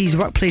the McGee's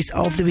Workplace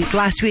of the Week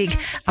last week.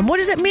 And what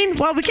does it mean?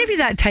 Well, we give you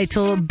that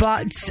title,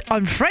 but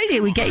on Friday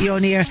we get you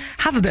on air,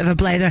 have a bit of a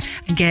blather,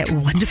 and get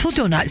wonderful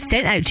donuts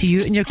sent out to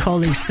you and your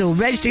colleagues. So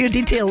register your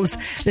details.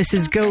 This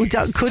is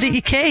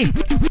go.co.uk.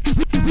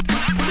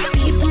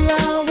 People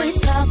always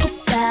talk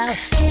about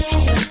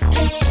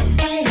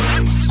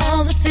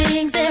all the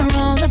things they're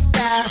all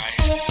about.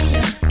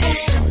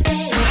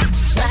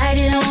 Write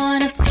it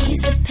on a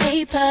piece of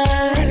paper.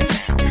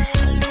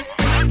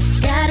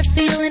 Got a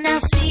feeling I'll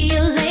see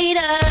you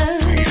later.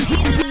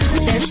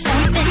 There's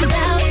something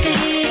about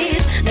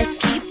this. Let's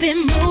keep it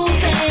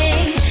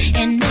moving.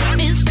 And if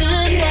it's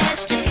good,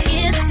 let's just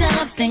get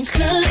something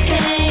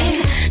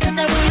cooking. 'Cause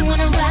I really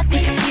wanna rock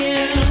with you.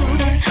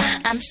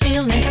 I'm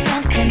feeling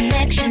some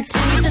connection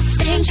to the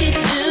things you do.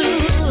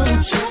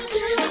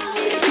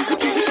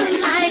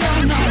 I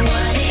don't know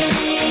what it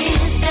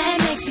is that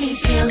makes me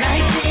feel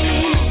like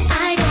this.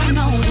 I don't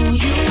know who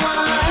you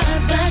are,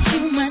 but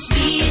you must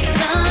be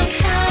some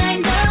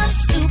kind of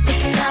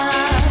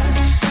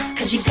superstar.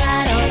 'Cause you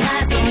got all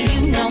eyes on you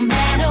no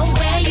matter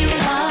where you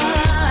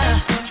are.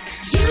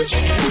 You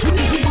just make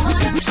me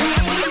wanna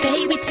play.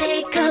 Baby,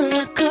 take a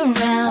look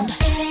around.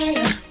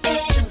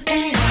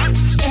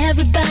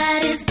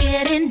 Everybody's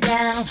getting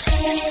down.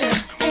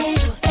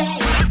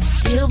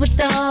 Deal with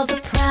all the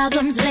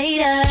problems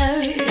later.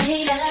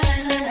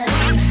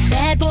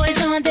 Bad boys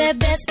on their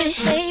best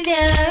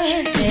behavior.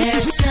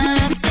 There's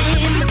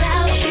something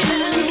about you.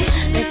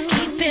 Let's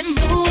keep it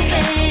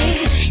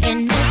moving. And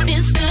if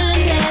it's good,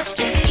 let's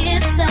just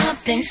get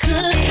something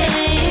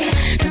cooking.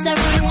 'Cause I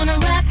really wanna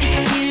rock it.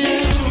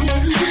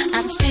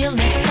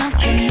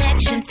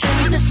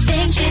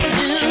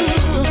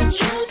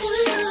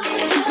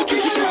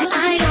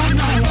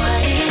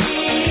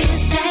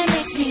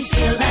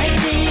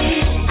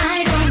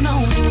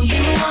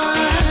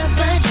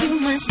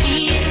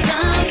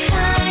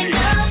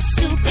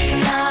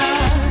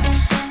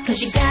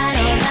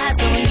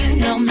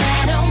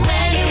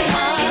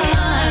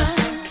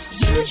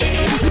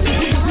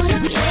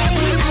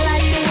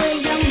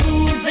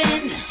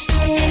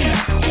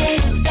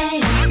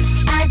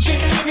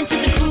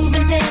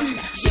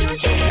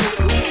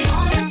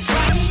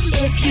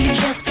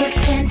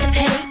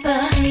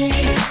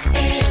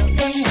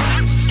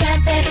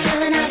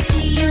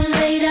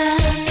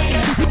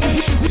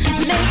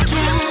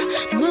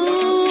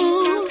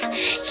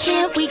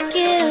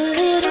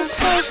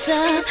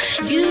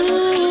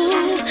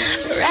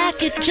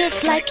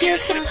 just like you're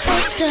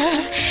supposed to.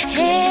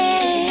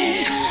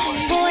 Hey,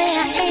 boy,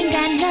 I ain't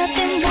got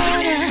nothing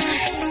more to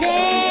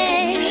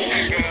say,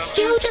 'cause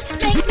you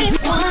just make me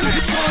wanna play.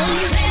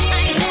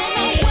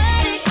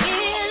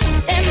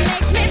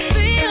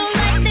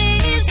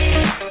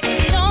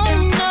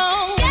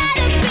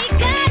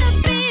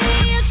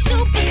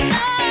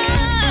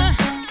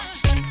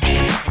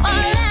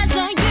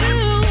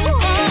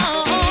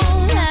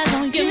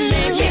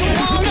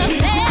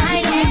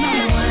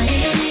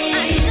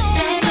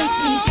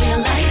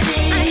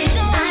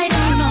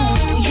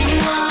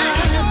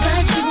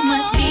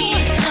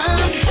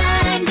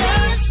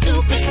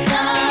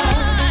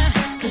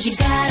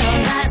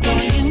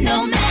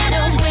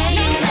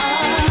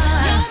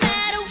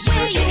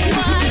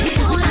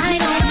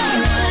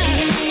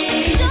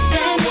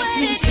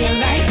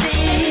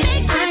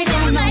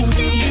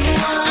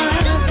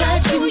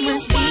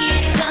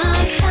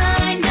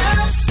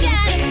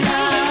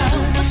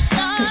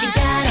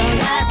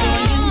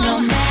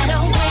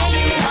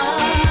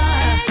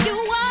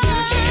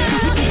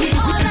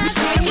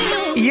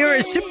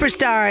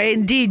 Superstar,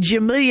 indeed,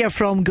 Jamelia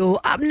from Go.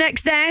 Up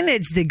next then,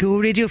 it's the Go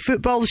Radio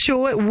Football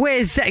Show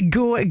with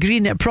Go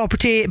Green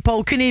Property,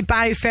 Paul Cooney,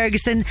 Barry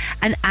Ferguson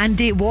and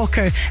Andy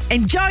Walker.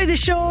 Enjoy the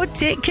show,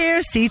 take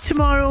care, see you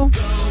tomorrow.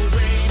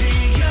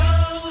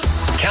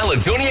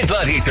 Caledonia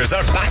Gladiators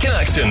are back in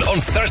action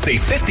on Thursday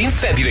 15th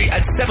February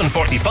at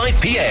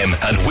 7:45pm,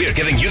 and we're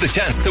giving you the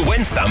chance to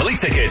win family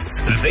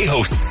tickets. They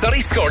host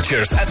Surrey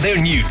Scorchers at their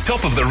new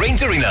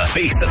top-of-the-range arena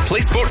based at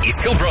Playsport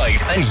East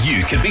Kilbride, and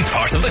you could be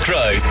part of the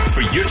crowd.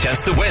 For your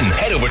chance to win,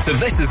 head over to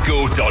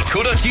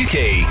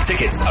thisisgo.co.uk.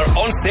 Tickets are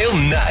on sale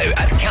now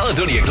at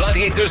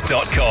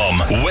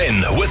caledoniagladiators.com.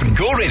 Win with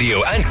Go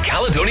Radio and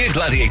Caledonia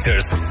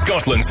Gladiators,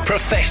 Scotland's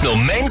professional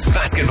men's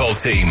basketball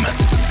team.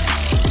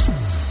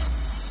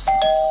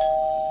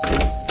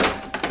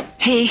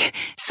 Hey,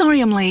 sorry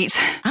I'm late.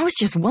 I was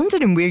just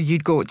wondering where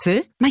you'd go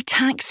to. My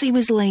taxi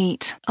was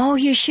late. Oh,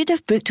 you should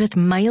have booked with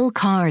Mile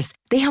Cars.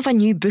 They have a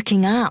new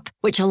booking app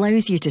which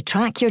allows you to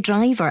track your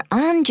driver,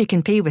 and you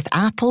can pay with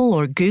Apple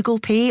or Google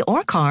Pay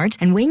or card.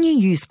 And when you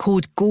use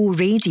code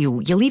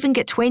GORADIO, you'll even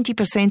get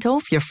 20%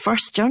 off your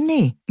first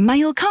journey.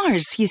 Mile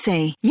Cars, you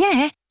say?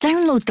 Yeah.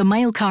 Download the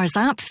Mile Cars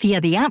app via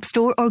the App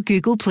Store or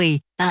Google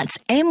Play. That's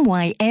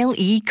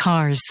MYLE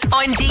Cars.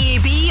 On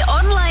DAB,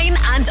 online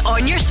and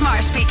on your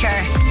smart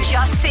speaker.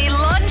 Just say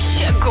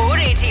lunch, Go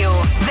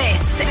Radio.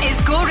 This is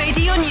Go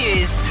Radio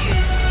News.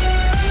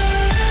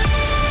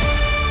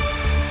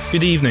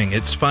 Good evening,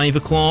 it's 5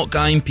 o'clock.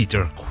 I'm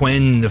Peter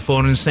Quinn. The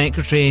Foreign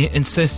Secretary insists